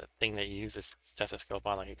the thing that you use this stethoscope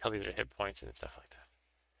on. Like it tells you their hit points and stuff like that.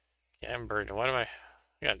 Yeah, I'm burdened. What am I? I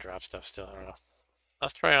gotta drop stuff still. I don't know.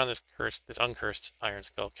 Let's try it on this uncursed iron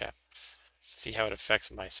skull cap. See how it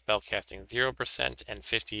affects my spell casting. 0% and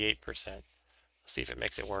 58%. Let's see if it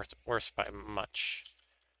makes it worse by much.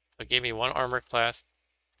 So it gave me one armor class.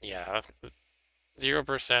 Yeah,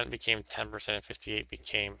 0% became 10% and 58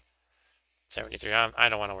 became 73. I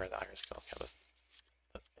don't want to wear the iron skull cap.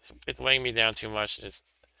 It's weighing me down too much. It's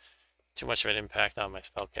too much of an impact on my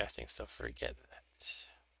spell casting, so forget that.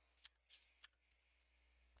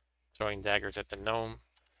 Throwing daggers at the gnome.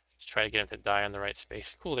 Just try to get him to die on the right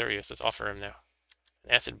space. Cool, there he is. Let's offer him now.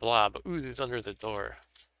 An acid blob oozes under the door.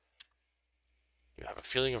 You have a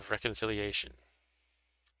feeling of reconciliation.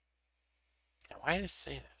 Now, why did it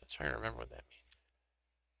say that? I'm trying to remember what that means.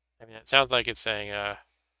 I mean, it sounds like it's saying, oh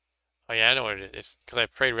yeah, I know what it is. It's because I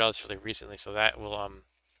prayed relatively recently, so that will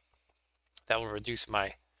reduce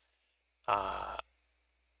my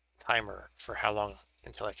timer for how long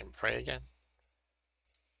until I can pray again.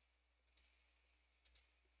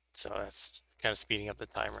 So that's kind of speeding up the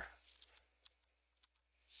timer.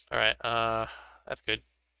 All right, that's good.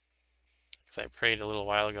 Because I prayed a little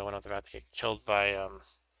while ago when I was about to get killed by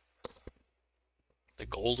the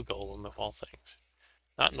gold golem of all things.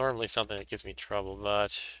 Not normally something that gives me trouble,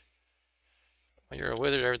 but when you're a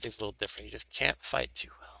wizard, everything's a little different. You just can't fight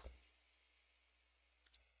too well.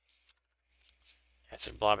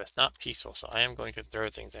 Acid blob is not peaceful, so I am going to throw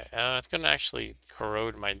things at it. It's going to actually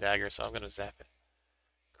corrode my dagger, so I'm going to zap it.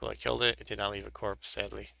 Cool, I killed it. It did not leave a corpse,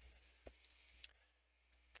 sadly.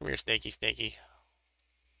 Come here, snaky, snaky.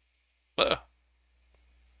 So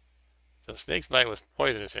the snake's bite was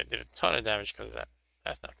poisonous, and it did a ton of damage because of that.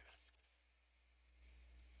 That's not good.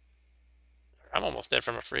 I'm almost dead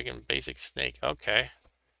from a freaking basic snake. Okay.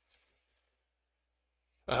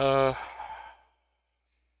 One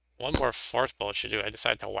more force bullet should do. I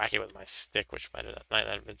decided to whack it with my stick, which might not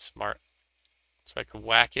have been smart. So I could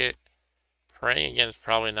whack it. Praying again is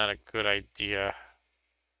probably not a good idea. I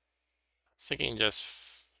was thinking just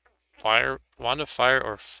fire, wand of fire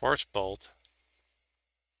or force bolt.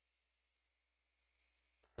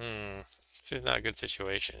 This is not a good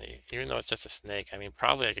situation. Even though it's just a snake, I mean,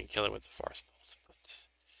 probably I can kill it with the force bolt,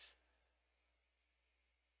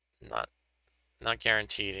 but not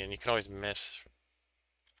guaranteed. And you can always miss.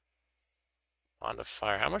 Wand of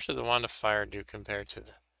fire. How much does the wand of fire do compared to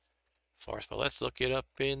the force bolt? Let's look it up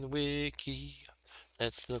in the wiki.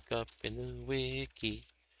 Let's look up in the wiki.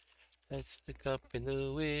 Let's look up in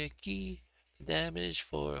the wiki. The damage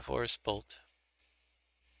for a force bolt.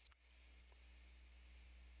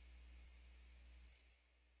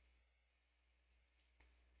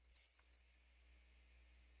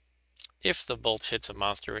 If the bolt hits a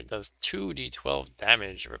monster, it does 2d12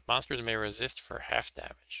 damage. Monsters may resist for half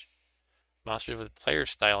damage. Monsters with player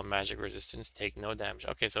style magic resistance take no damage.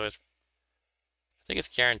 Okay, so I think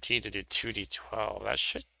it's guaranteed to do 2d12. That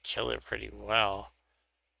should kill it pretty well.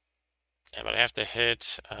 Yeah, but I have to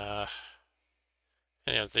hit,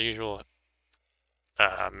 it's the usual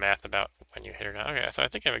math about when you hit or not. Okay, so I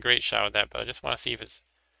think I have a great shot with that, but I just want to see if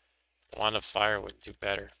the wand of fire would do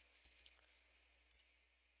better.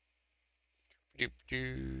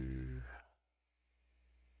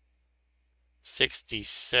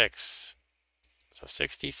 66. So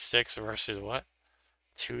 66 versus what?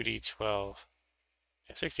 2d12.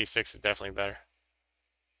 Yeah, 66 is definitely better.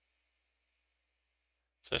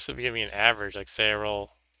 So this would give me an average. Like say I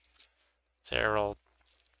roll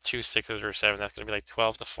 2 6s or 7. That's gonna be like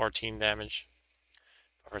 12 to 14 damage.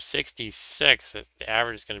 For 66, the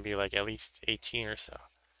average is going to be like at least 18 or so.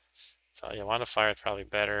 So you want to fire is probably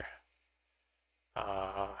better.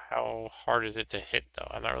 How hard is it to hit though?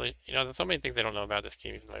 I'm not really, there's so many things I don't know about this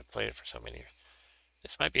game even though I've played it for so many years.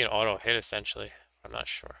 This might be an auto hit essentially. I'm not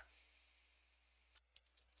sure.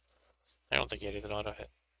 I don't think it is an auto hit.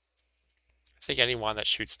 I think any wand that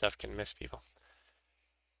shoots stuff can miss people.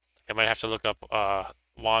 I might have to look up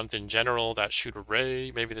wands in general that shoot a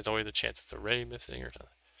ray. Maybe there's always a chance it's a ray missing or something.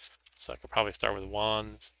 So I could probably start with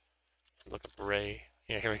wands and look up ray.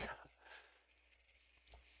 Yeah, here we go.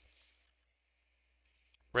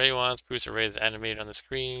 Ray wands, produce a ray that's animated on the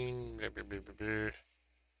screen.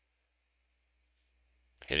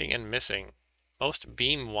 Hitting and missing. Most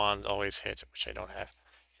beam wands always hit, which I don't have.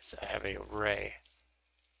 I have a ray.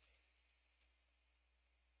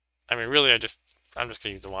 I mean, really, I'm just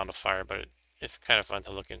gonna use the wand of fire, but it's kind of fun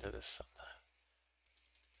to look into this.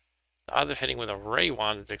 The odds of hitting with a ray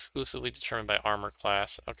wand is exclusively determined by armor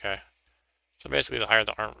class. Okay, so basically, the higher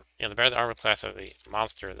the armor, the better the armor class of the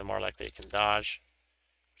monster, the more likely it can dodge.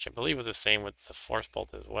 Which I believe was the same with the force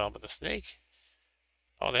bolt as well. But the snake,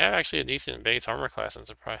 oh, they have actually a decent base armor class. I'm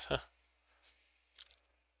surprised, huh?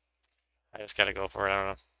 I just gotta go for it. I don't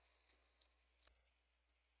know.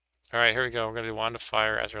 All right, here we go. We're gonna do wand of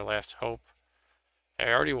fire as our last hope.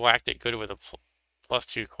 I already whacked it good with a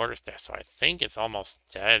 +2 quarterstaff, so I think it's almost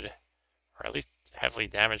dead, or at least heavily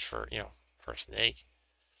damaged for for a snake.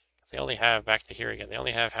 They only have, back to here again. They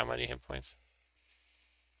only have how many hit points?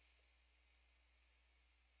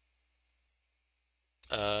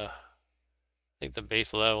 I think the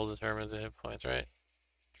base level determines the hit points, right?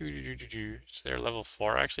 So they're level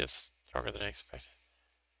 4. Actually, it's stronger than I expected.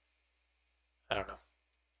 I don't know.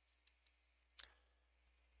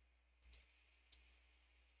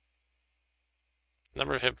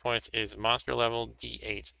 Number of hit points is monster level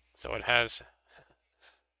D8. So it has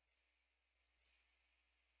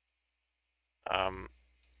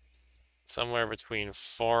somewhere between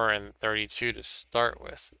 4 and 32 to start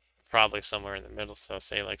with. Probably somewhere in the middle. So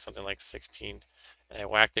say like something like 16. And I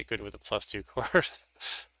whacked it good with a +2 cord.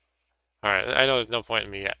 Alright, I know there's no point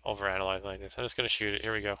in me overanalyzing like this. I'm just going to shoot it.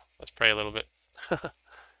 Here we go. Let's pray a little bit.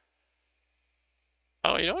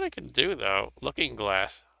 Oh, you know what I could do, though? Looking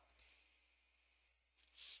glass.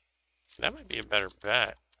 That might be a better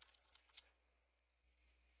bet.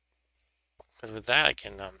 Because with that, I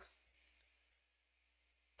can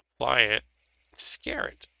apply it to scare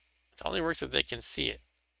it. It only works if they can see it,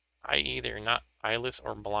 i.e. they're not eyeless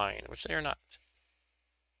or blind, which they are not.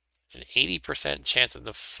 It's an 80% chance of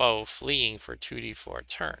the foe fleeing for 2d4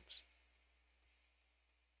 turns.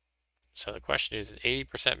 So the question is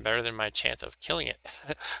 80% better than my chance of killing it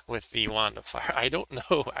with the wand of fire? I don't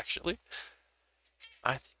know, actually.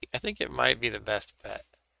 I think it might be the best bet.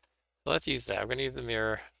 So let's use that. I'm going to use the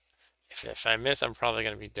mirror. If I miss, I'm probably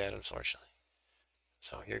going to be dead, unfortunately.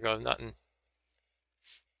 So here goes nothing.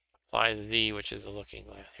 Apply the, which is the looking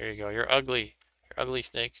glass. Here you go. You're ugly. You're ugly,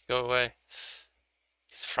 snake. Go away. It's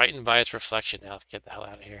frightened by its reflection. Now let's get the hell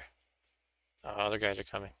out of here. Oh, other guys are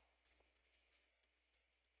coming.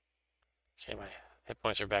 Okay, my hit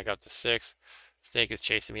points are back up to 6. Snake is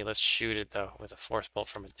chasing me. Let's shoot it, though, with a force bolt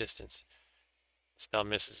from a distance. Spell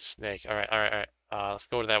misses the snake. All right. Let's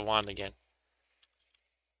go to that wand again.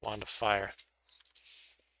 Wand of fire.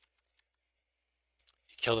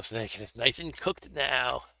 You kill the snake, and it's nice and cooked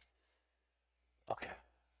now. Okay.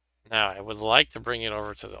 Now, I would like to bring it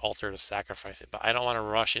over to the altar to sacrifice it, but I don't want to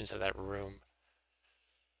rush into that room.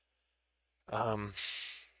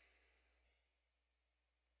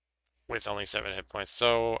 With only 7 hit points,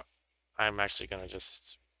 so I'm actually going to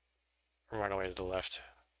just run away to the left.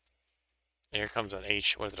 Here comes an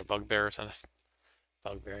H. What is it, a bugbear or something?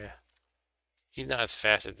 Bugbear, yeah. He's not as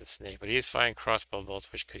fast as the snake, but he is firing crossbow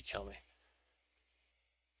bolts, which could kill me.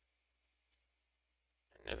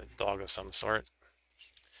 And a dog of some sort.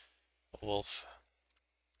 A wolf.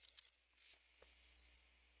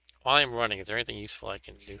 While I'm running, is there anything useful I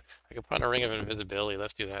can do? I can put on a ring of invisibility.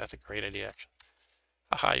 Let's do that. That's a great idea, actually.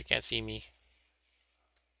 Haha, you can't see me.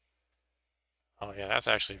 Oh yeah, that's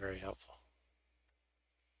actually very helpful.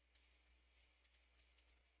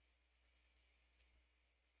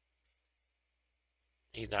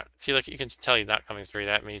 He's not, see, like, you can tell he's not coming straight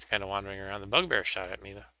at me. He's kind of wandering around. The bugbear shot at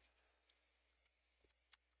me, though.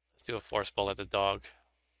 Let's do a force bolt at the dog.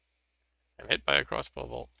 I'm hit by a crossbow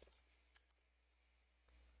bolt.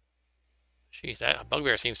 Jeez, that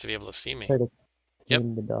bugbear seems to be able to see me. Try to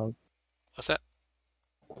tame the dog. What's that?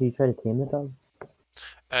 Do you try to tame the dog?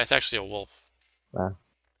 It's actually a wolf. Wow.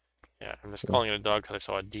 Yeah, I'm just calling it a dog because I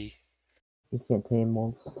saw a D. You can't tame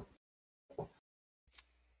wolves.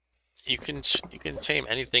 You can tame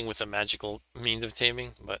anything with a magical means of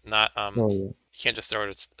taming, but not Oh yeah. you can't just throw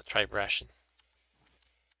it a tribe ration.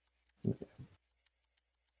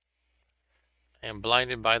 I am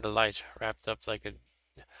blinded by the light, wrapped up like a.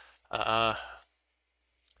 I'm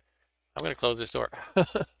gonna close this door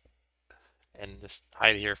and just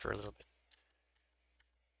hide here for a little bit.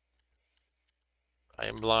 I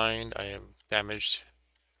am blind. I am damaged.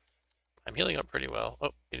 I'm healing up pretty well.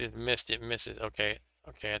 Oh, it is missed. It misses. Okay.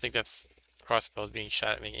 Okay, I think that's crossbows being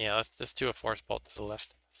shot at me. Yeah, let's do a force bolt to the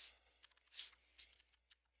left.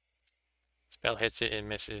 Spell hits it and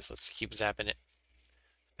misses. Let's keep zapping it.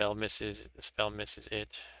 Spell misses. The spell misses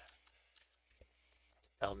it.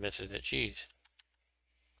 Spell misses it. Jeez.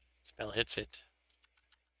 Spell hits it.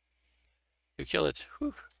 You kill it.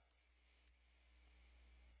 Whew.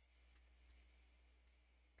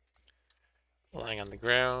 Lying on the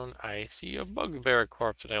ground. I see a bugbear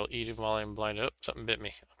corpse and I will eat him while I'm blinded. Oh, something bit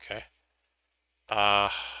me. Okay. Trying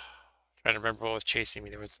to remember what was chasing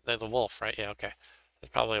me. There's a wolf, right? Yeah, okay. There's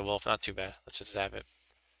probably a wolf. Not too bad. Let's just zap it.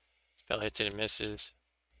 Spell hits it and misses.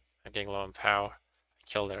 I'm getting low on power. I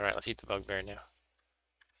killed it. Alright, let's eat the bugbear now.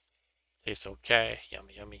 Tastes okay.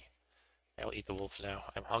 Yummy, yummy. I'll eat the wolf now.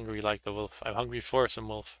 I'm hungry like the wolf. I'm hungry for some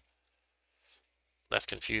wolf. Less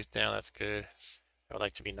confused now. That's good. I would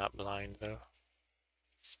like to be not blind, though.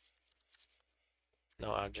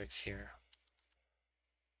 No objects here.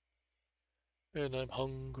 And I'm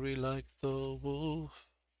hungry like the wolf.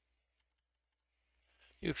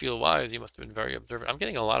 You feel wise. You must have been very observant. I'm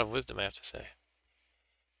getting a lot of wisdom, I have to say.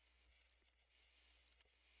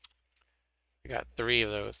 I got 3 of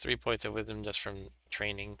those. 3 points of wisdom just from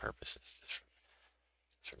training purposes.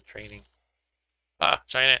 Just from training. Ah,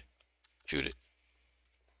 giant. Shoot it.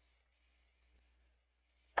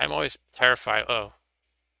 I'm always terrified. Oh.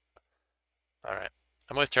 Alright.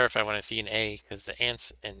 I'm always terrified when I see an A because the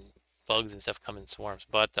ants and bugs and stuff come in swarms.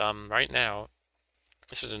 But right now,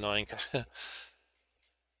 this is annoying because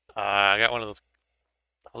I got one of those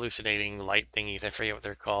hallucinating light thingies. I forget what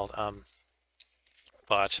they're called.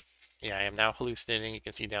 But yeah, I am now hallucinating. You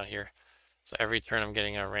can see down here. So every turn I'm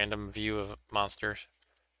getting a random view of monsters.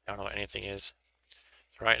 I don't know what anything is.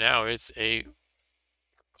 So right now it's a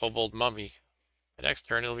kobold mummy. The next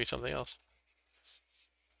turn it'll be something else.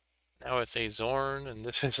 Now it's a Zorn, and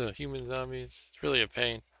this is a human zombie. It's really a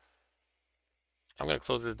pain. I'm gonna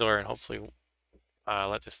close the door and hopefully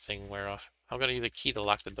let this thing wear off. I'm gonna use a key to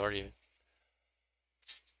lock the door even.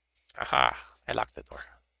 Aha! I locked the door.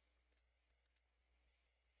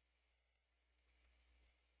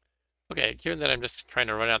 Okay, given that I'm just trying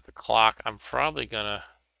to run out the clock, I probably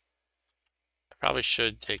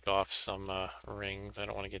should take off some rings. I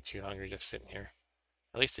don't want to get too hungry just sitting here.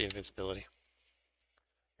 At least the invisibility.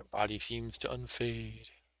 Your body seems to unfade.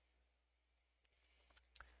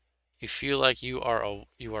 You feel like you are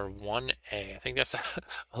 1A. I think that's a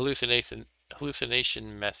hallucination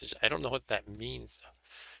message. I don't know what that means.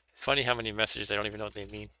 It's funny how many messages I don't even know what they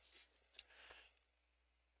mean.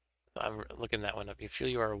 So I'm looking that one up. You feel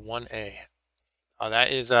you are 1A. Oh, that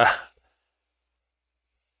is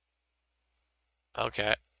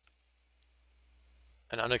okay.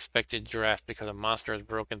 An unexpected draft because a monster has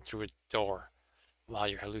broken through a door while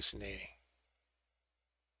you're hallucinating.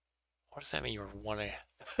 What does that mean? You're 1A.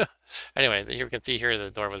 Anyway, you can see here the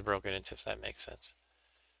door was broken into, so that makes sense.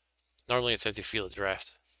 Normally it says you feel a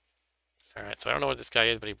draft. Alright, so I don't know what this guy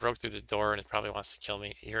is, but he broke through the door and it probably wants to kill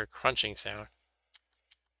me. You hear a crunching sound.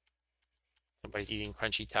 Somebody's eating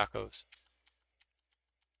crunchy tacos.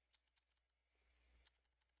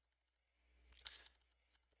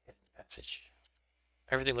 Message.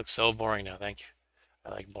 Everything looks so boring now, thank you.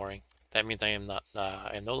 I like boring. That means I am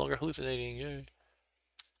no longer hallucinating. Yay.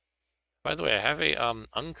 By the way, I have a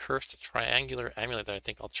uncursed triangular amulet that I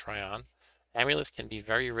think I'll try on. Amulets can be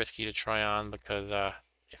very risky to try on because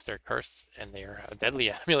if they're cursed and they're a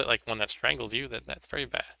deadly amulet like one that strangles you, then that's very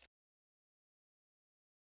bad.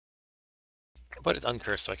 But it's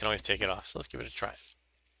uncursed, so I can always take it off. So let's give it a try.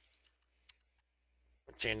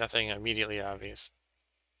 Okay, nothing immediately obvious.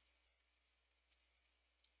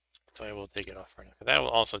 So I will take it off for now. That will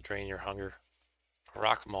also drain your hunger.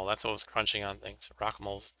 Rock mole, that's what was crunching on things. Rock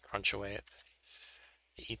moles crunch away at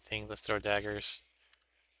they eat things. Let's throw daggers.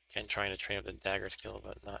 Again, trying to train up the dagger skill,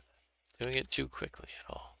 but not doing it too quickly at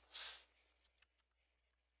all.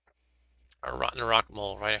 A rotten rock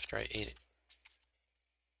mole right after I ate it.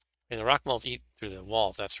 Okay, the rock moles eat through the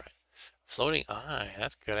walls, that's right. Floating eye,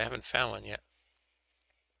 that's good. I haven't found one yet.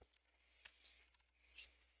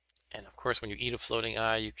 And of course, when you eat a floating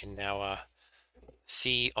eye, you can now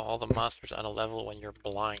see all the monsters on a level when you're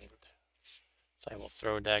blind. So I will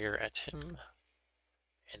throw a dagger at him.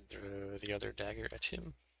 and throw the other dagger at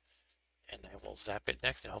him. And I will zap it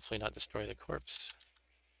next and hopefully not destroy the corpse.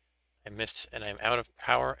 I missed, and I'm out of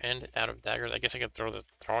power and out of daggers. I guess I could throw the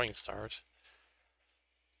throwing stars.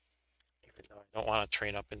 Even though I don't want to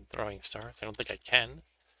train up in throwing stars. I don't think I can.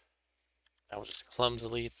 I will just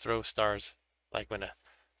clumsily throw stars like when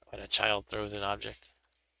a child throws an object.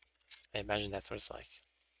 I imagine that's what it's like.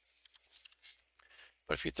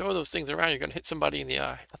 But if you throw those things around, you're going to hit somebody in the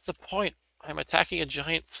eye. That's the point. I'm attacking a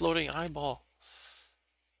giant floating eyeball.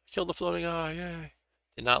 Killed the floating eye, yay.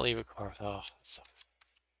 Did not leave a corpse. Oh, that sucks.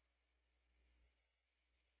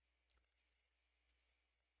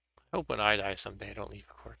 I hope when I die someday I don't leave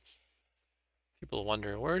a corpse. People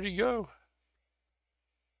wonder, where'd he go?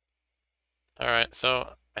 Alright,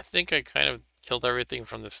 so I think I kind of killed everything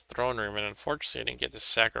from this throne room, and unfortunately I didn't get to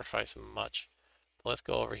sacrifice much. But let's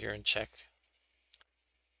go over here and check.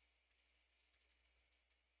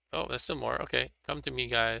 Oh, there's still more. Okay, come to me,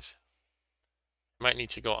 guys. Might need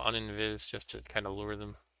to go uninvis just to kind of lure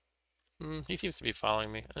them. He seems to be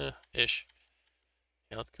following me. Ish.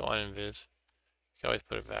 Yeah, let's go uninvis. You can always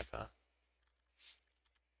put it back on.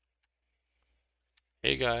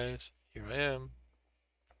 Hey guys, here I am.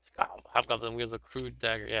 Oh, Hobgoblin wields a crude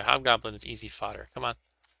dagger. Yeah, Hobgoblin is easy fodder. Come on.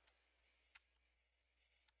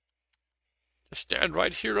 Just stand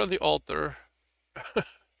right here on the altar. I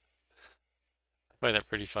find that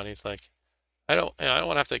pretty funny. It's like, I don't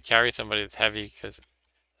want to have to carry somebody that's heavy because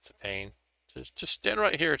it's a pain. Just stand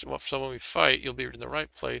right here. So when we fight, you'll be in the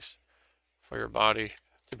right place for your body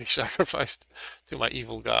to be sacrificed to my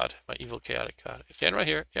evil god, my evil chaotic god. Stand right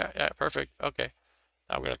here. Yeah, perfect. Okay.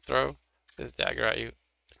 Now I'm gonna throw this dagger at you.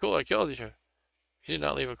 Cool, I killed you. You did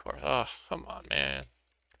not leave a corpse. Oh, come on, man.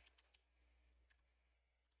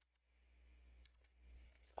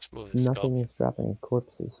 Let's move the skull. Nothing is dropping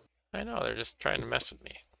corpses. I know, they're just trying to mess with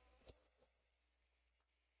me.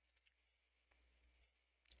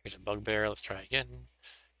 Here's a bugbear. Let's try again.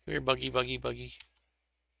 Come here, buggy, buggy, buggy.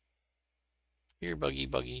 Here, buggy,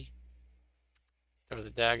 buggy. Throw the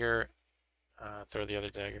dagger. Throw the other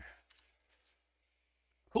dagger.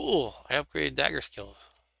 Cool! I upgraded dagger skills.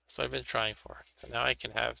 That's what I've been trying for. So now I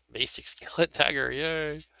can have basic skill at dagger.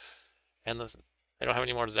 Yay! And listen, I don't have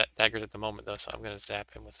any more daggers at the moment though, so I'm going to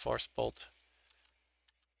zap him with Force Bolt.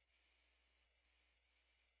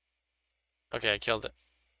 Okay, I killed it.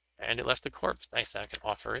 And it left a corpse. Nice, now I can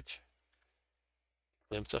offer it.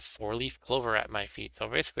 Glimpse of 4-leaf clover at my feet. So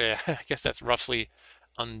basically, I guess that's roughly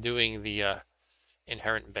undoing the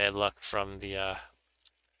inherent bad luck from the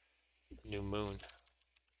new moon.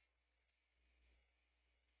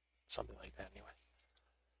 Something like that, anyway.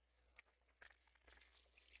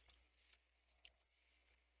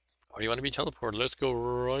 Or do you want to be teleported? Let's go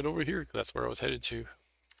right over here, because that's where I was headed to.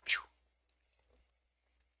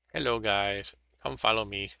 Hello, guys. Come follow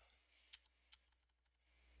me.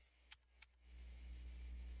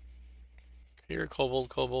 Here, kobold,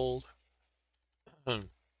 kobold.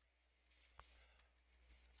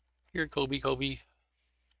 Here, Kobe, Kobe.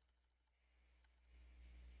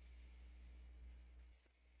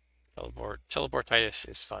 Teleportitis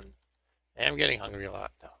is fun. I am getting hungry a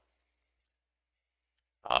lot, though.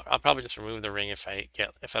 I'll probably just remove the ring if I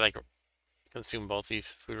like consume both these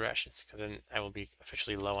food rations, because then I will be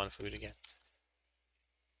officially low on food again.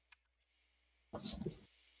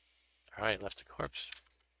 Alright, left a corpse.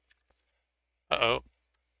 Uh-oh.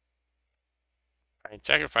 I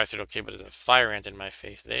sacrificed it, okay, but there's a fire ant in my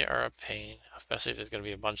face. They are a pain, especially if there's going to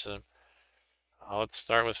be a bunch of them. Let's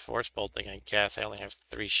start with force bolting, I guess. I only have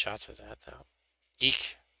 3 shots of that, though.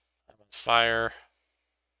 Eek. I'm on fire.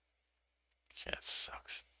 Okay, that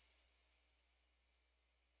sucks.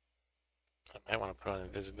 I might want to put on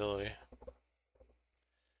invisibility.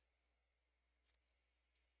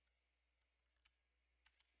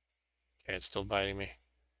 Okay, it's still biting me.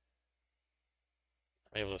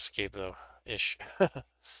 I'm able to escape, though. Ish.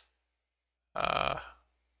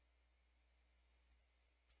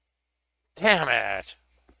 Damn it!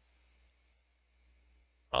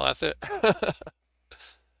 Well, that's it.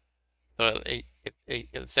 So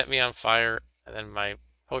it set me on fire, and then my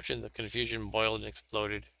potion of confusion boiled and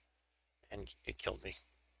exploded, and it killed me.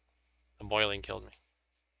 The boiling killed me.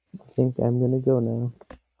 I think I'm gonna go now.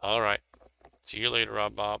 Alright. See you later,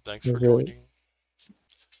 Bob. Thanks for joining. It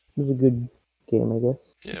was a good game, I guess.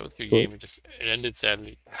 Yeah, it was a good game. It ended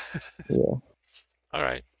sadly. Yeah.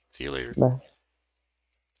 Alright. See you later. Bye.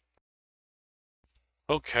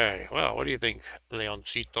 Okay, well, what do you think,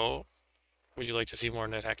 Leoncito? Would you like to see more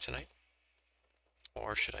NetHack tonight?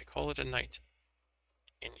 Or should I call it a night?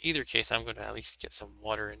 In either case, I'm going to at least get some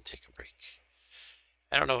water and take a break.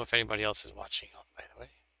 I don't know if anybody else is watching, by the way.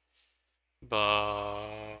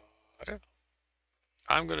 But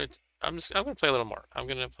I'm gonna play a little more. I'm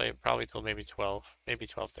gonna play probably till maybe 12, maybe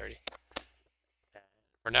 12:30.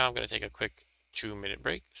 For now, I'm gonna take a quick 2-minute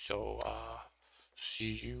break. So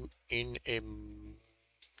see you in 2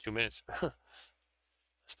 minutes. Let's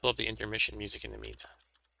pull up the intermission music in the meantime.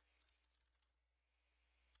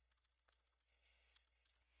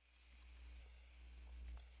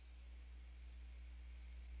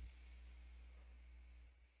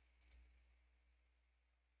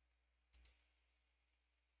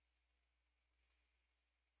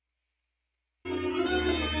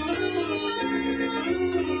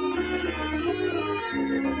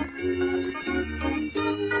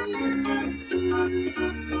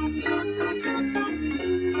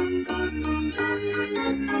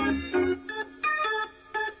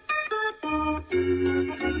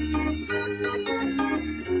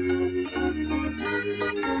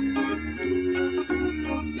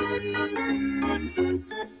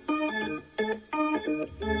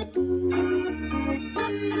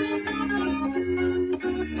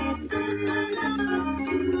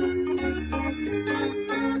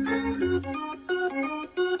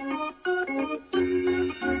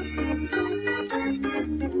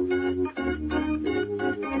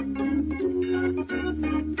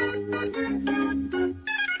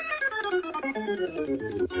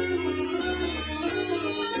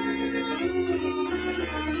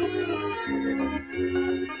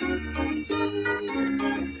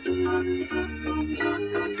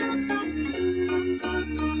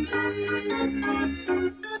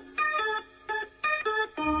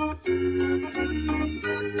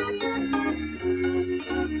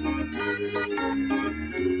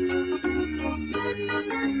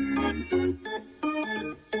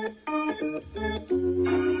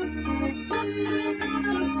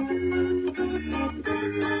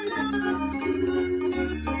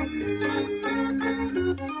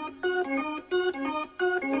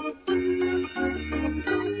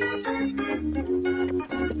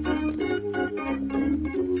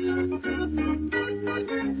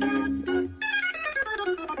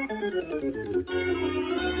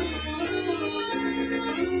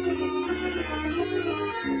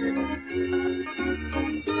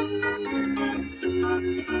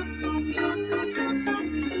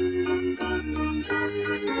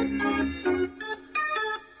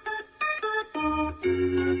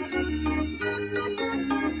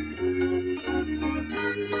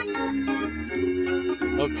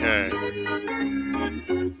 Okay. I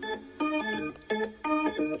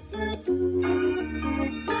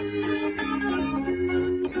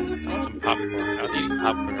want some popcorn. I was eating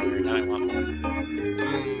popcorn earlier, now I want more.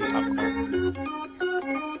 Popcorn.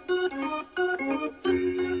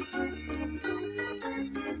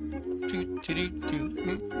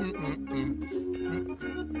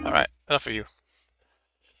 Alright, enough of you.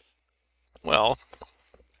 Well,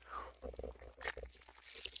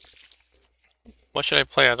 what should I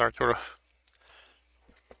play as Arturo?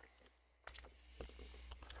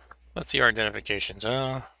 Let's see our identifications.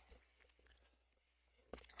 Oh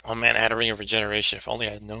man, I had a ring of regeneration. If only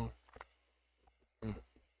I had known.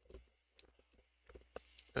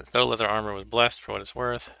 The Throw leather armor was blessed for what it's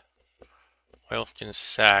worth. Oilskin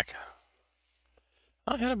sack.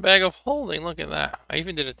 I had a bag of holding. Look at that. I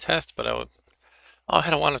even did a test, but I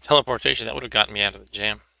had a wand of teleportation. That would have gotten me out of the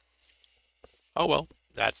jam. Oh well,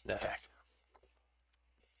 that's Nethack.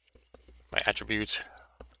 My attributes.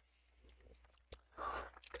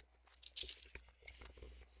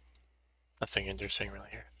 Nothing interesting really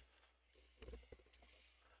here.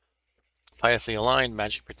 Piously aligned,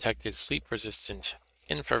 magic protected, sleep resistant,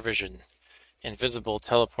 infravision, invisible,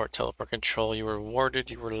 teleport control. You were warded,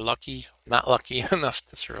 you were lucky, not lucky enough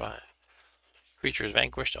to survive. Creatures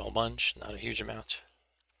vanquished, a whole bunch, not a huge amount.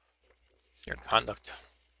 Your conduct.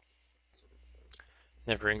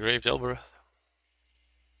 Never engraved Elbra.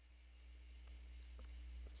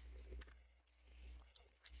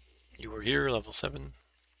 You were here, level 7.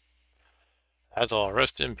 That's all.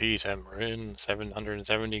 Rest in peace, Emrin.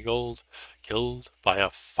 770 gold. Killed by a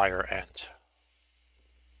fire ant.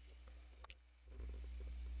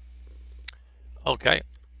 Okay.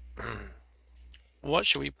 What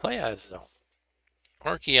should we play as, though?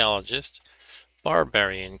 Archaeologist,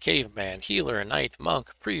 barbarian, caveman, healer, knight, monk,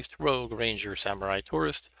 priest, rogue, ranger, samurai,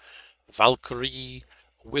 tourist, Valkyrie,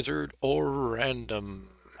 wizard, or random.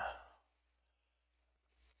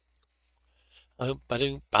 I don't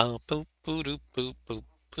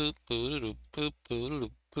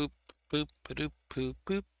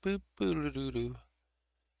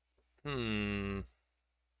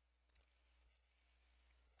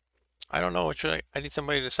know. What should I need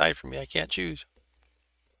somebody to decide for me. I can't choose.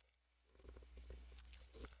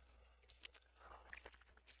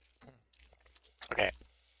 Okay.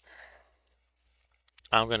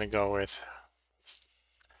 I'm gonna go with.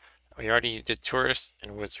 We already did tourist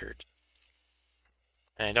and wizard.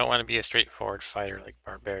 And I don't want to be a straightforward fighter like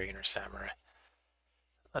barbarian or samurai.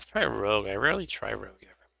 Let's try rogue. I rarely try rogue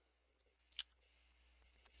ever.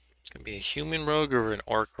 It's gonna be a human rogue or an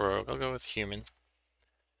orc rogue. I'll go with human.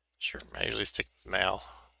 Sure, I usually stick with male.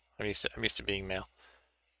 I'm used to being male.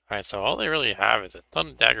 Alright, so all they really have is a ton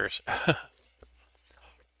of daggers.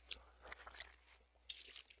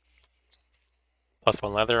 Plus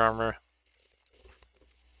 1 leather armor.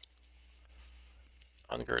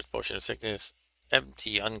 Uncursed potion of sickness.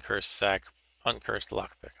 Empty uncursed sack. Uncursed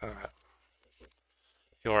lockpick. Alright.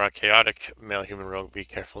 You are a chaotic male human rogue. Be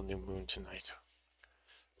careful, new moon tonight.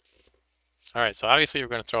 Alright, so obviously we're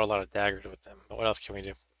going to throw a lot of daggers with them. But what else can we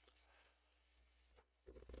do?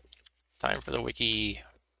 Time for the wiki.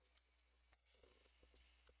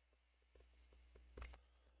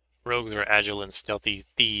 Rogues are agile and stealthy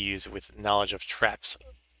thieves with knowledge of traps,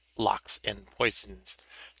 locks, and poisons.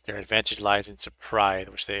 Their advantage lies in surprise,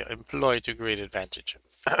 which they employ to great advantage.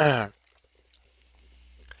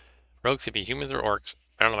 Rogues can be humans or orcs.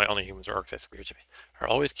 I don't know why only humans or orcs, that's weird to me. Are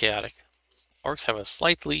always chaotic. Orcs have a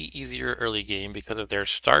slightly easier early game because of their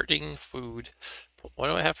starting food. What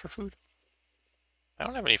do I have for food? I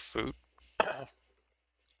don't have any food.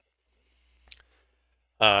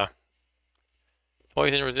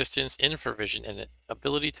 Poison resistance, infravision, and an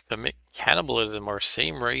ability to commit cannibalism or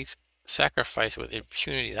same race sacrifice with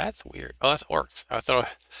impunity. That's weird. Oh, that's orcs. I thought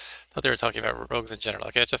they were talking about rogues in general.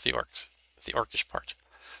 Okay, that's just the orcs. It's the orcish part.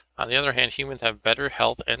 On the other hand, humans have better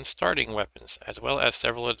health and starting weapons, as well as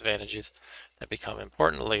several advantages that become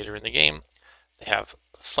important later in the game. They have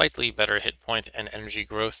slightly better hit point and energy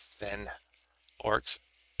growth than orcs,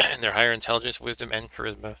 and their higher intelligence, wisdom, and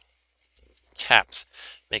charisma caps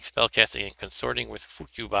make spellcasting and consorting with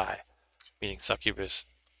fukubai, meaning succubus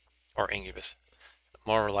or incubus,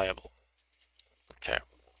 more reliable. Okay.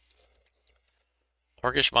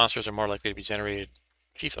 Orcish monsters are more likely to be generated.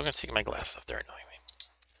 Jeez, I'm going to take my glasses off. They're annoying me.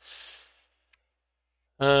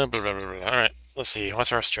 Blah, blah, blah, blah. All right, let's see.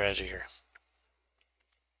 What's our strategy here?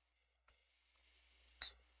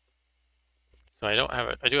 So I don't have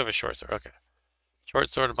it. I do have a short sword. Okay. Short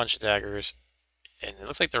sword, a bunch of daggers. And it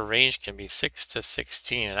looks like the range can be 6 to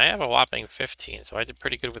 16. And I have a whopping 15, so I did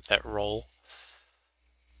pretty good with that roll.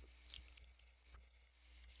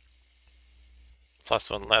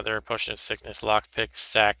 Plus 1 leather, potion of sickness, lockpick,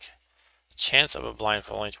 sack. Chance of a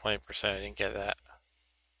blindfold, only 20%. I didn't get that.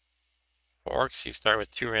 For orcs, you start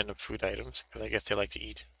with 2 random food items, because I guess they like to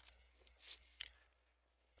eat.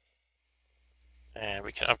 And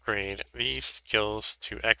we can upgrade these skills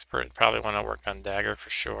to expert. Probably want to work on dagger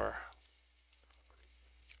for sure.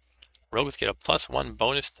 Rogues get a +1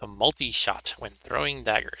 bonus to multi-shot when throwing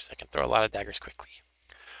daggers. I can throw a lot of daggers quickly.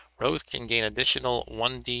 Rogues can gain additional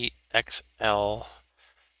 1d XL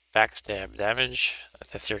backstab damage.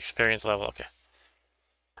 That's your experience level. Okay.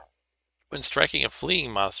 When striking a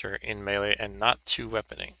fleeing monster in melee and not 2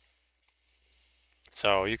 weaponing.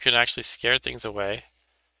 So you can actually scare things away.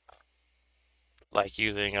 Like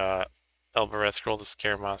using Elbereth Scroll to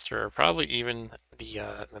scare monster, or probably even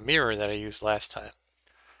the mirror that I used last time.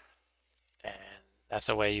 And that's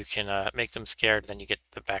a way you can make them scared, then you get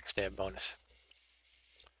the backstab bonus.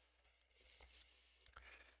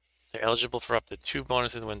 They're eligible for up to 2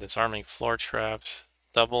 bonuses when disarming floor traps,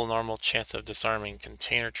 double normal chance of disarming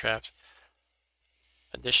container traps,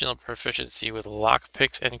 additional proficiency with lock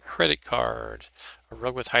picks and credit cards. A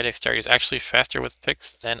rogue with high dexterity is actually faster with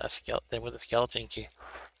picks than with a skeleton key.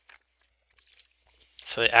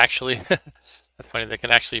 So they actually, that's funny, they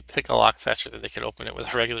can actually pick a lock faster than they can open it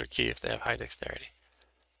with a regular key if they have high dexterity.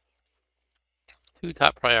 2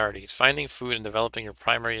 top priorities: finding food and developing your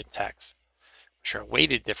primary attacks, which are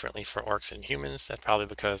weighted differently for orcs and humans. That's probably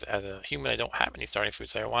because as a human I don't have any starting food,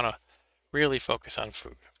 so I want to really focus on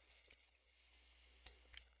food.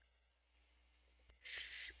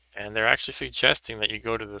 And they're actually suggesting that you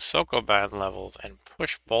go to the Sokoban levels and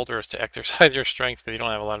push boulders to exercise your strength because you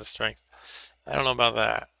don't have a lot of strength. I don't know about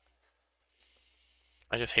that.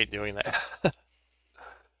 I just hate doing that.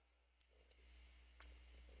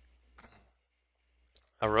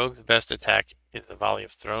 A rogue's best attack is the volley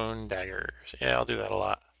of thrown daggers. Yeah, I'll do that a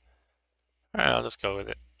lot. Alright, I'll just go with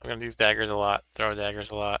it. I'm going to use daggers a lot, throw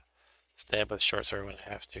daggers a lot, stab with short sword when I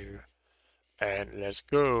have to. And let's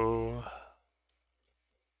go.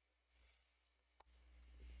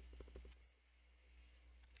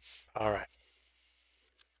 Alright.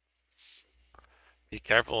 Be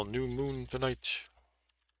careful, new moon tonight.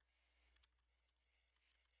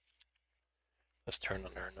 Let's turn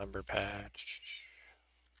on our number pad.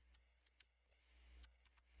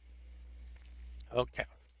 Okay.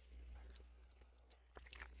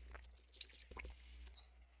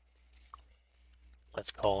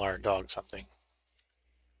 Let's call our dog something.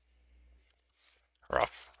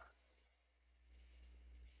 Rough.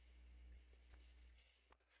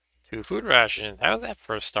 2 food rations. How's that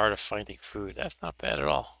for a start of finding food? That's not bad at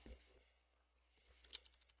all.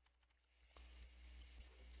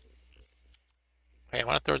 Hey, I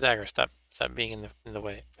want to throw a dagger. Stop being in the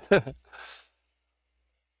way. We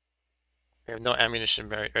have no ammunition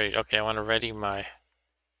ready. Okay, I want to ready my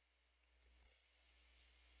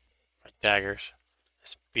daggers.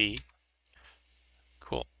 That's B.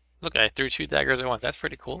 Cool. Look, I threw 2 daggers at once. That's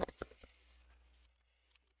pretty cool.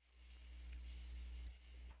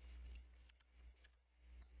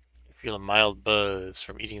 You feel a mild buzz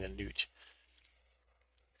from eating the newt.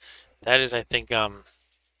 That is, I think,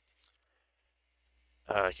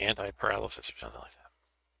 like anti-paralysis or something like that.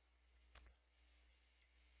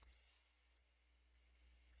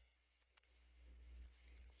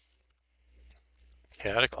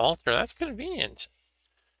 Chaotic altar. That's convenient.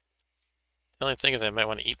 The only thing is I might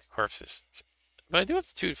want to eat the corpses. But I do have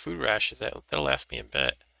 2 food rations. That'll last me a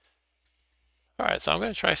bit. Alright, so I'm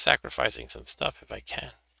going to try sacrificing some stuff if I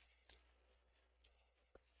can.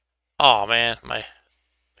 Oh man, my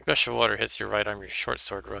gush of water hits your right arm, your short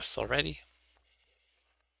sword rusts already.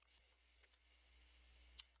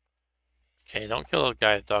 Okay, don't kill those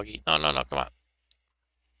guys, doggy. No, come on.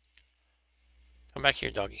 Come back here,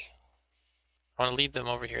 doggy. I want to lead them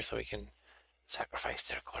over here so we can sacrifice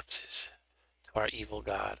their corpses to our evil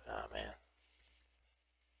god. Oh man.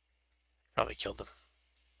 Probably killed them.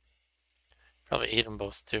 Probably ate them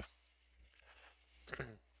both too.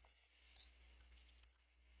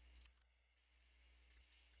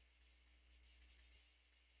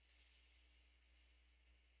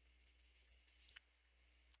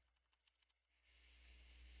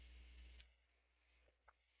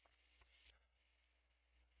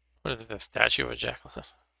 What is it, a statue of a jackal?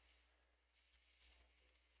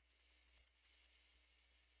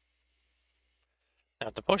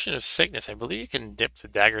 Now, the potion of sickness, I believe you can dip the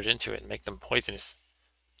daggers into it and make them poisonous.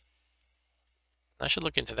 I should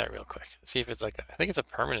look into that real quick. See if it's like, I think it's a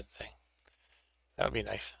permanent thing. That would be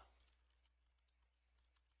nice.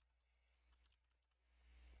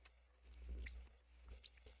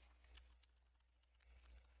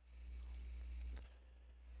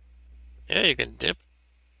 Yeah, you can dip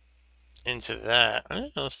into that.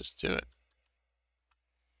 Let's just do it.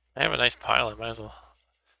 I have a nice pile. I might as well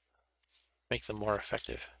make them more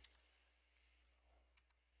effective.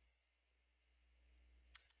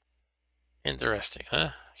 Interesting,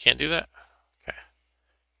 huh? Can't do that? Okay.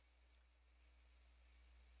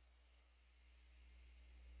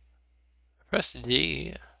 Press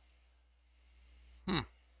D.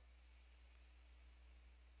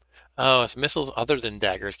 Oh, it's missiles other than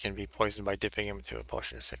daggers can be poisoned by dipping them into a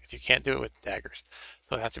potion of sickness. You can't do it with daggers.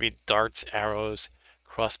 So it has to be darts, arrows,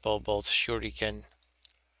 crossbow bolts, shuriken.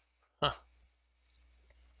 Huh.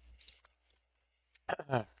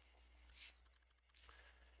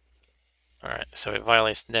 Alright, so it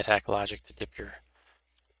violates Nethack logic to dip your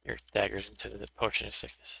daggers into the potion of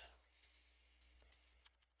sickness.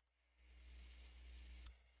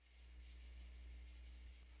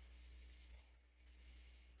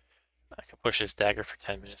 I could push this dagger for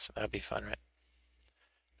 10 minutes. That would be fun, right?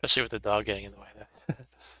 Especially with the dog getting in the way.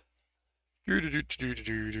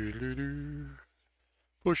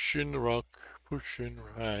 Pushing the rock, pushing the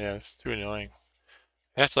rock. Yeah, it's too annoying.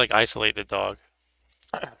 I have to like isolate the dog.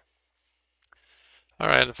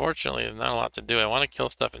 Alright, unfortunately, there's not a lot to do. I want to kill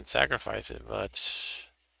stuff and sacrifice it, but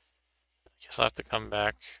I guess I'll have to come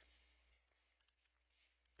back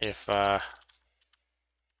if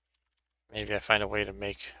maybe I find a way to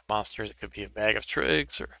make monsters. It could be a bag of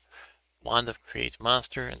tricks or wand of creates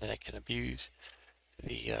monster, and then I can abuse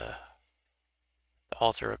the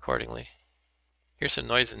altar accordingly. Here's some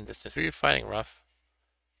noise in distance. Who are you fighting, Ruff?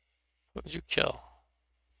 What would you kill?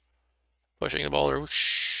 Pushing the boulder.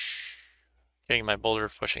 Whoosh. Getting my boulder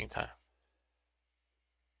of pushing time.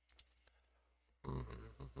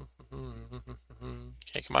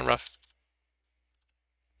 Okay, come on, Ruff.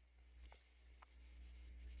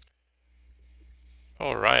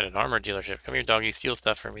 Alright, an armor dealership. Come here, doggy. Steal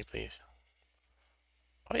stuff for me, please.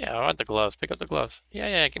 Oh yeah, I want the gloves. Pick up the gloves.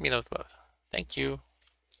 Yeah, give me those gloves. Thank you.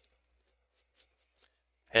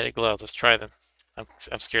 Headed gloves. Let's try them. I'm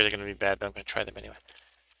scared they're going to be bad, but I'm going to try them anyway.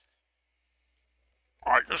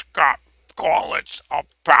 I just got gauntlets of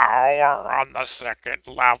power on the 2nd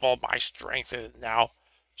level. My strength is now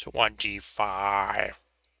 25.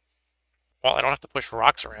 Well, I don't have to push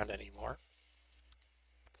rocks around anymore.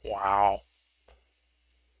 Wow.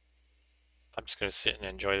 I'm just gonna sit and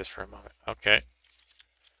enjoy this for a moment. Okay.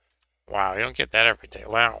 Wow, you don't get that every day.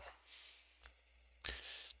 Wow.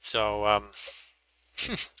 So,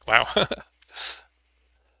 wow. I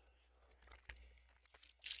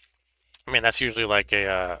mean, that's usually like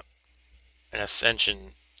a an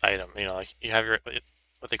ascension item. You know, like you have your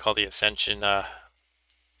what they call the ascension.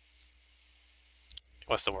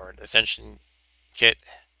 What's the word? Ascension kit.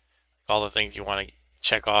 All the things you want to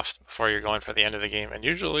check off before you're going for the end of the game. And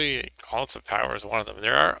usually, Gauntlets of Power is one of them.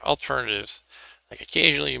 There are alternatives. Like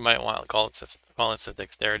occasionally, you might want Gauntlets of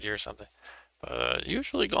Dexterity or something. But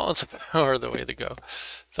usually, Gauntlets of Power are the way to go.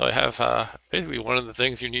 So I have basically one of the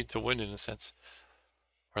things you need to win in a sense,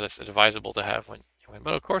 or that's advisable to have when you win.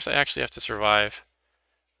 But of course, I actually have to survive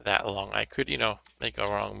that long. I could, you know, make a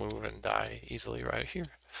wrong move and die easily right here.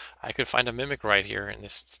 I could find a mimic right here in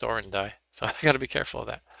this store and die. So I got to be careful of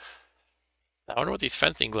that. I wonder what these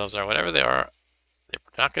fencing gloves are. Whatever they are, they're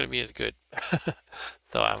not going to be as good.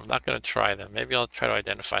 So I'm not going to try them. Maybe I'll try to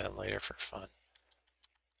identify them later for fun.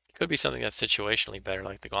 It could be something that's situationally better,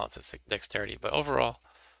 like the Gauntlets of Dexterity. But overall,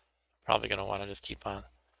 I'm probably going to want to just keep on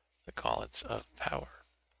the Gauntlets of Power.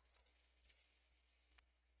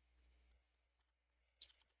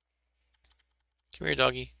 Come here,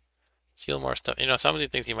 doggy. Steal more stuff. You know, some of the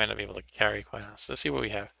things you might not be able to carry, quite honestly. Let's see what we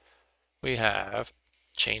have. We have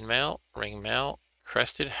chainmail, ringmail,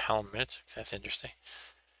 crested helmet. That's interesting.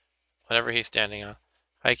 Whatever he's standing on.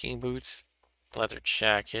 Hiking boots, leather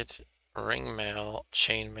jacket, ringmail,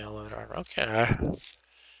 chainmail, leather armor. Okay.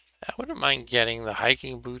 I wouldn't mind getting the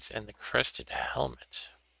hiking boots and the crested helmet.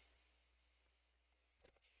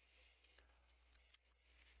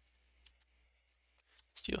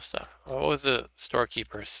 Steal stuff. What was the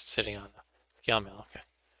storekeeper sitting on? The scale mail. Okay.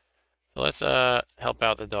 So let's help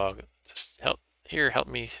out the dog. Just help here. Help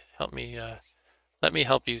me. Let me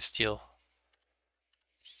help you steal.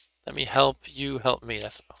 Let me help you help me.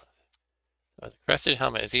 That's what so the crested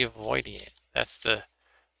helmet. Is he avoiding it? That's the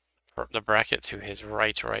bracket to his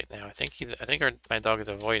right now. I think my dog is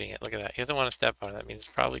avoiding it. Look at that. He doesn't want to step on it. That means it's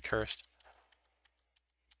probably cursed.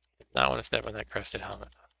 He does not want to step on that crested helmet.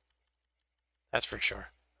 That's for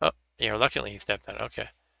sure. Oh, yeah, reluctantly he stepped on it. Okay.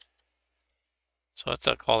 So let's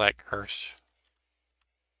call that cursed.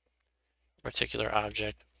 Particular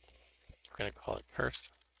object. We're going to call it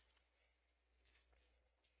cursed.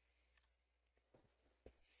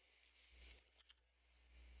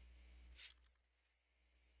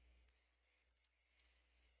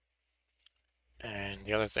 And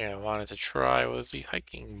the other thing I wanted to try was the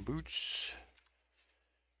hiking boots.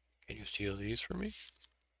 Can you steal these for me?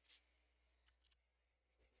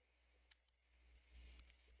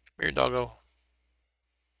 Come here, doggo.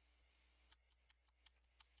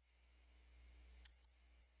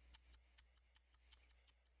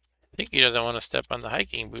 I think he doesn't want to step on the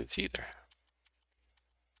hiking boots either.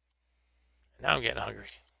 Now I'm getting hungry.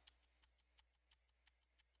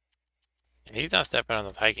 And he's not stepping on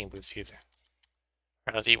those hiking boots either.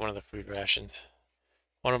 All right, let's eat one of the food rations.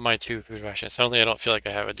 One of my 2 food rations. Suddenly I don't feel like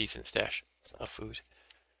I have a decent stash of food.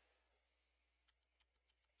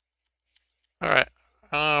 Alright.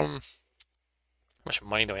 How much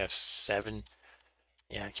money do I have? 7?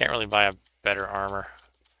 Yeah, I can't really buy a better armor.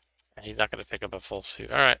 And he's not going to pick up a full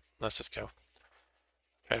suit. Alright, let's just go.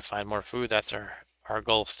 Try to find more food. That's our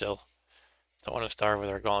goal still. Don't want to starve with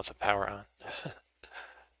our gauntlets of power on.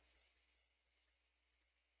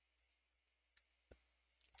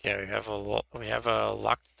 Yeah, we have a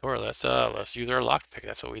locked door. Let's use our lockpick.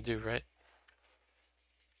 That's what we do, right?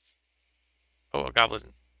 Oh, a goblin.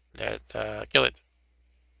 Kill it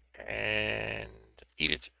and eat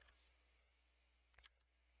it.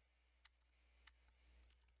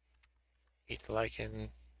 Eat the lichen.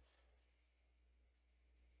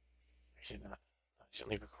 I should not. I should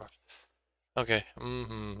leave a corpse. Okay.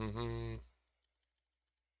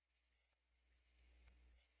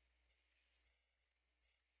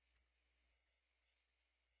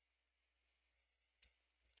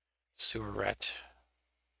 Sewer rat.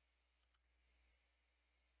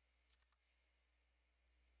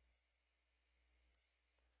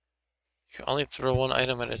 You can only throw one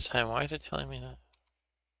item at a time. Why is it telling me that?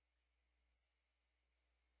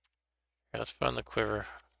 Here, let's put on the quiver.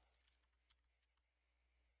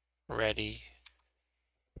 Ready.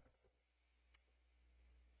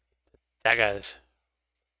 That guy's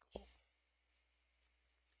cool.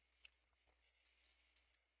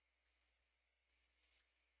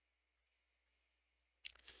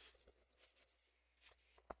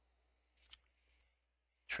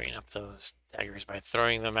 Train up those daggers by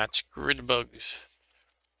throwing them at grid bugs.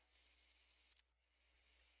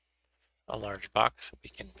 A large box. We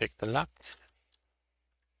can pick the lock.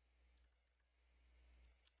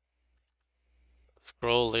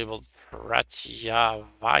 Scroll labeled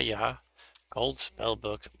Pratyavaya. Gold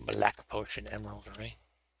spellbook. Black potion. Emerald ring.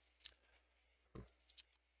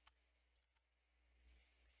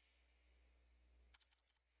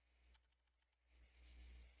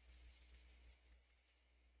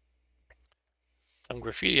 Some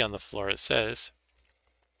graffiti on the floor. It says,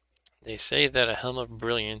 they say that a helm of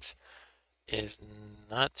brilliance is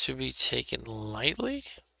not to be taken lightly.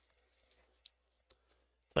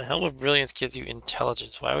 The helm of brilliance gives you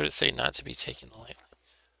intelligence. Why would it say not to be taken lightly?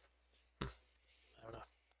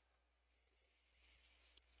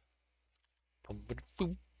 I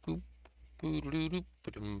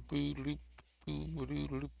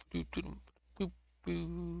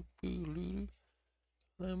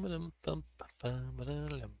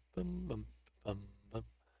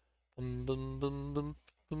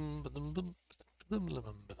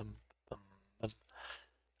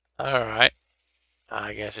Alright.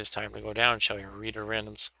 I guess it's time to go down. Shall we read a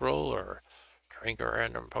random scroll or drink a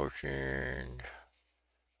random potion?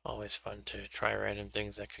 Always fun to try random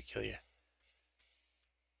things that could kill you.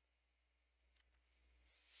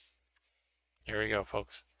 Here we go,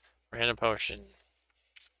 folks. Random potion.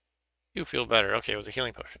 You feel better. Okay, it was a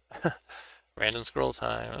healing potion. Random scroll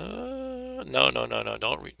time. No.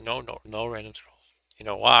 Don't read. No random scrolls. You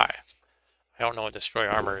know why? I don't know what destroy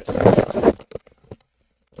armor is. I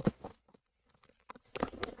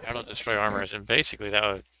don't know what destroy armor is, and basically that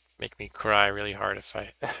would make me cry really hard if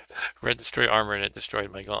I read destroy armor and it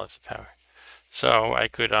destroyed my gauntlets of power. So I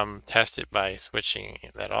could test it by switching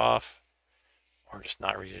that off, or just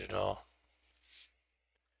not read it at all.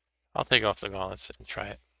 I'll take off the gauntlets and try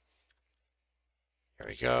it. Here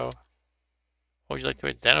we go. What would you like to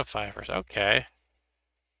identify first? Okay.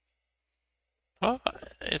 Well,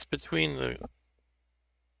 it's between the...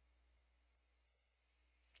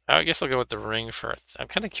 I guess I'll go with the ring first. I'm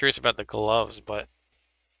kind of curious about the gloves, but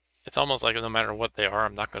it's almost like no matter what they are,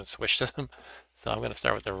 I'm not going to switch to them. So I'm going to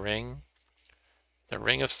start with the ring. The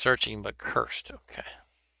ring of searching, but cursed. Okay.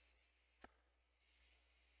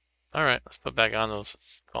 Alright, let's put back on those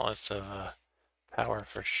gauntlets of power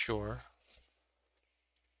for sure.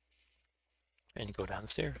 And go down the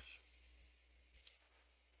stairs.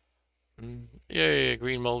 Yay,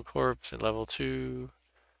 green mold corpse at level 2.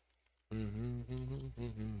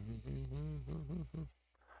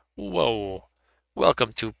 Whoa.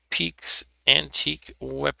 Welcome to Peak's Antique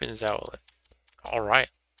Weapons Outlet.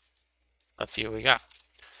 Alright. Let's see what we got.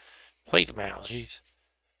 Plate mail, jeez.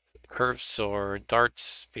 Curved sword, darts,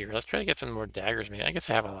 spear. Let's try to get some more daggers, maybe. I guess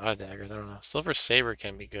I have a lot of daggers. I don't know. Silver saber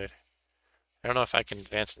can be good. I don't know if I can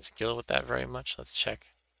advance in skill with that very much. Let's check.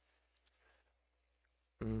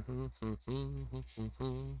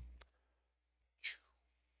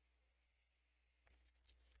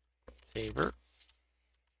 Saber.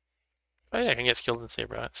 Oh yeah, I can get skilled in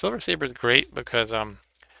saber. Silver saber is great because the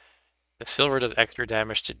silver does extra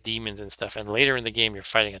damage to demons and stuff, and later in the game you're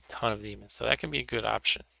fighting a ton of demons, so that can be a good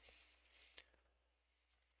option.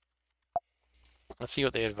 Let's see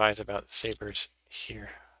what they advise about sabers here.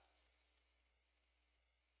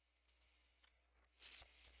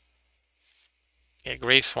 Yeah,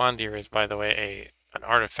 Gray Swan Deer is, by the way, an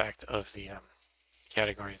artifact of the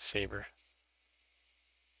category saber.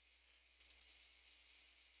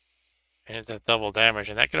 And it does double damage,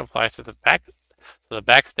 and that can apply to the back. So the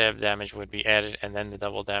backstab damage would be added, and then the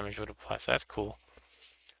double damage would apply. So that's cool.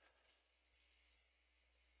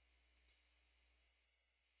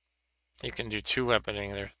 You can do 2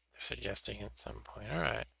 weaponing. They're suggesting at some point. All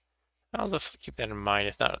right, I'll just keep that in mind.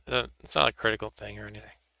 It's not a critical thing or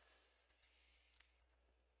anything.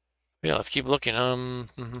 Yeah, let's keep looking.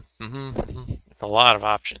 It's a lot of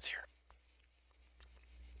options here.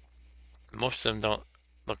 Most of them don't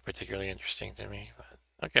look particularly interesting to me. But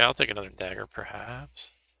okay, I'll take another dagger, perhaps.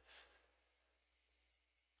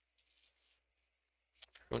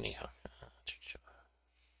 Pruning hook.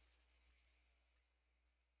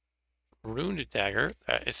 Runed dagger.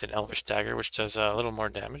 It's an elvish dagger, which does a little more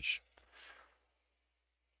damage.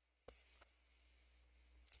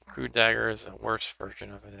 Crude dagger is a worse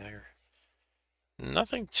version of a dagger.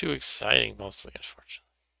 Nothing too exciting, mostly, unfortunately.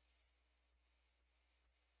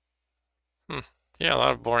 Yeah, a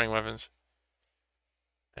lot of boring weapons.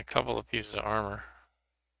 A couple of pieces of armor.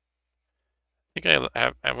 I think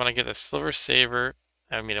I want to get the silver saber.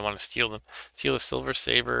 I mean, I want to steal them. Steal the silver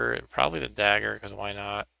saber and probably the dagger, because why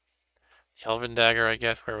not? The elven dagger, I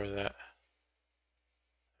guess. Where was that?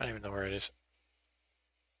 I don't even know where it is.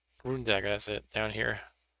 Rune dagger, that's it. Down here.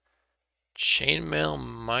 Chainmail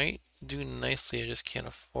might do nicely. I just can't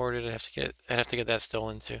afford it. I'd have to get that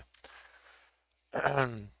stolen too.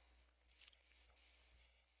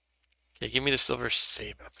 Okay, give me the silver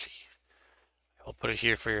saber, please. I'll put it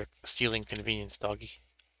here for your stealing convenience, doggy.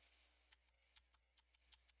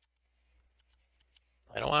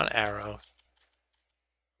 I don't want an arrow.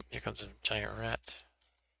 Here comes a giant rat.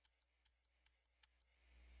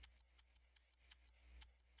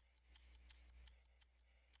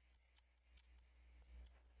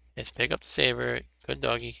 Yes, pick up the saber. Good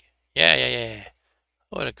doggy. Yeah, yeah, yeah.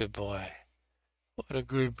 What a good boy. What a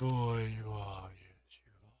good boy you are. Yes,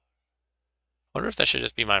 you are. I wonder if that should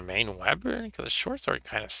just be my main weapon, because the short sword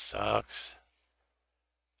kind of sucks.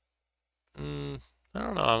 I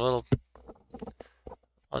don't know. I'm a little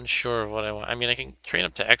unsure of what I want. I mean, I can train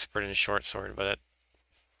up to expert in a short sword, but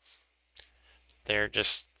they're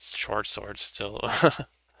just short swords still.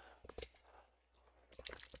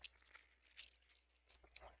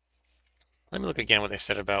 Let me look again what they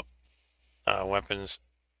said about weapons.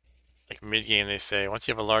 Like mid-game, they say, once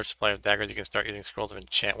you have a large supply of daggers, you can start using scrolls of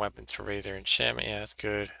enchant weapons to raise their enchantment. Yeah, that's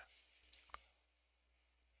good.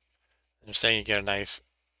 They're saying you get a nice,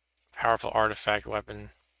 powerful artifact weapon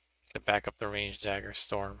to back up the ranged dagger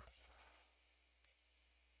storm.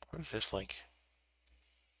 What is this link?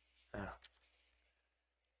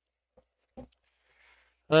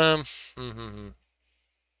 Oh.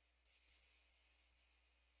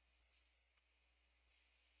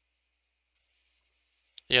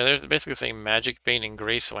 Yeah, they're basically saying Magic Bane and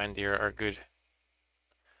Grace Wandier are good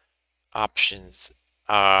options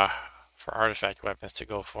for artifact weapons to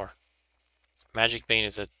go for. Magic Bane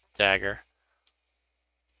is a dagger,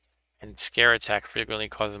 and Scare Attack frequently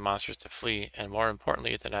causes monsters to flee, and more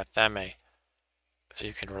importantly, it's an Athame, so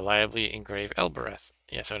you can reliably engrave Elbereth.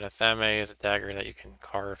 Yeah, so an Athame is a dagger that you can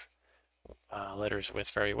carve letters with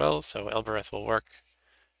very well, so Elbereth will work.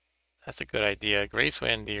 That's a good idea. Grace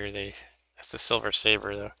Wandier, that's the Silver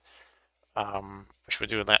Saber, though, which would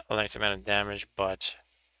do a nice amount of damage, but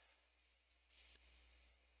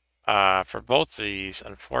for both of these,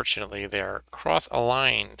 unfortunately, they are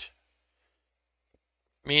cross-aligned,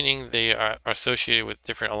 meaning they are associated with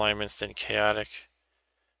different alignments than Chaotic.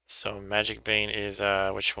 So Magic Bane is,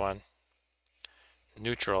 which one?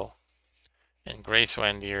 Neutral. And Grace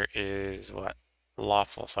Wandier is what?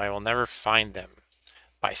 Lawful. So I will never find them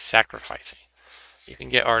by sacrificing. You can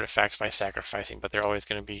get artifacts by sacrificing, but they're always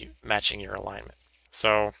going to be matching your alignment.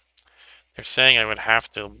 So they're saying I would have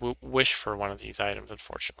to wish for one of these items,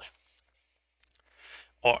 unfortunately.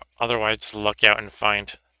 Or otherwise, just luck out and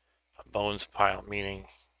find a bones pile, meaning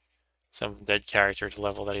some dead character's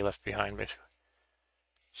level that he left behind, basically.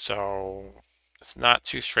 So it's not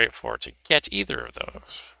too straightforward to get either of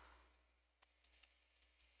those.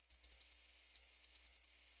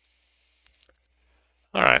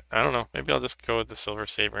 Alright, I don't know. Maybe I'll just go with the Silver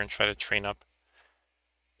Saber and try to train up.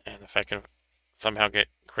 And if I can somehow get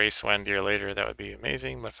Grace Wandier later, that would be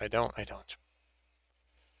amazing. But if I don't, I don't.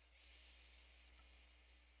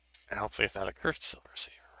 And hopefully it's not a cursed Silver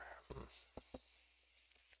Saber.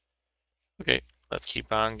 Okay, let's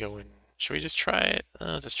keep on going. Should we just try it?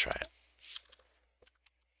 Just try it.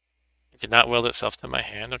 It did not weld itself to my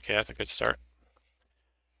hand. Okay, that's a good start.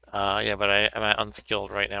 Yeah, but I'm at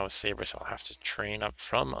unskilled right now with Saber, so I'll have to train up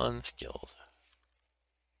from unskilled.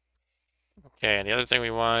 Okay, and the other thing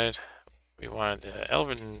we wanted the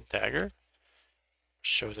Elven Dagger.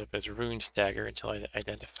 Shows up as Rune's Dagger until I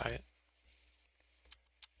identify it.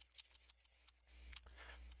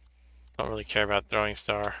 Don't really care about Throwing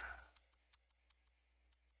Star.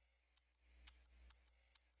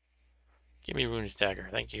 Give me Rune's Dagger,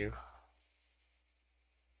 thank you.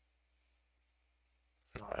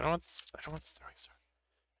 No, I don't want the Throwing Star.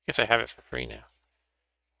 I guess I have it for free now.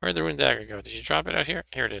 Where'd the Rune Dagger go? Did you drop it out here?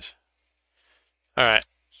 Here it is. Alright.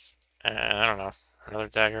 I don't know. Another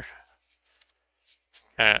dagger. It's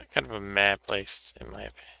kind of a meh place, in my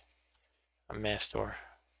opinion. A meh store.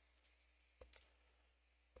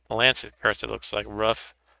 The lance is cursed, it looks like.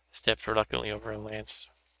 Rough steps reluctantly over a lance.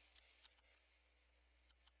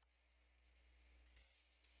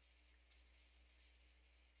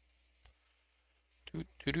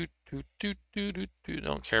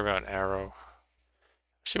 Don't care about an arrow.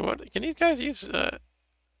 Actually, what can these guys use?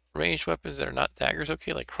 Ranged weapons that are not daggers,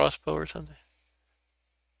 okay, like crossbow or something.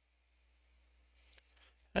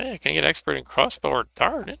 Hey, I can get expert in crossbow or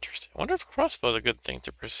dart. Interesting. I wonder if crossbow is a good thing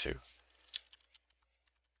to pursue.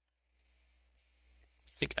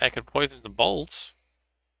 I think I could poison the bolts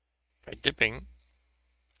by dipping.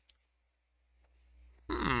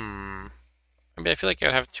 I mean, I feel like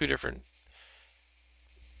I'd have two different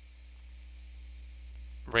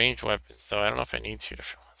ranged weapons, so I don't know if I need two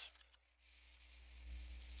different ones.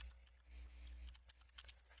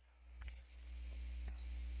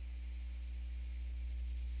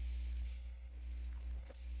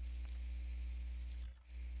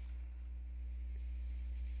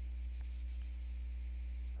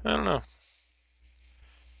 I don't know.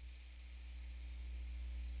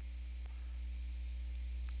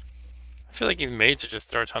 I feel like he's made to just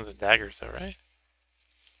throw tons of daggers though, right?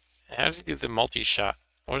 How does he do the multi-shot?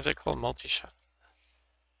 What is it called, multi-shot?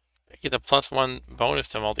 Get the +1 bonus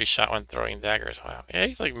to multi-shot when throwing daggers. Wow. Yeah,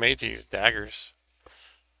 he's like made to use daggers.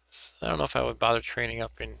 I don't know if I would bother training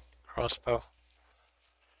up in crossbow.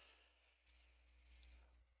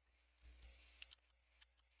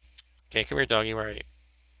 Okay, come here, doggy. Where are you?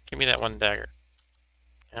 Give me that one dagger.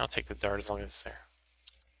 And I'll take the dart as long as it's there.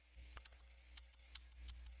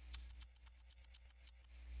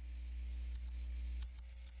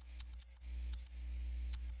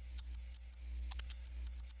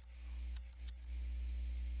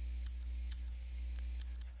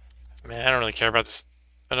 Man, I don't really care about this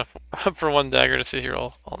enough for one dagger to sit here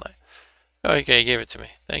all night. Okay, he gave it to me.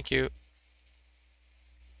 Thank you.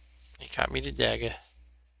 He got me the dagger.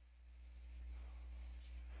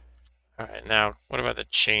 Alright, now, what about the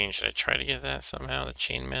chain? Should I try to get that somehow? The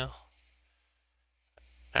chainmail?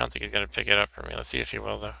 I don't think he's going to pick it up for me. Let's see if he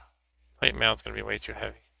will, though. Plate mail is going to be way too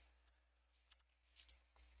heavy.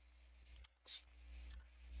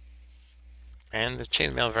 And the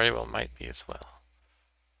chainmail very well might be as well.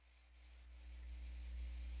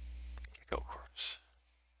 Gecko corpse.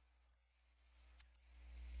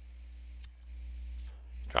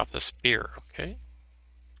 Drop the spear, okay.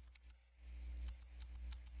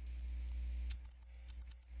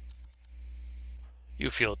 You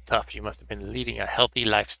feel tough. You must have been leading a healthy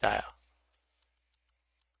lifestyle.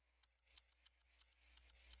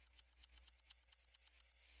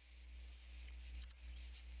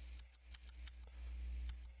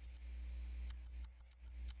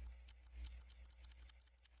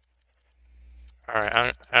 All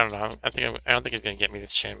right, I don't know. I don't think he's gonna get me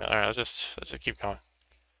this chainmail. All right, let's just keep going.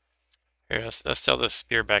 Here, let's sell this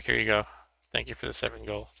spear back. Here you go. Thank you for the 7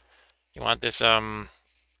 gold. You want this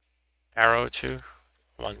arrow too?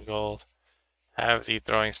 1 gold. Have the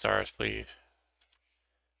throwing stars, please.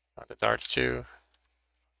 Want the darts too?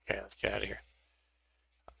 Okay, let's get out of here.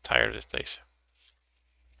 I'm tired of this place.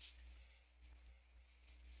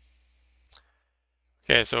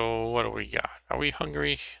 Okay, so what do we got? Are we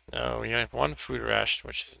hungry? No, we have 1 food ration,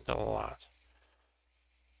 which isn't a lot.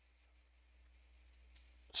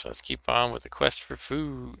 So let's keep on with the quest for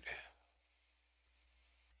food.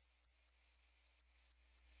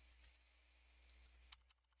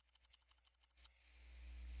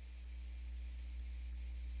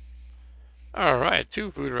 Alright,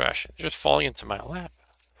 2 food rations. Just falling into my lap.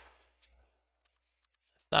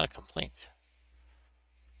 It's not a complaint.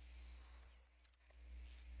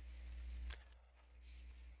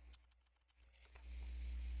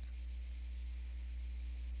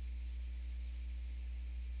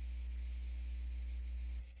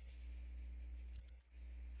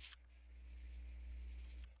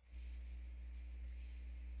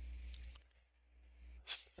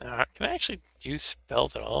 Can I actually use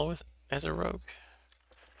spells at all as a rogue?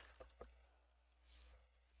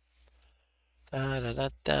 Da da da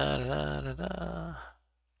da da da da.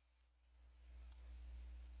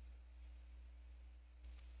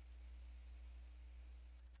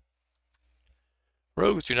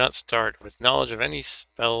 Rogues do not start with knowledge of any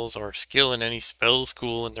spells or skill in any spell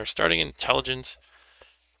school, and their starting intelligence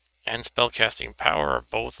and spellcasting power are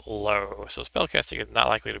both low, so spellcasting is not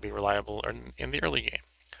likely to be reliable in the early game.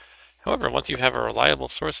 However, once you have a reliable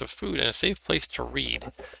source of food and a safe place to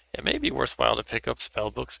read, it may be worthwhile to pick up spell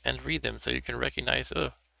books and read them so you can recognize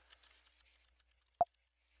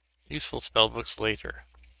useful spell books later.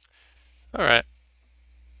 Alright.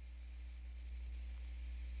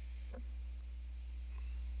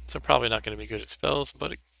 So probably not going to be good at spells,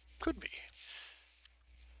 but it could be.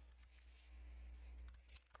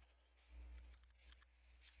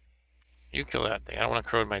 You kill that thing. I don't want to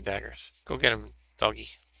corrode my daggers. Go get him, doggy.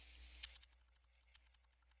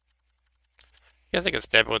 I guess I could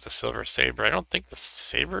stab it with a silver saber. I don't think the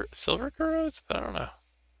silver corrodes, but I don't know.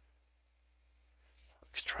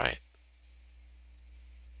 Let's try it.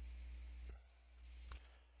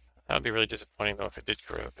 That would be really disappointing though if it did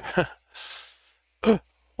corrode.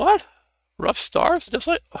 What? Rough starves? Just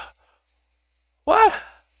like... What?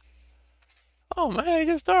 Oh man, he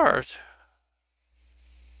just starved.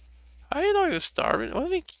 I didn't know he was starving. What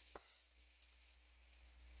did he...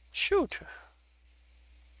 Shoot.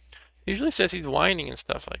 He usually says he's whining and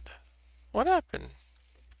stuff like that. What happened?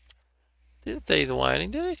 Didn't say he's whining,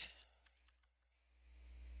 did he?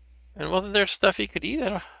 And wasn't there stuff he could eat?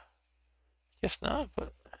 I guess not,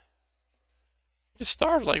 but... He just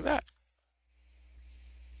starved like that.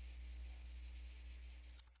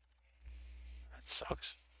 That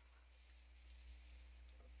sucks.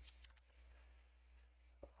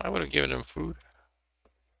 I would have given him food.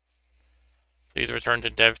 Please return to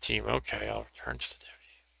dev team. Okay, I'll return to the dev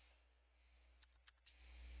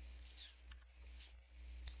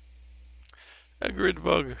team. A grid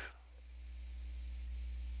bug.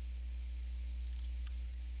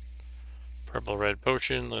 Purple red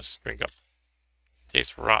potion. Let's drink up.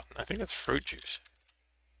 Tastes rotten. I think that's fruit juice.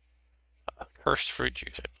 Cursed fruit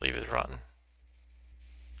juice, I believe, is rotten.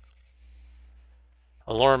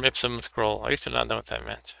 A lorem ipsum scroll. I used to not know what that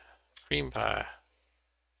meant. Cream pie.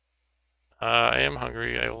 I am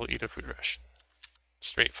hungry. I will eat a food ration.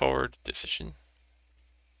 Straightforward decision.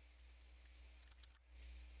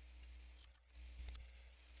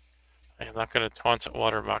 I am not going to taunt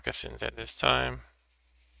water moccasins at this time.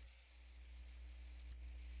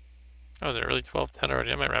 Oh, is it really 12:10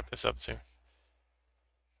 already? I might wrap this up soon.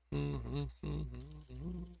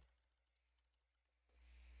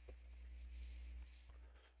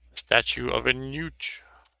 Statue of a newt.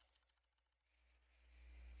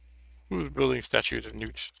 Who's building statues of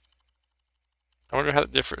newts? I wonder how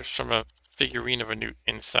it differs from a figurine of a newt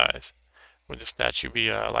in size. Would the statue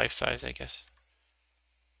be life size, I guess?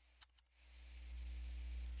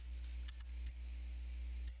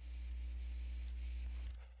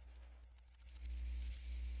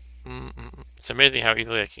 It's amazing how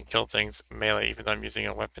easily I can kill things melee even though I'm using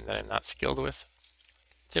a weapon that I'm not skilled with.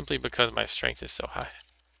 Simply because my strength is so high.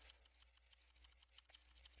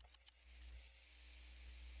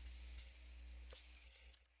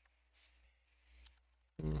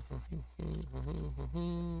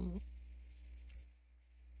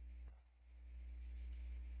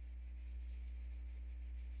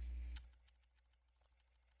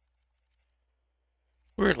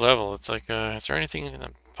 Weird level. It's like, is there anything in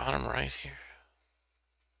the bottom right here?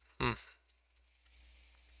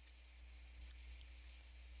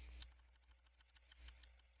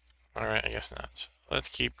 Alright, I guess not. Let's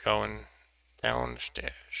keep going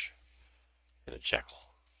downstairs. Get a jackal.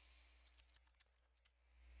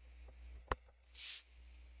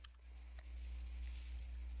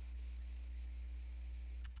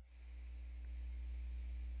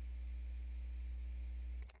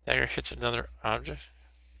 Dagger hits another object.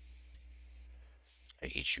 I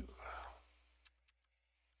eat you.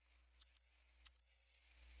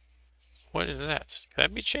 What is that? Could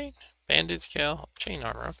that be chain? Banded scale? Chain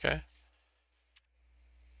armor, okay.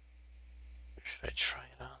 Should I try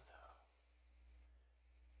it on though?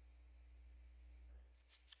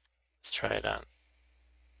 Let's try it on.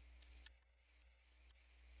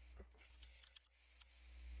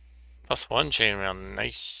 +1 chain round,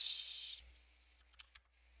 nice.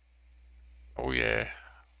 Oh yeah.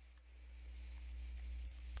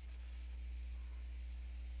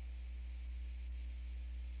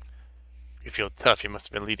 If you feel tough, you must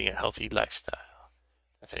have been leading a healthy lifestyle.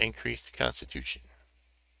 That's an increased constitution.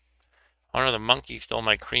 Honor the monkey stole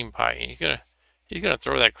my cream pie. He's gonna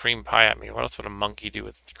throw that cream pie at me. What else would a monkey do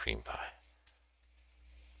with the cream pie?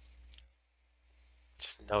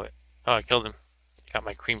 Just know it. Oh, I killed him. Got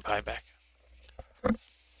my cream pie back.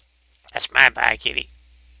 That's my pie, kitty.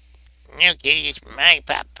 No, kitty, it's my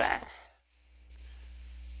papa.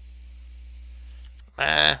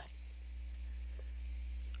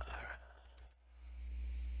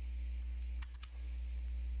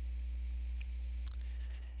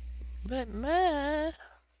 But Ma,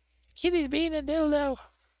 kitty's being a dildo.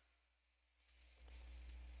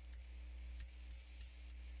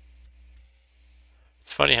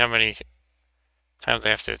 It's funny how many times I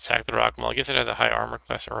have to attack the rock. Well, I guess it has a high armor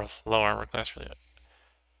class or a low armor class really.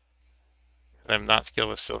 Because I'm not skilled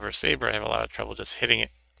with Silver Saber, I have a lot of trouble just hitting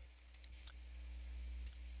it.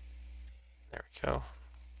 There we go.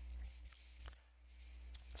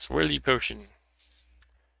 Swirly potion.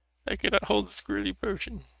 I cannot hold the swirly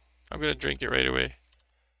potion. I'm gonna drink it right away.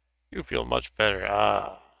 You feel much better.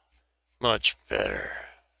 Ah, much better.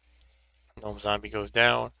 Gnome zombie goes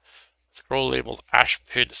down. Scroll labeled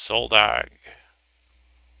Ashpid Soldag.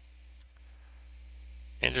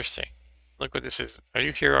 Interesting. Look what this is. Are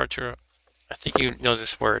you here, Arturo? I think you know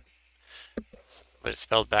this word, but it's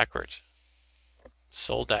spelled backwards.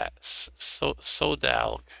 Soldalg.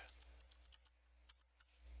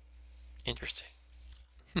 Interesting.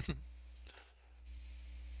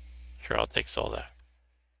 Sure, I'll take Soldag.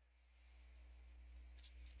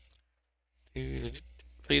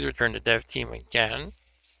 Please return to dev team again.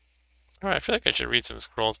 Alright, I feel like I should read some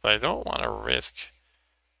scrolls, but I don't want to risk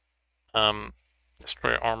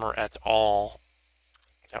destroy armor at all.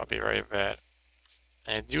 That would be very bad.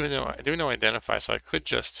 And I do know identify, so I could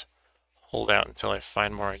just hold out until I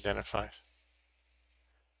find more identifies.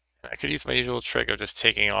 And I could use my usual trick of just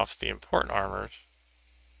taking off the important armors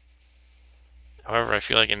However, I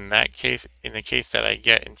feel like in that case, in the case that I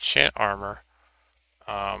get enchant armor,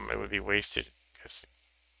 it would be wasted because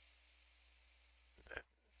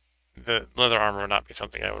the leather armor would not be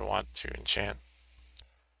something I would want to enchant.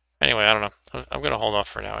 Anyway, I don't know. I'm going to hold off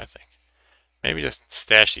for now, I think. Maybe just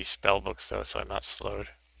stash these spell books, though, so I'm not slowed.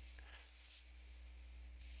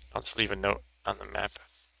 I'll just leave a note on the map.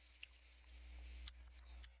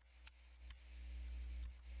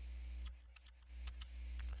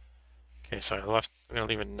 Okay, so I'm going to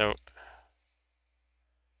leave a note.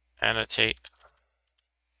 Annotate.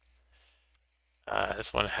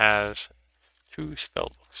 This one has 2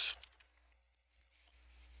 spell books.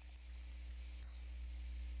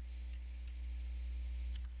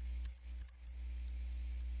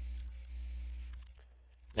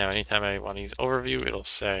 Now, anytime I want to use overview, it'll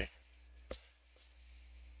say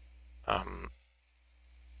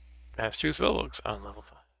has 2 spell books on level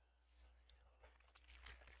 5.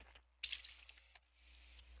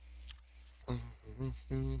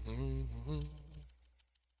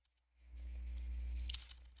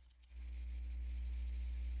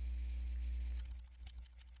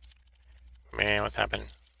 Man, what's happening?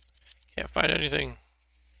 Can't find anything.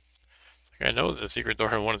 It's like I know there's a secret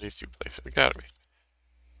door in one of these 2 places. It gotta be.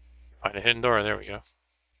 Find a hidden door. There we go.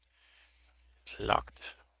 It's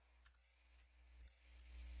locked.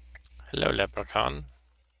 Hello, leprechaun.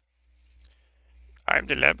 I'm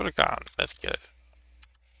the leprechaun. Let's get it.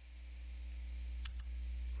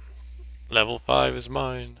 Level 5 is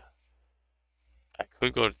mine. I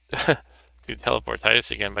could go to teleport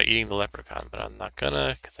Titus again by eating the leprechaun, but I'm not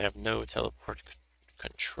gonna because I have no teleport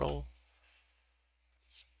control.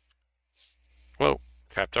 Whoa,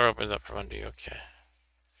 trapdoor opens up from under you. Okay.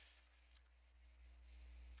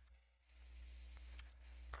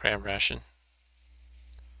 Cram ration.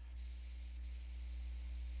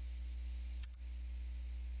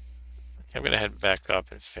 Okay, I'm gonna head back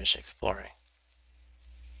up and finish exploring.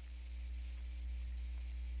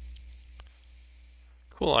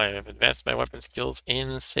 Cool, I have advanced my weapon skills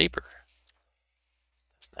in Saber.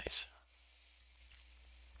 That's nice.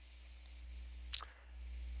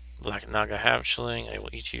 Black Naga Hatchling, I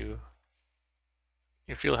will eat you.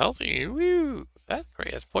 You feel healthy. Woo! That's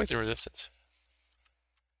great. That's poison resistance.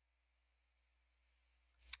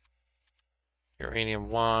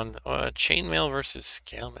 Uranium Wand. Chainmail versus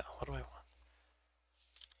Scale Mail. What do I want?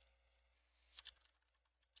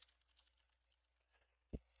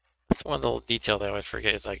 That's one little detail that I would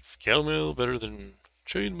forget. Is like Scale Mail better than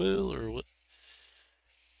Chainmail or what?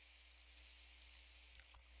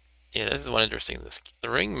 Yeah, this is one interesting. The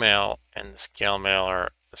ring mail and the scale mail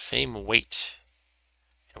are the same weight.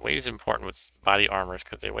 And weight is important with body armors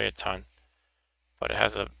because they weigh a ton. But it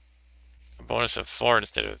has a bonus of 4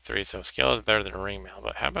 instead of 3, so scale is better than ring mail.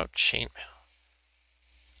 But how about chain mail?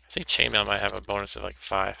 I think chain mail might have a bonus of like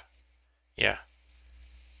 5. Yeah.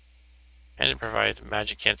 And it provides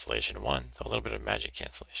magic cancellation 1, so a little bit of magic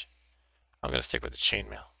cancellation. I'm going to stick with the chain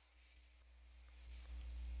mail.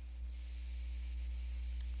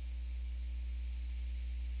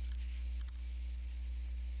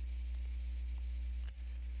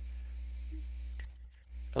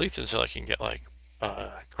 At least until I can get like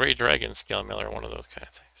Gray Dragon Scale Mail or one of those kind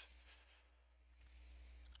of things.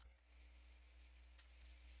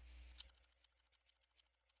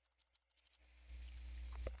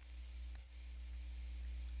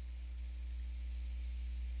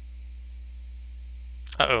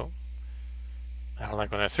 Uh-oh. I don't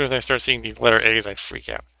like when as soon as I start seeing these letter A's, I freak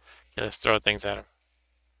out. Okay, let's throw things at him.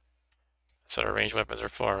 That's what our ranged weapons are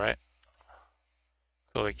for, right?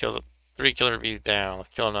 Cool, we killed 3 killer bees down. Let's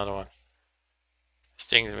kill another one.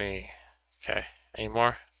 Stings me. Okay, any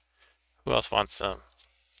more? Who else wants some?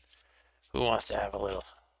 Who wants to have a little?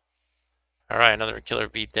 Alright, another killer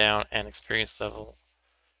bee down and experience level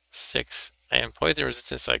 6. I am poison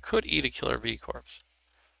resistant, so I could eat a killer bee corpse.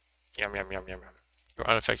 Yum, yum, yum, yum, yum. You're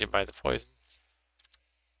unaffected by the poison.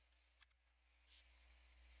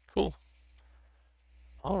 Cool.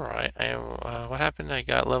 Alright, what happened? I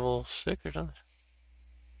got level 6 or something?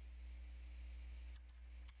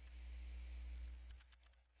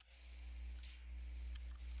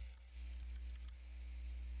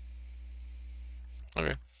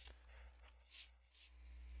 Okay.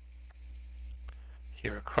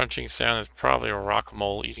 Hear a crunching sound. It's probably a rock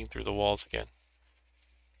mole eating through the walls again.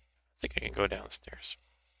 I think I can go downstairs.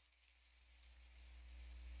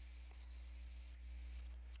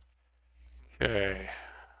 Okay.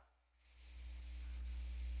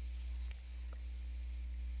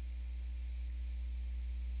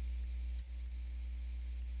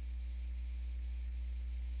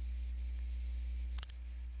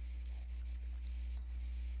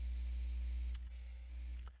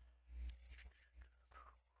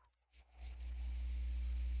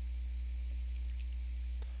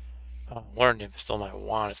 Oh, water nymph stole my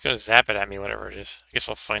wand. It's gonna zap it at me, whatever it is. I guess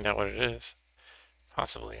we'll find out what it is.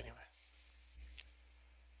 Possibly, anyway.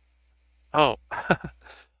 Oh,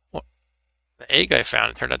 well, the egg I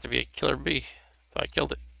found turned out to be a killer bee, so I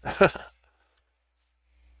killed it.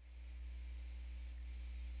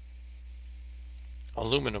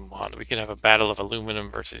 Aluminum wand. We can have a battle of aluminum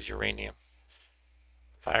versus uranium.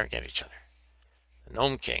 Firing at each other. The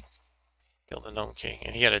Gnome King. Killed the Gnome King.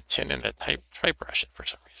 And he had a tin and a type Russian for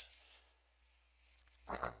some reason.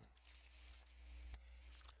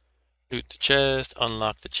 Loot the chest.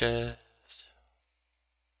 Unlock the chest.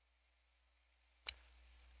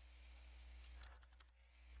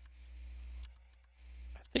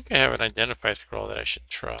 I think I have an identify scroll that I should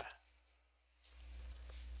try.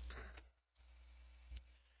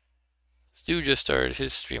 Stu just started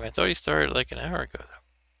his stream. I thought he started like an hour ago, though.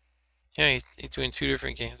 Yeah, he's doing 2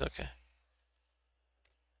 different games. Okay.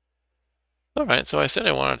 Alright, so I said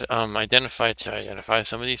I wanted to identify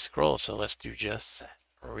some of these scrolls, so let's do just that.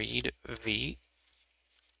 Read V.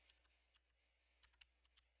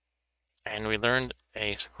 And we learned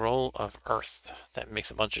a scroll of earth that makes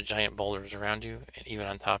a bunch of giant boulders around you and even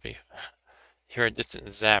on top of you. You hear a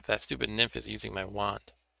distant zap. That stupid nymph is using my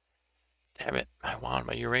wand. Damn it, my wand,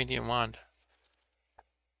 my uranium wand.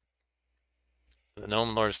 The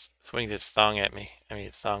gnome lord swings its thong at me. I mean,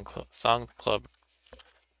 its thong club.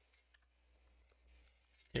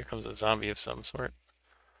 Here comes a zombie of some sort.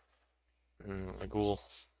 A ghoul.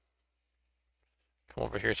 Come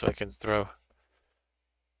over here so I can throw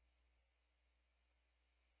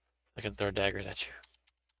daggers at you.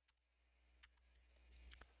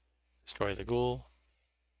 Destroy the ghoul.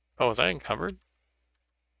 Oh, was I encumbered?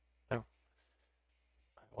 No.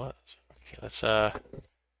 I was. Okay, let's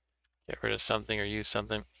get rid of something or use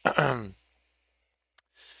something. Maybe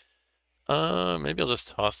I'll just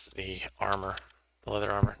toss the armor, the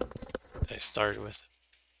leather armor that I started with.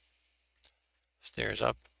 Stairs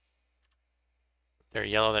up. They're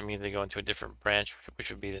yellow, that means they go into a different branch, which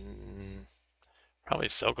would be the probably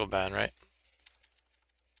Sokoban, right?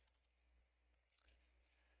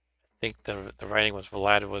 I think the writing was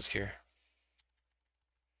Vlad was here.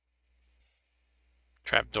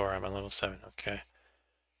 Trapdoor, I'm on level 7, okay.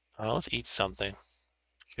 Let's eat something.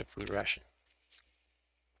 Get a food ration.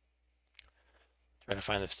 Try to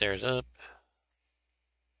find the stairs up.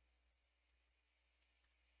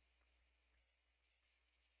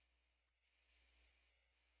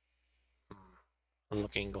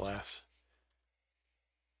 Looking glass.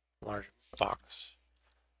 Large box.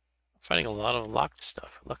 I'm finding a lot of locked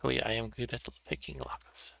stuff. Luckily, I am good at picking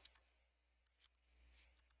locks.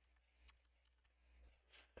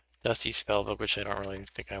 Dusty spellbook, which I don't really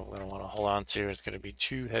think I'm going to want to hold on to. It's going to be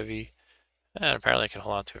too heavy. And apparently I can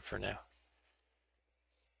hold on to it for now.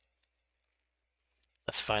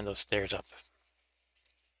 Let's find those stairs up.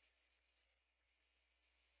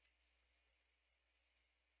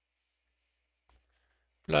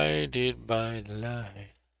 Blinded by the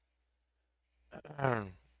light.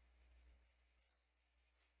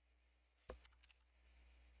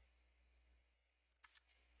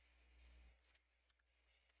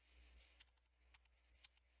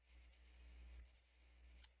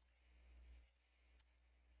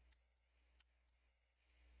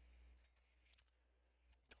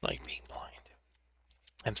 Like being blind.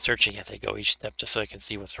 I'm searching as I go each step just so I can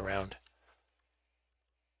see what's around.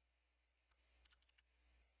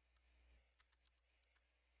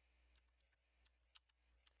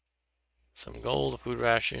 Some gold, a food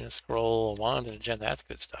ration, a scroll, a wand, and a gem. That's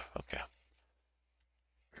good stuff. Okay.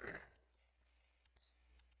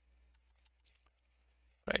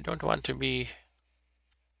 But I don't want to be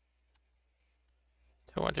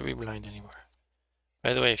blind anymore.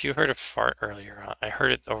 By the way, if you heard a fart earlier, I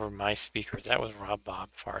heard it over my speakers. That was Rob Bob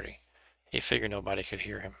farting. He figured nobody could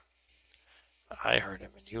hear him. But I heard him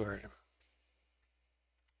and you heard him.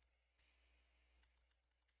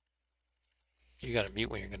 You gotta mute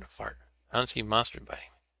when you're gonna fart. I don't see monster biting.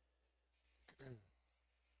 I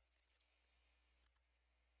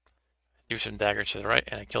threw some daggers to the right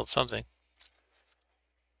and I killed something.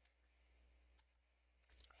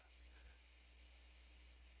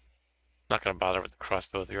 Not gonna bother with the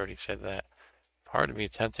crossbows. We already said that. Part of me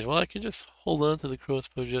tempted. Well, I could just hold on to the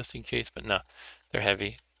crossbow just in case, but no, they're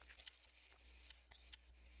heavy.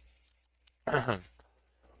 There's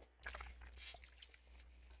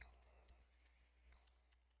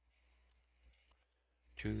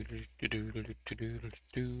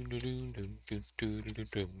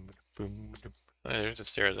the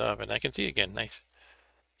stairs up, and I can see again. Nice.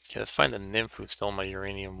 Okay, let's find the nymph who stole my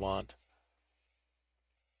uranium wand.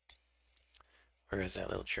 Where is that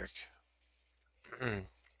little jerk?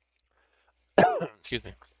 Excuse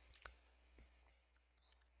me.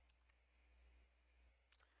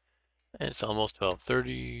 And it's almost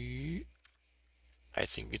 12:30. I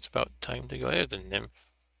think it's about time to go ahead. The nymph.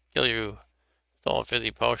 Kill you. Stole a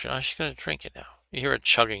fizzy potion. Oh, she's gonna drink it now. You hear a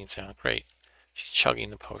chugging sound. Great. She's chugging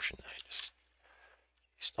the potion that I just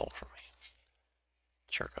stole from me.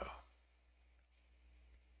 Churko.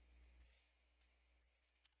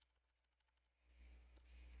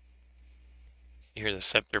 You hear the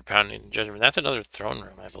scepter pounding in judgment. That's another throne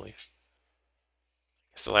room, I believe.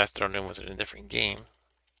 I guess the last throne room was in a different game.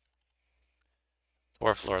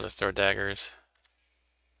 Dwarf lord, let's throw daggers.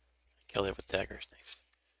 Kill it with daggers. Nice.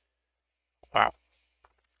 Wow.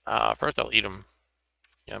 First I'll eat them.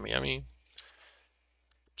 Yummy, yummy.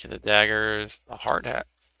 Get the daggers. A hard hat.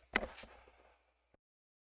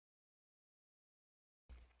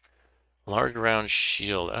 Large round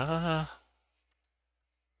shield.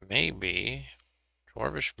 Maybe.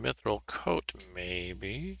 Dwarvish mithril coat.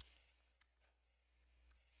 Maybe.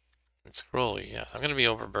 And scroll, yes. I'm going to be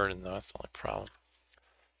overburdened, though. That's the only problem.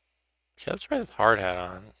 Okay, let's try this hard hat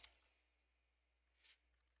on.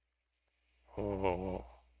 Whoa.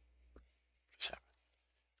 What's happened?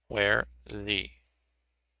 Wear the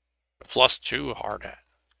 +2 hard hat.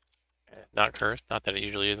 Not cursed. Not that it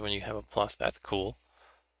usually is when you have a plus. That's cool.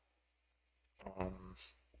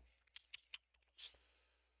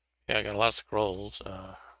 Yeah, I got a lot of scrolls.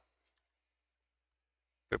 I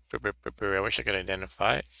wish I could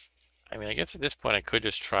identify it. I mean, I guess at this point I could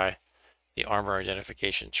just try the armor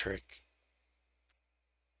identification trick.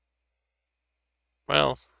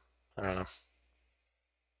 Well, I don't know.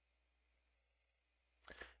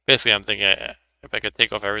 Basically, I'm thinking if I could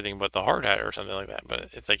take off everything but the hard hat or something like that.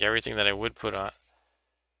 But it's like everything that I would put on,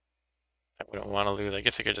 I wouldn't want to lose. I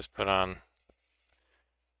guess I could just put on...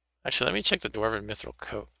 Actually, let me check the Dwarven Mithril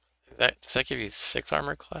Coat. Does that give you 6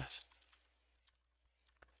 armor class?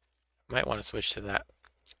 Might want to switch to that.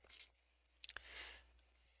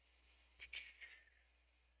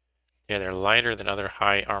 Yeah, they're lighter than other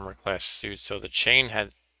high armor class suits. So the chain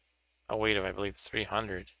had a weight of, I believe,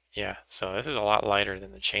 300. Yeah, so this is a lot lighter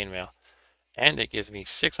than the chainmail. And it gives me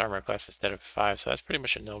 6 armor class instead of 5, so that's pretty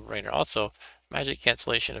much a no-brainer. Also, magic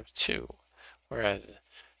cancellation of 2, whereas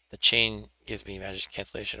the chain gives me magic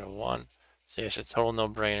cancellation of 1. So yes, it's a total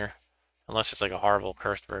no-brainer, unless it's like a horrible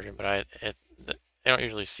cursed version, but I don't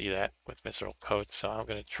usually see that with mithril coats, so I'm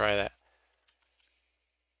going to try that.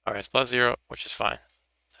 Alright, it's +0, which is fine.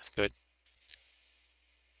 That's good.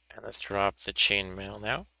 And let's drop the chainmail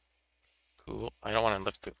now. Cool. I don't want to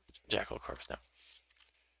lift the jackal corpse now.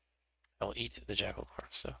 I'll eat the jackal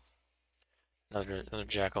corpse, so. Another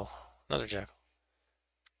jackal. Another jackal.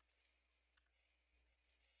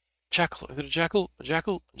 Jackal. Is it a jackal? A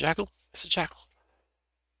jackal? A jackal? It's a jackal.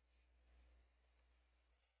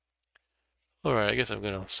 Alright, I guess I'm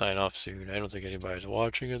gonna sign off soon. I don't think anybody's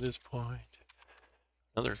watching at this point.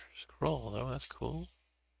 Another scroll, though. That's cool.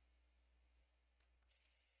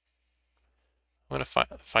 I'm gonna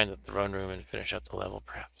find the throne room and finish up the level,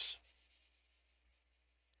 perhaps.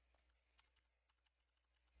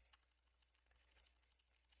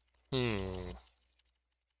 Should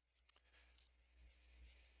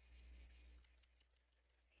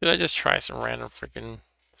I just try some random freaking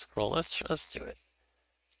scroll? Let's do it.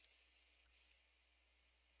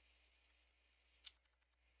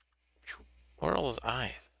 What are all those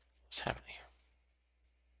eyes? What's happening here?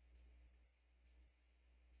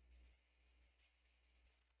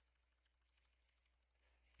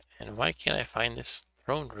 And why can't I find this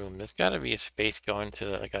throne room? There's got to be a space going to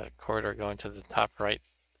the, like a corridor going to the top right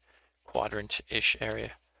quadrant-ish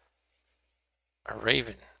area. A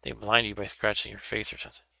raven. They blind you by scratching your face or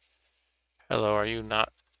something. Hello, are you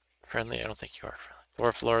not friendly? I don't think you are friendly.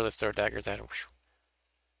 Dwarf lord, let's throw daggers at him. Am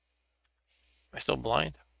I still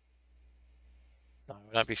blind? No, I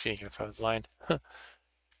would not be seeing you if I was blind. But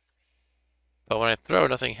when I throw,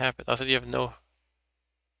 nothing happens. Also, you have no...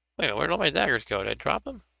 Wait, where'd all my daggers go? Did I drop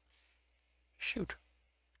them? Shoot.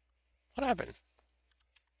 What happened?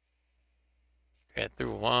 Okay, I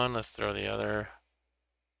threw one. Let's throw the other.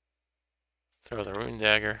 Let's throw the rune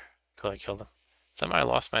dagger. Cool, I killed him. Somehow I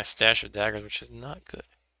lost my stash of daggers, which is not good.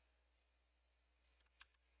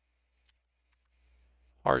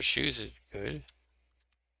 Hard shoes is good.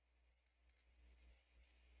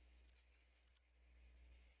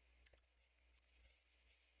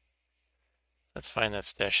 Let's find that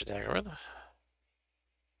stash of dagger.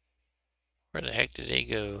 Where the heck did they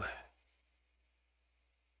go?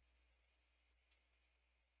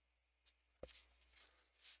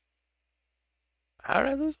 How did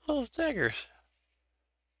I lose all those daggers?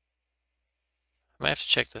 I might have to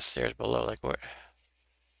check the stairs below, like what?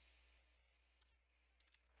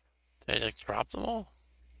 Did I like drop them all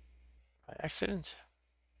by accident?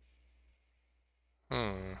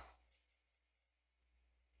 Did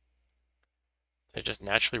I just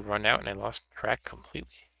naturally run out and I lost track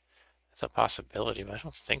completely? That's a possibility, but I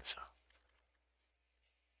don't think so.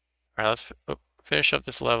 Alright, let's finish up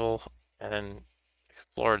this level and then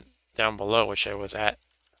explore down below, which I was at,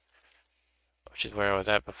 which is where I was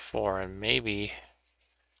at before, and maybe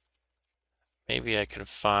I can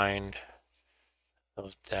find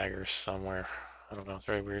those daggers somewhere. I don't know, it's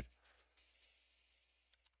very weird.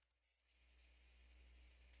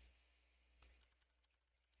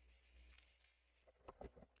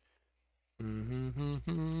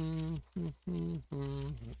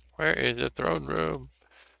 Where is the throne room?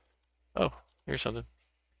 Oh, here's something.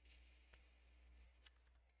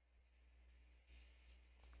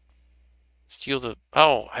 Steal the...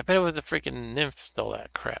 Oh, I bet it was the freaking nymph stole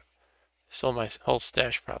that crap. Stole my whole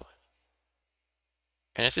stash, probably.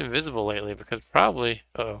 And it's invisible lately because probably...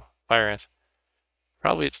 Uh-oh, fire ants.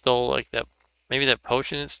 Probably it stole like that... Maybe that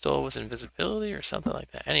potion it stole was invisibility or something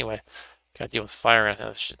like that. Anyway, gotta deal with fire ants.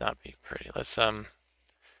 That should not be pretty. Let's,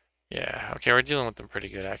 yeah, okay, we're dealing with them pretty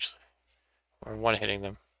good, actually. We're one-hitting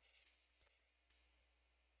them.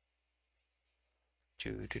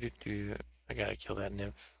 I gotta kill that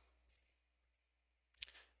nymph.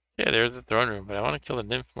 Yeah, there's the throne room, but I want to kill the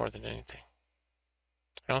nymph more than anything.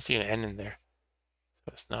 I don't see an N in there, so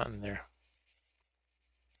it's not in there.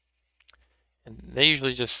 And they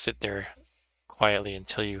usually just sit there quietly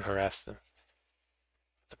until you harass them.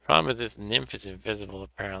 The problem is this nymph is invisible,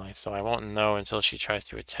 apparently, so I won't know until she tries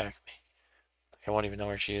to attack me. Like, I won't even know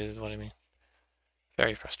where she is, what I mean.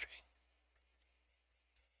 Very frustrating.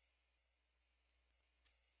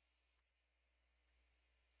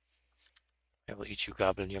 I will eat you,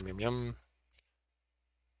 goblin. Yum, yum, yum.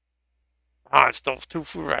 Ah, it stole 2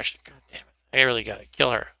 food rations. God damn it. I really gotta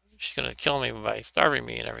kill her. She's gonna kill me by starving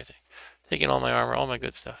me and everything. Taking all my armor, all my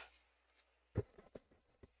good stuff.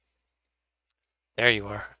 There you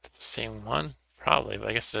are. It's the same one? Probably, but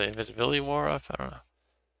I guess the invisibility wore off. I don't know.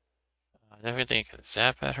 I never think I can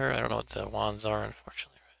zap at her. I don't know what the wands are,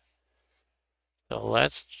 unfortunately. So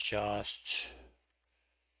let's just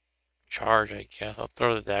charge, I guess. I'll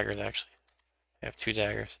throw the daggers, actually. I have 2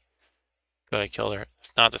 daggers. Good, I killed her.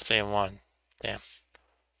 It's not the same one. Damn.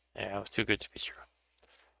 Yeah, that was too good to be true.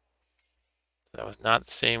 That was not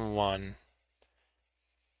the same one.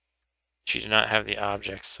 She did not have the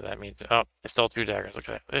objects, so that means... Oh, I stole 2 daggers. Look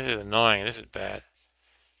at that. This is annoying. This is bad.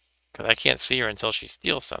 Because I can't see her until she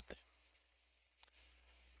steals something.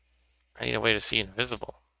 I need a way to see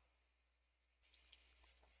invisible.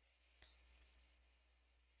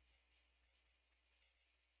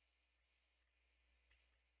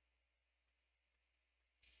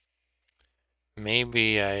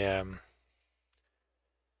 Maybe I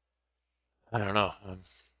don't know.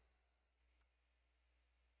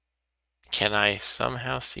 Can I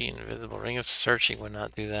somehow see invisible? Ring of Searching would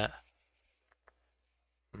not do that.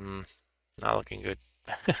 Not looking good.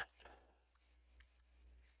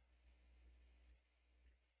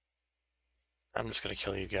 I'm just gonna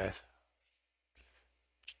kill these guys.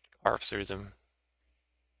 Carve through them.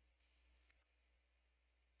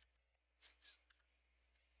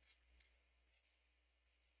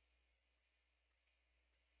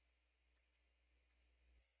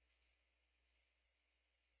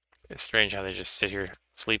 It's strange how they just sit here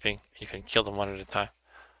sleeping. You can kill them one at a time.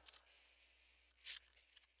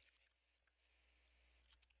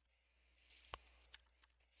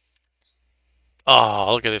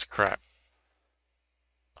 Oh, look at this crap.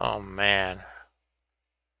 Oh, man.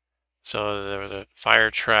 So there was a fire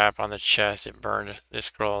trap on the chest. It burned this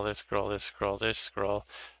scroll, this scroll, this scroll, this scroll,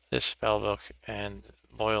 this spell book, and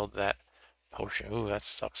boiled that potion. Ooh, that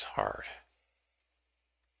sucks hard.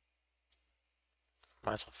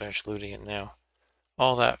 Might as well finish looting it now.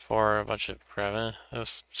 All that for a bunch of crap. That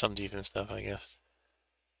was some decent stuff, I guess.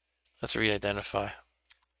 Let's re-identify.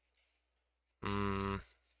 Scroll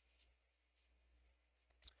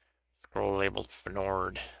labeled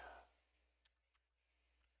Fnord.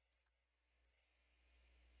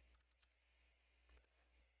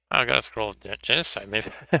 Oh, I got a scroll of genocide. Maybe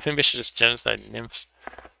maybe I should just genocide nymphs.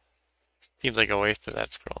 Seems like a waste of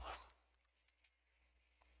that scroll.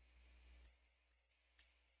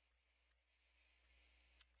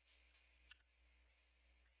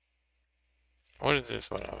 What is this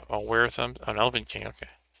one? A were-thumb? An Elven King, okay.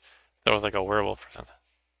 That was like a werewolf or something.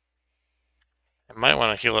 I might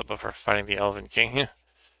want to heal up before fighting the Elven King.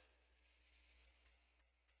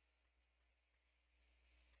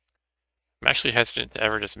 I'm actually hesitant to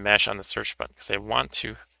ever just mash on the search button because I want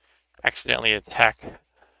to accidentally attack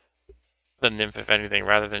the nymph, if anything,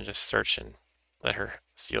 rather than just search and let her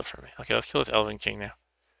steal from me. Okay, let's kill this Elven King now.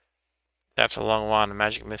 Taps a long wand, a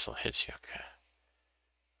magic missile hits you. Okay.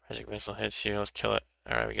 Magic missile hits you, let's kill it.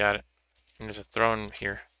 Alright, we got it. And there's a throne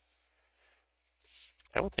here.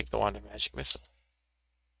 I will take the wand of magic missile.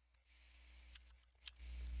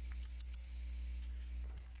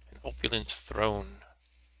 An opulent throne.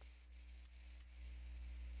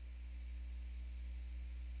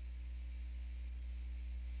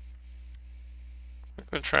 I'm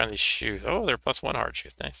gonna try on these shoes. Oh, they're +1 hard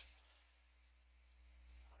shoes. Nice.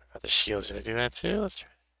 What about the shields? Did I do that too? Let's try.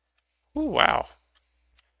 Ooh, wow.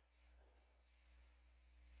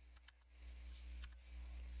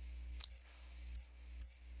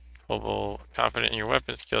 Mobile, confident in your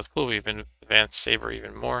weapon skills. Cool, we've been advanced saber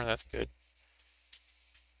even more. That's good.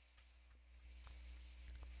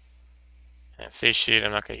 And satiate,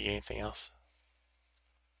 I'm not going to eat anything else.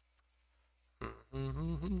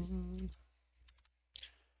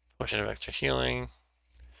 Potion of extra healing.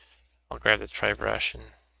 I'll grab the tribe ration.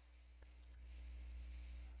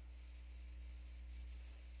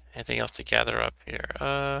 Anything else to gather up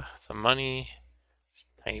here? Some money.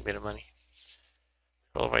 Tiny bit of money.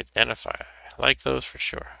 Roll of identify. I like those for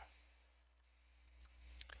sure.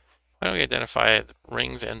 Why don't we identify the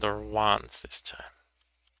rings and or wands this time?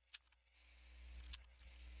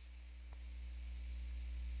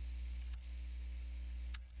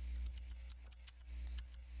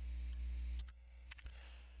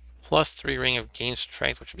 +3 ring of gain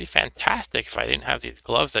strength, which would be fantastic if I didn't have these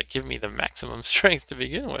gloves that give me the maximum strength to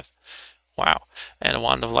begin with. Wow. And a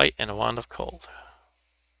wand of light and a wand of cold.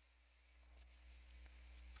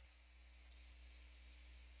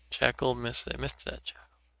 Jackal, I missed that jackal.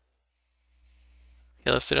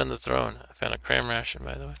 Okay, let's sit on the throne. I found a cram ration,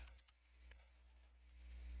 by the way.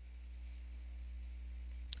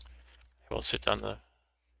 We'll sit on the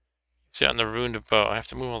ruined bow. I have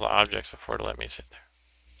to move all the objects before it'll let me sit there.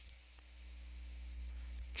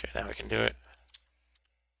 Okay, now we can do it.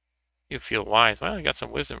 You feel wise. Well, I got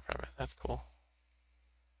some wisdom from it. That's cool.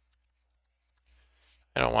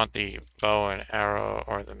 I don't want the bow and arrow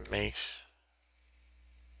or the mace.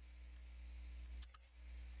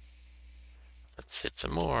 Let's hit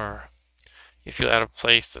some more. You feel out of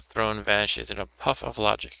place, the throne vanishes in a puff of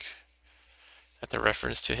logic. That's a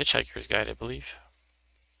reference to Hitchhiker's Guide, I believe.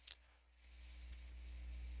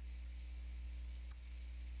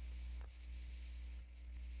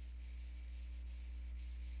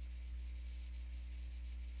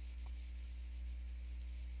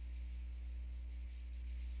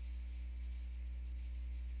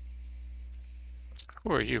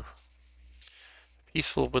 Who are you?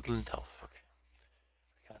 Peaceful woodland elf. Okay.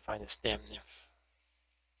 I gotta find this damn nymph.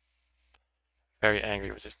 Very angry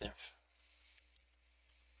with this nymph.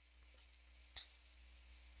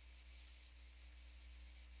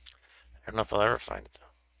 I don't know if I'll ever find it though.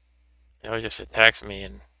 It always just attacks me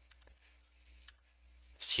and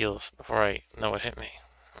steals before I know what hit me.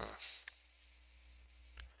 If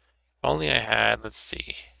only I had, let's see,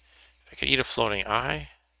 if I could eat a floating eye,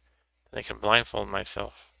 then I could blindfold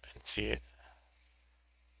myself and see it.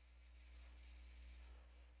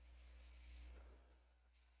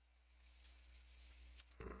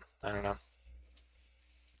 I don't know.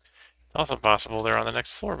 It's also possible they're on the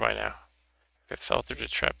next floor by now. If it fell through the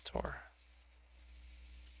trap door.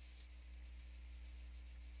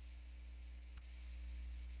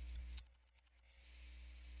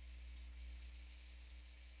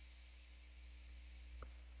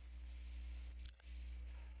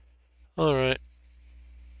 Alright.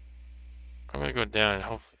 I'm gonna go down and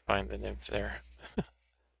hopefully find the nymph there.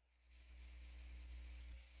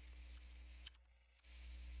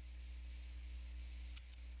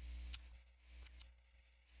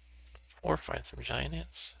 Or find some giant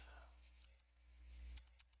ants.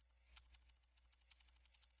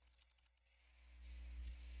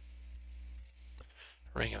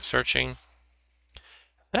 Ring of searching.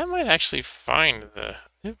 That might actually find the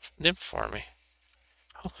nymph for me.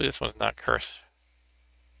 Hopefully this one's not cursed.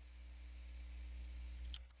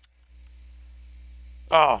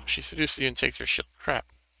 Oh, she seduces you and takes your shield. Crap.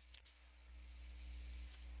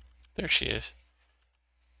 There she is.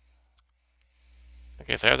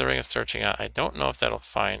 Okay, so I have the ring of searching out. I don't know if that'll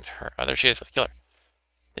find her. Oh, there she is. Let's kill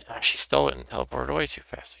her. She stole it and teleported away too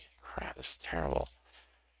fast. Crap, this is terrible.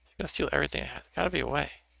 She's gonna steal everything I have. There's gotta be a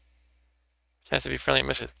way. This has to be friendly and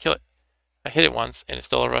misses. Kill it. I hit it once and it's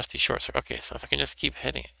still a rusty short sword. Okay, so if I can just keep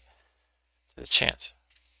hitting it, there's a chance.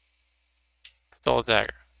 Stole a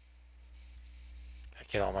dagger. I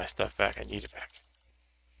get all my stuff back. I need it back.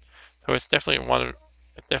 So it's definitely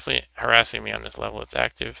it's definitely harassing me on this level. It's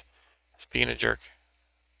active. It's being a jerk.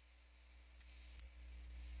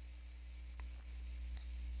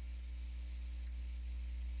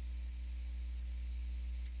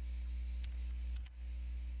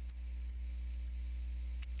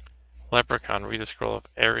 Leprechaun, read the scroll of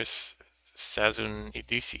Eris Sazun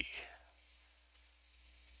Idisi.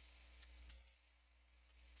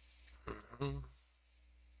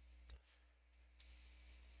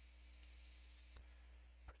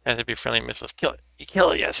 Pretend to be friendly, Mrs. Kill it. You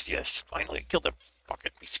kill it, yes, yes. Finally, kill the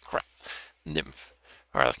fucking piece of crap. Nymph.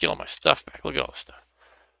 Alright, let's get all my stuff back. Look at all this stuff.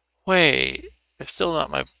 Wait, it's still not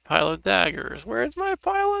my pile of daggers. Where's my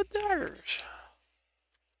pile of daggers?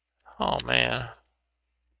 Oh man.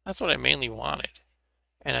 That's what I mainly wanted.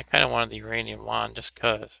 And I kind of wanted the uranium wand just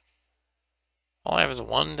because. All I have is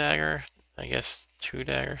one dagger. I guess 2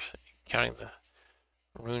 daggers, counting the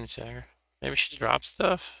rune dagger. Maybe she dropped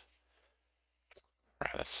stuff? Wow,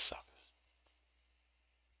 that sucks.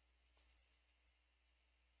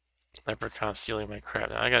 Leprechaun stealing my crap.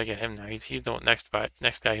 Now I gotta get him now. He's the next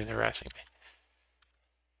guy who's harassing me.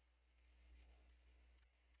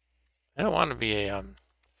 I don't want to be a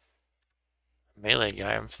melee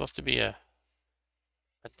guy. I'm supposed to be a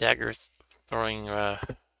dagger throwing,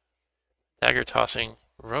 dagger tossing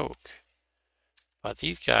rogue. But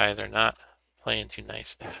these guys are not playing too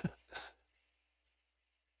nice.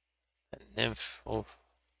 And nymph. Oof.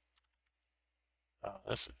 Oh,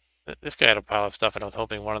 this guy had a pile of stuff, and I was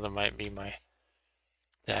hoping one of them might be my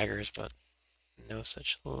daggers, but no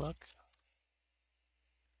such luck.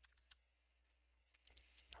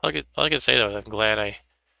 All I can say though is I'm glad I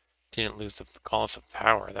didn't lose the Columns of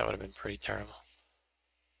Power. That would have been pretty terrible.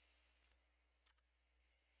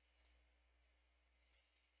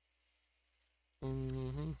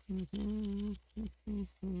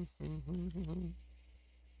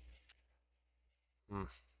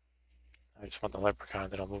 I just want the leprechaun,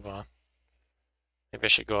 then I'll move on. Maybe I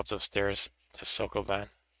should go up those stairs to Sokoban.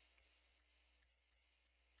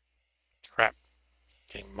 Crap.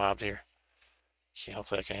 Getting mobbed here. Okay,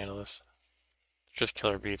 hopefully I can handle this. Just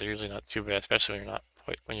killer bees. They're usually not too bad, especially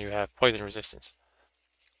when you have poison resistance.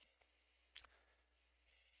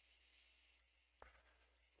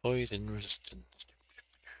 Poison resistance.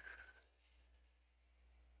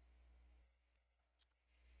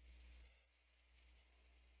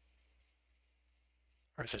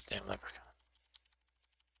 Where's this damn leprechaun?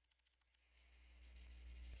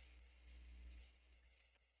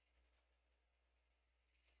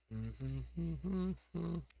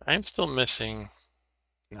 I'm still missing.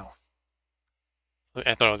 No.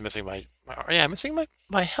 I thought I was missing yeah, I'm missing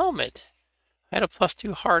my helmet. I had a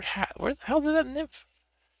 +2 hard hat. Where the hell did that nymph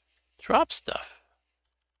drop stuff?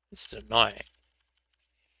 This is annoying.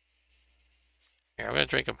 Here, I'm gonna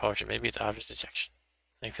drink a potion. Maybe it's object detection.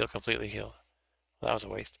 I feel completely healed. Well, that was a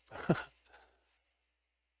waste.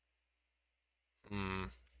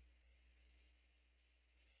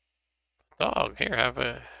 Dog, here, have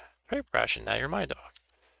a grape ration. Now you're my dog.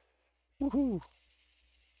 Woohoo!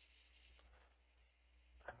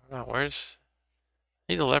 I don't know, where's...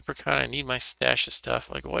 I need the leprechaun, I need my stash of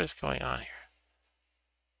stuff. Like, what is going on here?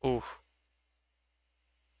 Ooh.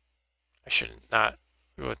 I should not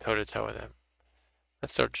go toe-to-toe with him.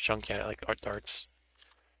 Let's throw junk at it, like our darts.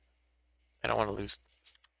 I don't want to lose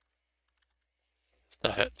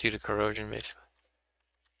stuff due to corrosion, basically.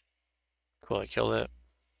 Cool, I killed it.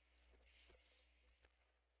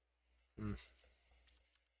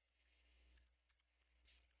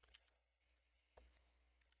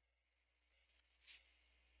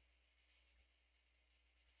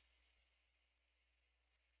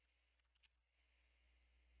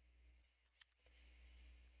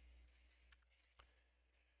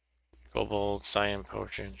 Cobalt, cyan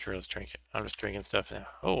potion. Sure, let's drink it. I'm just drinking stuff now.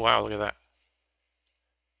 Oh, wow, look at that.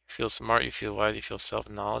 You feel smart, you feel wise, you feel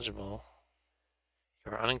self-knowledgeable.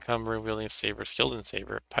 You're unencumbered, wielding a saber, skilled in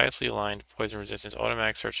saber, piously aligned, poison resistance,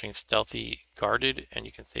 automatic searching, stealthy, guarded, and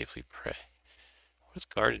you can safely pray. What does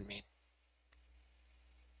guarded mean?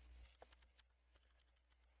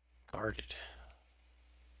 Guarded.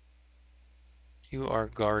 You are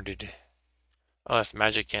guarded. Oh, that's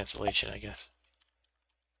magic cancellation, I guess.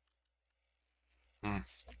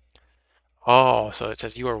 Oh, so it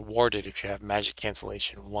says you are warded if you have magic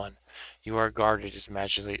cancellation 1. You are guarded is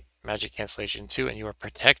magic cancellation 2, and you are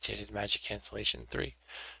protected is magic cancellation 3.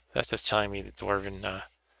 So that's just telling me the Dwarven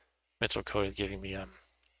Mythical Code is giving me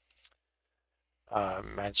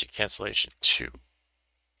magic cancellation 2.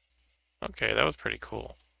 Okay, that was pretty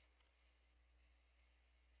cool.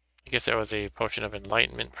 I guess that was a potion of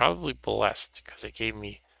enlightenment, probably blessed, because it gave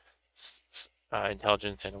me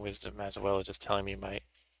intelligence and wisdom as well as just telling me my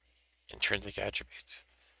intrinsic attributes.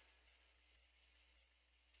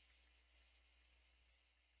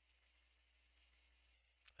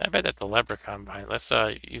 I bet that's the leprechaun behind. Let's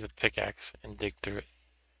use a pickaxe and dig through it.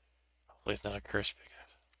 Hopefully it's not a cursed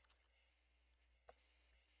pickaxe.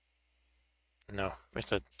 No,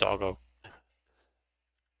 it's a doggo.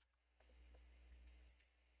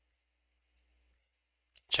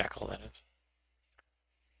 Jackal, that is.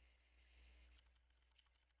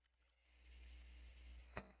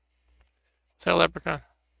 Is that a leprechaun?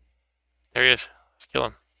 There he is. Let's kill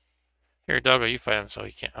him. Here, doggo, you fight him so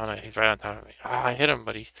he can't. Oh no, he's right on top of me. Ah, I hit him,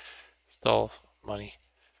 but he stole money.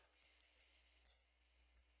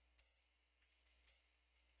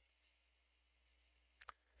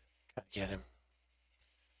 Gotta get him.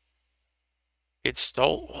 It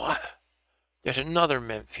stole what? There's another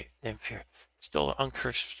nymph here. Stole an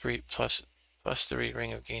uncursed 3 plus 3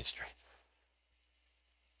 ring of gain strength.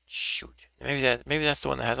 Shoot. Maybe that's the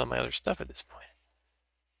one that has all my other stuff at this point.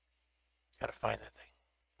 Gotta find that thing.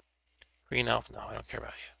 Green elf, no, I don't care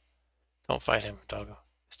about you. Don't fight him, doggo.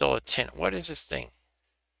 Stole a tin. What is this thing?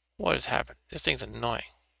 What has happened? This thing's annoying.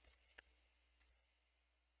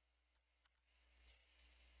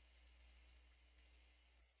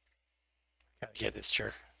 Gotta get this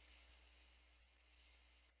jerk.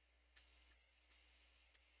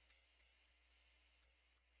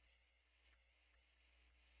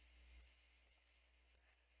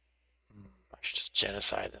 I should just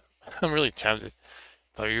genocide them. I'm really tempted.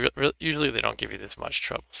 But usually they don't give you this much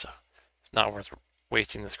trouble, so it's not worth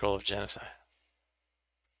wasting the scroll of genocide.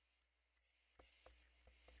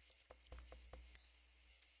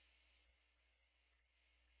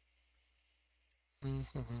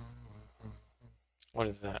 What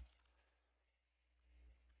is that?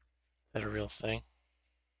 Is that a real thing?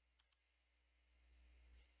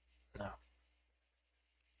 No.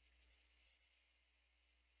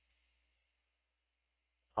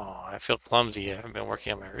 Oh, I feel clumsy. I haven't been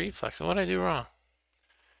working on my reflex. What did I do wrong?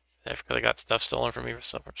 Because I got stuff stolen from me for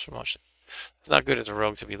some promotion. It's not good as a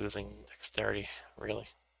rogue to be losing dexterity, really.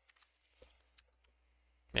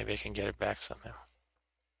 Maybe I can get it back somehow.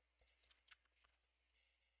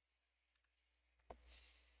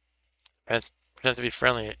 Pretend to be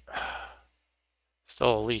friendly.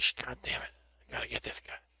 Stole a leash. God damn it. I gotta get this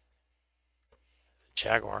guy.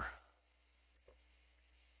 Jaguar.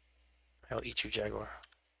 I'll eat you, Jaguar.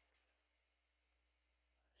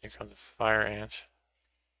 Here comes a fire ant.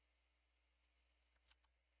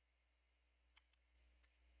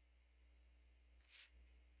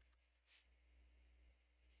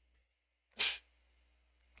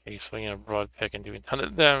 Okay, he's swinging a broad pick and doing a ton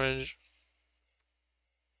of damage.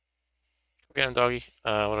 Get him, doggy.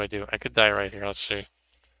 What do? I could die right here. Let's see.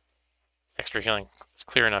 Extra healing. It's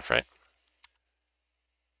clear enough, right?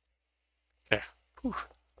 Okay. Whew.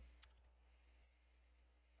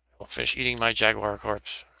 I'll finish eating my jaguar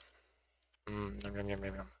corpse. Yum, yum, yum,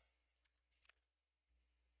 yum, yum.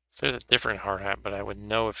 So there's a different hard hat, but I would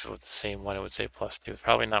know if it was the same one. It would say +2. It's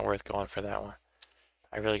probably not worth going for that one.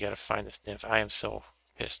 I really gotta find this nymph. I am so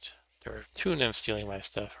pissed. There are 2 nymphs stealing my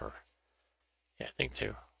stuff, or yeah, I think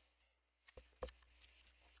 2.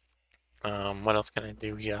 What else can I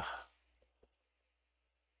do? Yeah.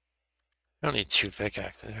 I don't need 2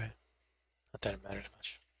 pickaxes, right? Not that it matters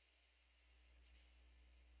much.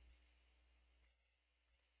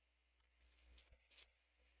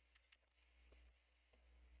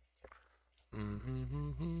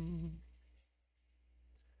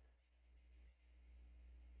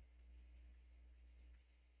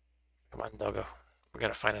 Come on, doggo. We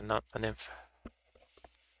gotta find a nymph.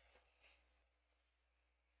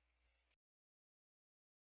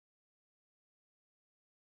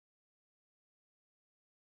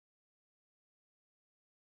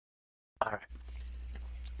 Alright.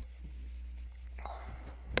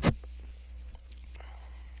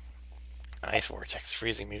 Ice vortex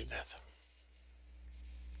freezing me to death.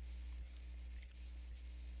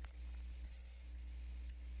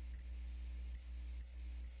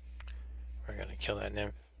 We're gonna kill that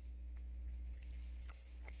nymph.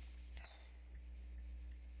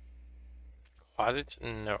 Closet?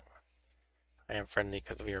 No. I am friendly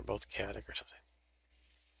because we are both chaotic or something.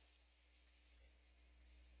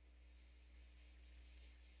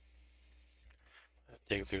 Let's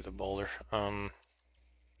dig through the boulder.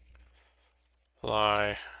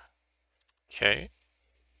 Fly. Okay.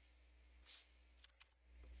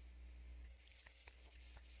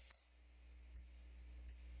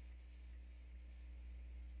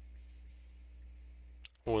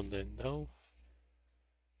 Woodland elf.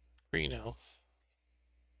 Green elf.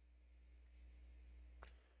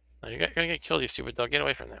 No, you're gonna get killed, you stupid dog. Get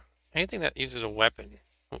away from them. Anything that uses a weapon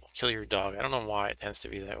will kill your dog. I don't know why it tends to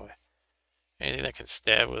be that way. Anything that can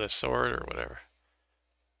stab with a sword or whatever,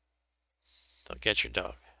 they'll get your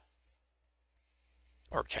dog.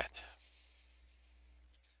 Or cat.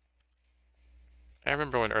 I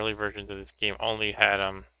remember when early versions of this game only had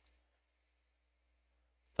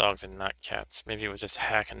dogs and not cats. Maybe it was just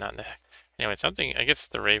hack and not the hack. Anyway, something, I guess it's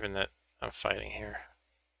the raven that I'm fighting here.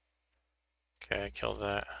 Okay, I killed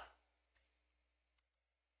that.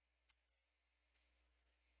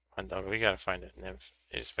 One dog, we gotta find a nymph.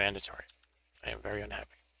 It is mandatory. I am very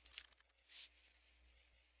unhappy.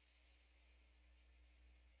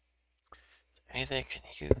 Anything I can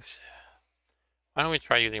use? Why don't we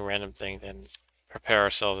try using random things and prepare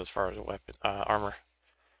ourselves as far as a weapon, armor.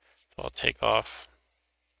 So I'll take off.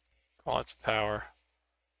 Call it power.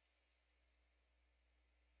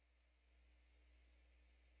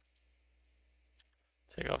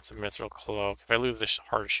 Take off the mithril cloak. If I lose this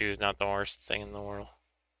hard shoe, not the worst thing in the world.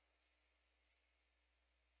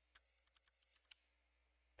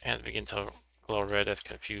 And begin to glow red as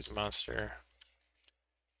confused monster.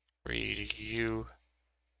 Read you.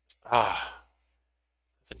 Ah.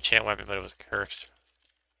 It's an enchant weapon, but it was cursed.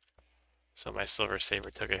 So my silver saber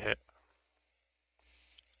took a hit.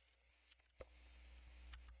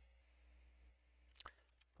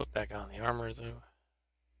 Put back on the armor though.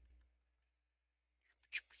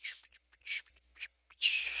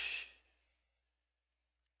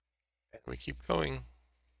 And we keep going.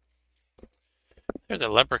 There's a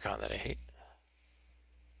leprechaun that I hate.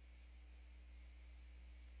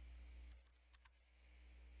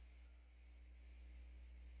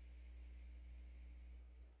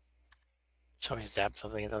 So we zap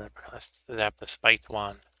something in the leprechaun. Let's zap the spiked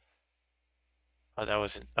wand. Oh, that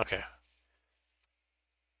wasn't. Okay.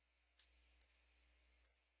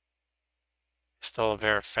 Stole a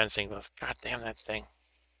pair of fencing gloves. God damn that thing.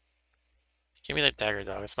 Give me that dagger,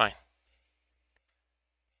 dog. It's mine.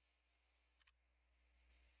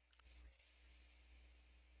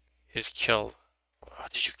 It is killed. Oh,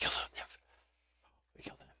 did you kill the nymph? We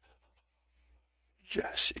killed the nymph.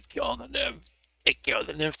 Yes, it killed the nymph. It killed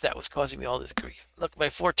the nymph that was causing me all this grief. Look, my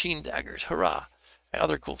 14 daggers. Hurrah. And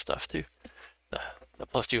other cool stuff, too. The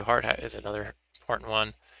 +2 hard hat is another important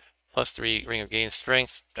one. +3 ring of gain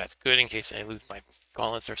strength. That's good in case I lose my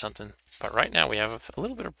gauntlets or something. But right now we have a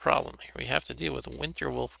little bit of problem here. We have to deal with winter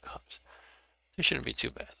wolf cubs. They shouldn't be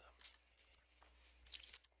too bad, though.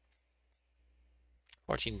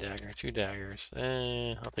 14 dagger, 2 daggers.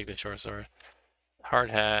 I'll take the short sword. Hard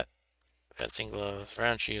hat, fencing gloves,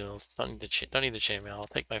 round shields. Don't need the chainmail. I'll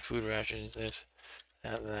take my food rations. This,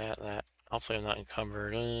 that. Hopefully I'm not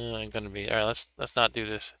encumbered. I'm gonna be. All right, let's not do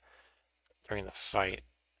this during the fight.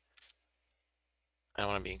 I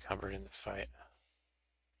don't want to be encumbered in the fight.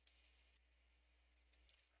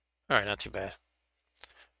 All right, not too bad.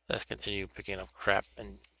 Let's continue picking up crap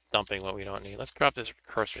and dumping what we don't need. Let's drop this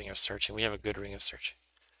cursed ring of searching. We have a good ring of searching.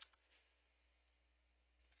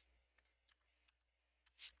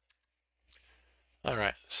 All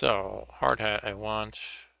right, so hard hat I want.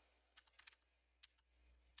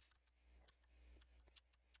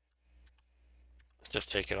 Let's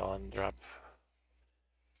just take it all and drop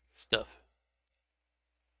stuff.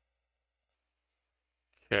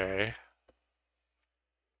 Okay.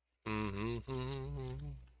 We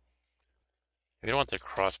don't want the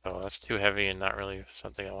crossbow. That's too heavy and not really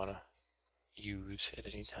something I want to use at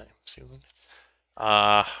any time soon.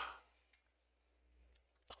 Let's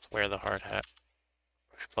wear the hard hat.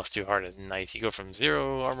 +2 hard is nice. You go from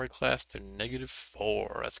 0 armor class to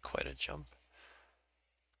 -4. That's quite a jump.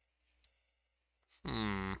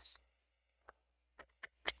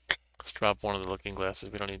 Let's drop one of the looking glasses.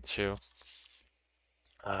 We don't need 2.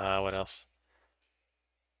 What else?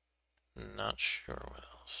 Not sure what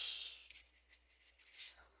else.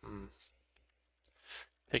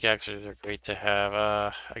 Pickaxes are great to have.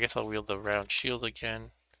 I guess I'll wield the round shield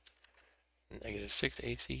again. -6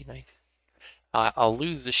 AC, nice. I'll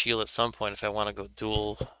lose the shield at some point if I want to go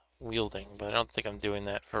dual wielding, but I don't think I'm doing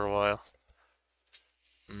that for a while.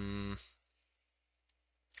 Am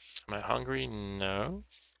I hungry? No.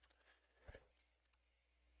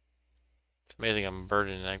 It's amazing I'm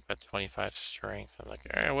burdened and I've got 25 strength. I'm like,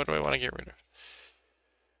 what do I want to get rid of?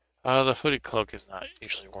 The hooded cloak is not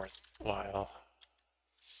usually worthwhile.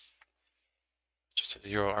 Just a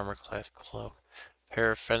 0 armor class cloak.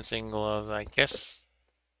 Pair of fencing gloves, I guess.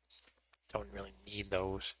 Don't really need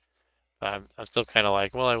those. But I'm still kind of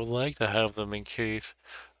like, well, I would like to have them in case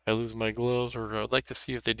I lose my gloves, or I would like to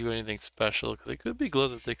see if they do anything special, because they could be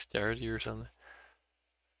gloves of dexterity or something.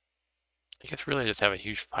 I guess really I just have a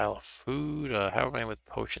huge pile of food. How am I with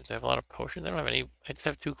potions? I have a lot of potions. I don't have any. I just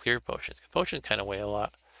have 2 clear potions. Potions kind of weigh a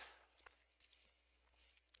lot.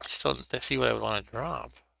 Still, to see what I would want to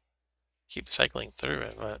drop. Keep cycling through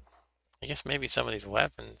it, but I guess maybe some of these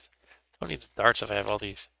weapons. Don't need the darts if I have all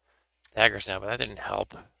these daggers now, but that didn't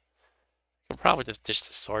help. I could probably just ditch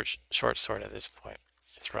the short sword at this point.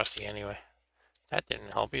 It's rusty anyway. That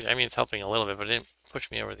didn't help either. I mean, it's helping a little bit, but it didn't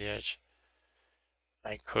push me over the edge.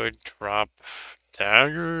 I could drop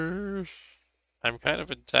daggers. I'm kind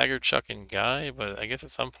of a dagger chucking guy, but I guess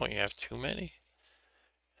at some point you have too many.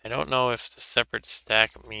 I don't know if the separate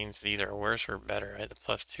stack means either worse or better. I had the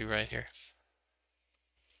 +2 right here.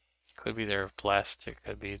 Could be they're plastic,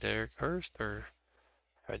 could be they're cursed, or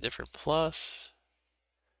have a different plus.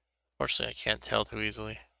 Fortunately, I can't tell too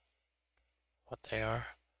easily what they are.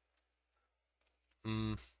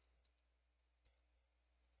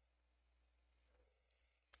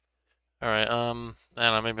 Alright, I don't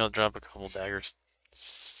know, maybe I'll drop a couple daggers.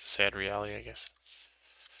 Sad reality, I guess.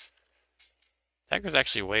 Daggers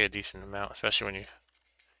actually weigh a decent amount, especially when you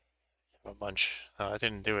have a bunch. Oh, I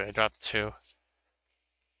didn't do it. I dropped 2.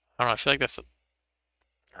 I don't know, I feel like that's...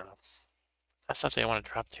 I don't know. That's something I want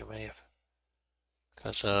to drop too many of.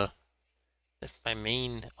 Because, this is my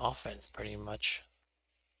main offense, pretty much.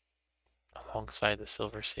 Alongside the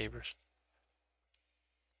Silver Sabers.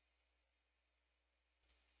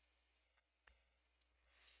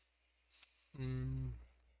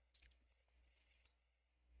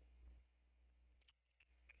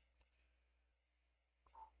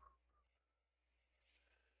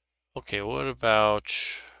 Okay, what about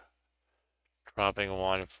dropping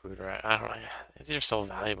one food ration? I don't know. These are so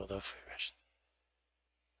valuable, though, food rations.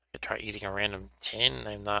 I could try eating a random tin.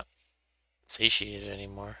 I'm not satiated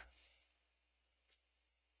anymore.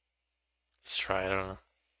 Let's try it. I don't know. I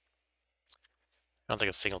don't think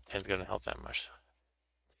a single tin's gonna help that much.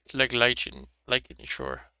 It's like lichen,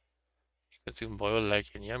 sure. You could do boiled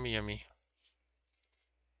lichen, yummy, yummy.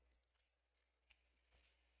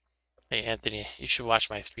 Hey, Anthony, you should watch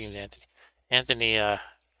my streams, Anthony. Anthony,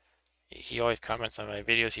 he always comments on my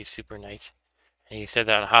videos. He's super nice. And he said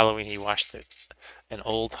that on Halloween he watched an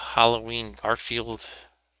old Halloween Garfield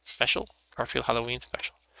special. Garfield Halloween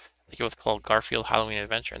special. I think it was called Garfield Halloween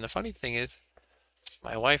Adventure. And the funny thing is,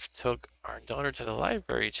 my wife took our daughter to the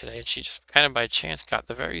library today, and she just kind of by chance got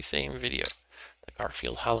the very same video, the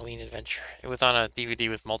Garfield Halloween Adventure. It was on a DVD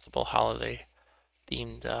with multiple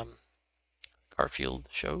holiday-themed Garfield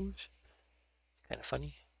shows. It's kind of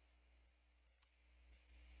funny.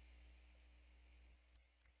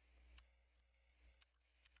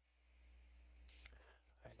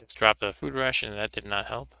 I just dropped a food ration, and that did not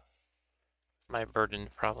help my burden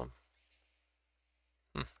problem.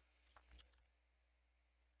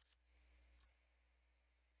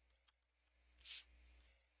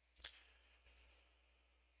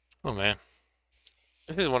 Oh man.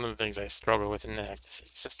 This is one of the things I struggle with in that.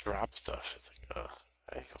 Just drop stuff. It's like,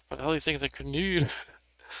 I put all these things I could need. It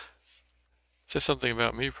says something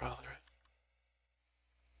about me, probably, right?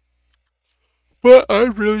 But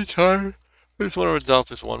I'm really tired. I just want to resolve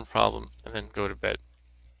this one problem and then go to bed.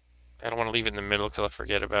 I don't want to leave it in the middle because I'll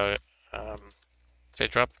forget about it. Did I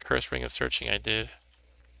drop the curse ring of searching? I did. Is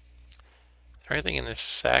there anything in this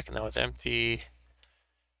sack? No, it's empty.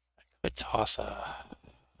 I could toss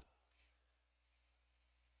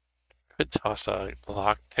a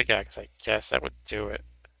block pickaxe, I guess. That would do it.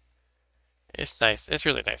 It's nice. It's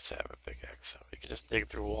really nice to have a pickaxe, so you can just dig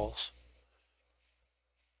through walls.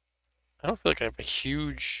 I don't feel like I have a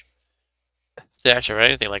huge stash of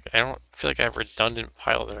anything. Like, I don't feel like I have redundant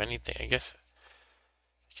piles of anything. I guess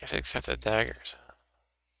except the daggers.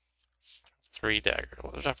 3 daggers.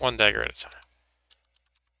 We'll drop 1 dagger at a time.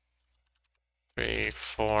 3,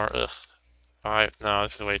 4, ugh. 5. No,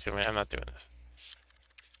 this is way too many. I'm not doing this.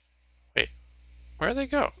 Wait, where'd they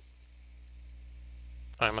go?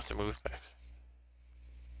 Oh, I must have moved back.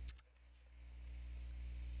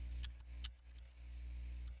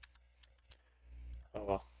 Oh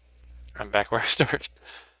well. I'm back where I started.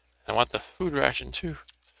 I want the food ration too.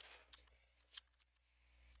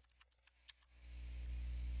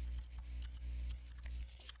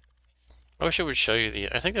 I wish it would show you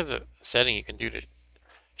I think there's a setting you can do to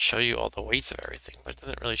show you all the weights of everything, but it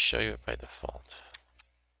doesn't really show you it by default.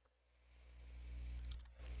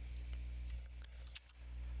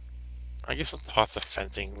 I guess I'll toss the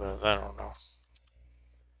fencing gloves. I don't know.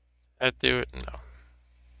 I'd do it? No.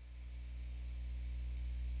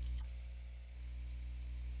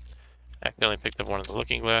 I accidentally picked up one of the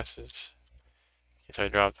looking glasses. Okay, so I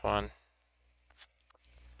dropped one.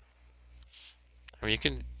 I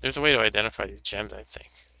mean, there's a way to identify these gems, I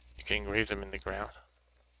think. You can engrave them in the ground.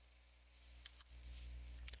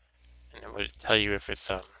 And it would tell you if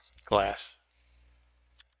it's glass.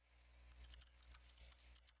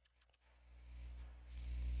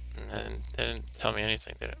 And then it didn't tell me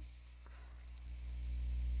anything, did it?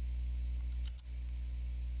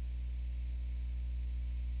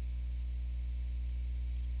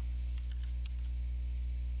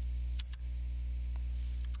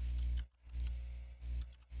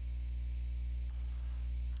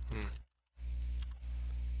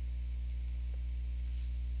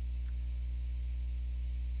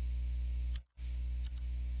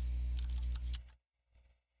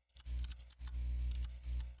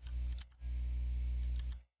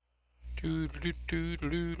 When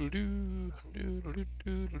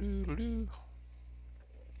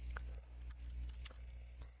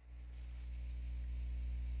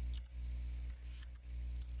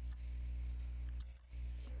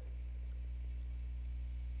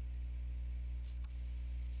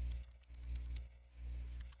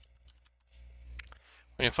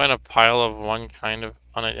you find a pile of one kind of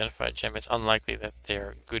unidentified gem, it's unlikely that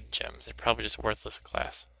they're good gems. They're probably just worthless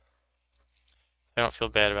class. I don't feel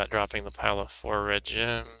bad about dropping the pile of 4 red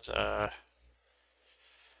gems.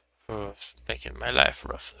 It's making my life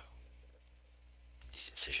rough, though.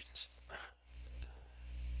 These decisions.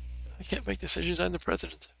 I can't make decisions, I'm the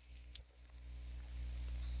president.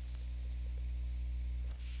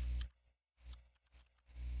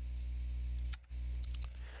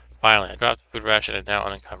 Finally, I dropped the food ration and now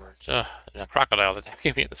unencumbered. And a crocodile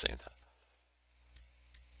attacking me at the same time.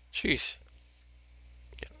 Jeez.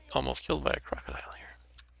 I'm getting almost killed by a crocodile here.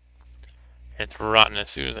 And it's rotten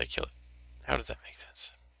as soon as I kill it. How does that make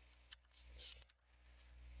sense?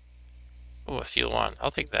 Oh, a steel wand.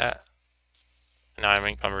 I'll take that. Now I'm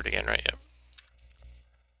encumbered again, right? Yep.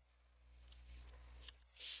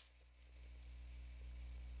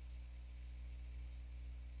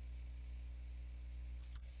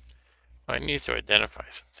 Well, I need to identify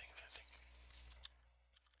some things, I think.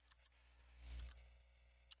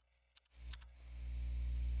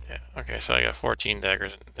 Yeah, okay, so I got 14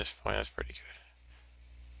 daggers at this point. That's pretty good.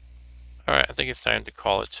 Alright, I think it's time to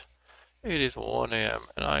call it. It is 1 a.m.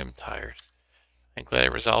 and I'm tired. I'm glad I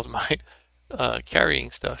resolved my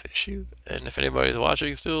carrying stuff issue. And if anybody's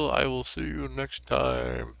watching still, I will see you next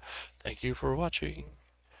time. Thank you for watching.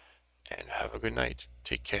 And have a good night.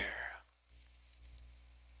 Take care.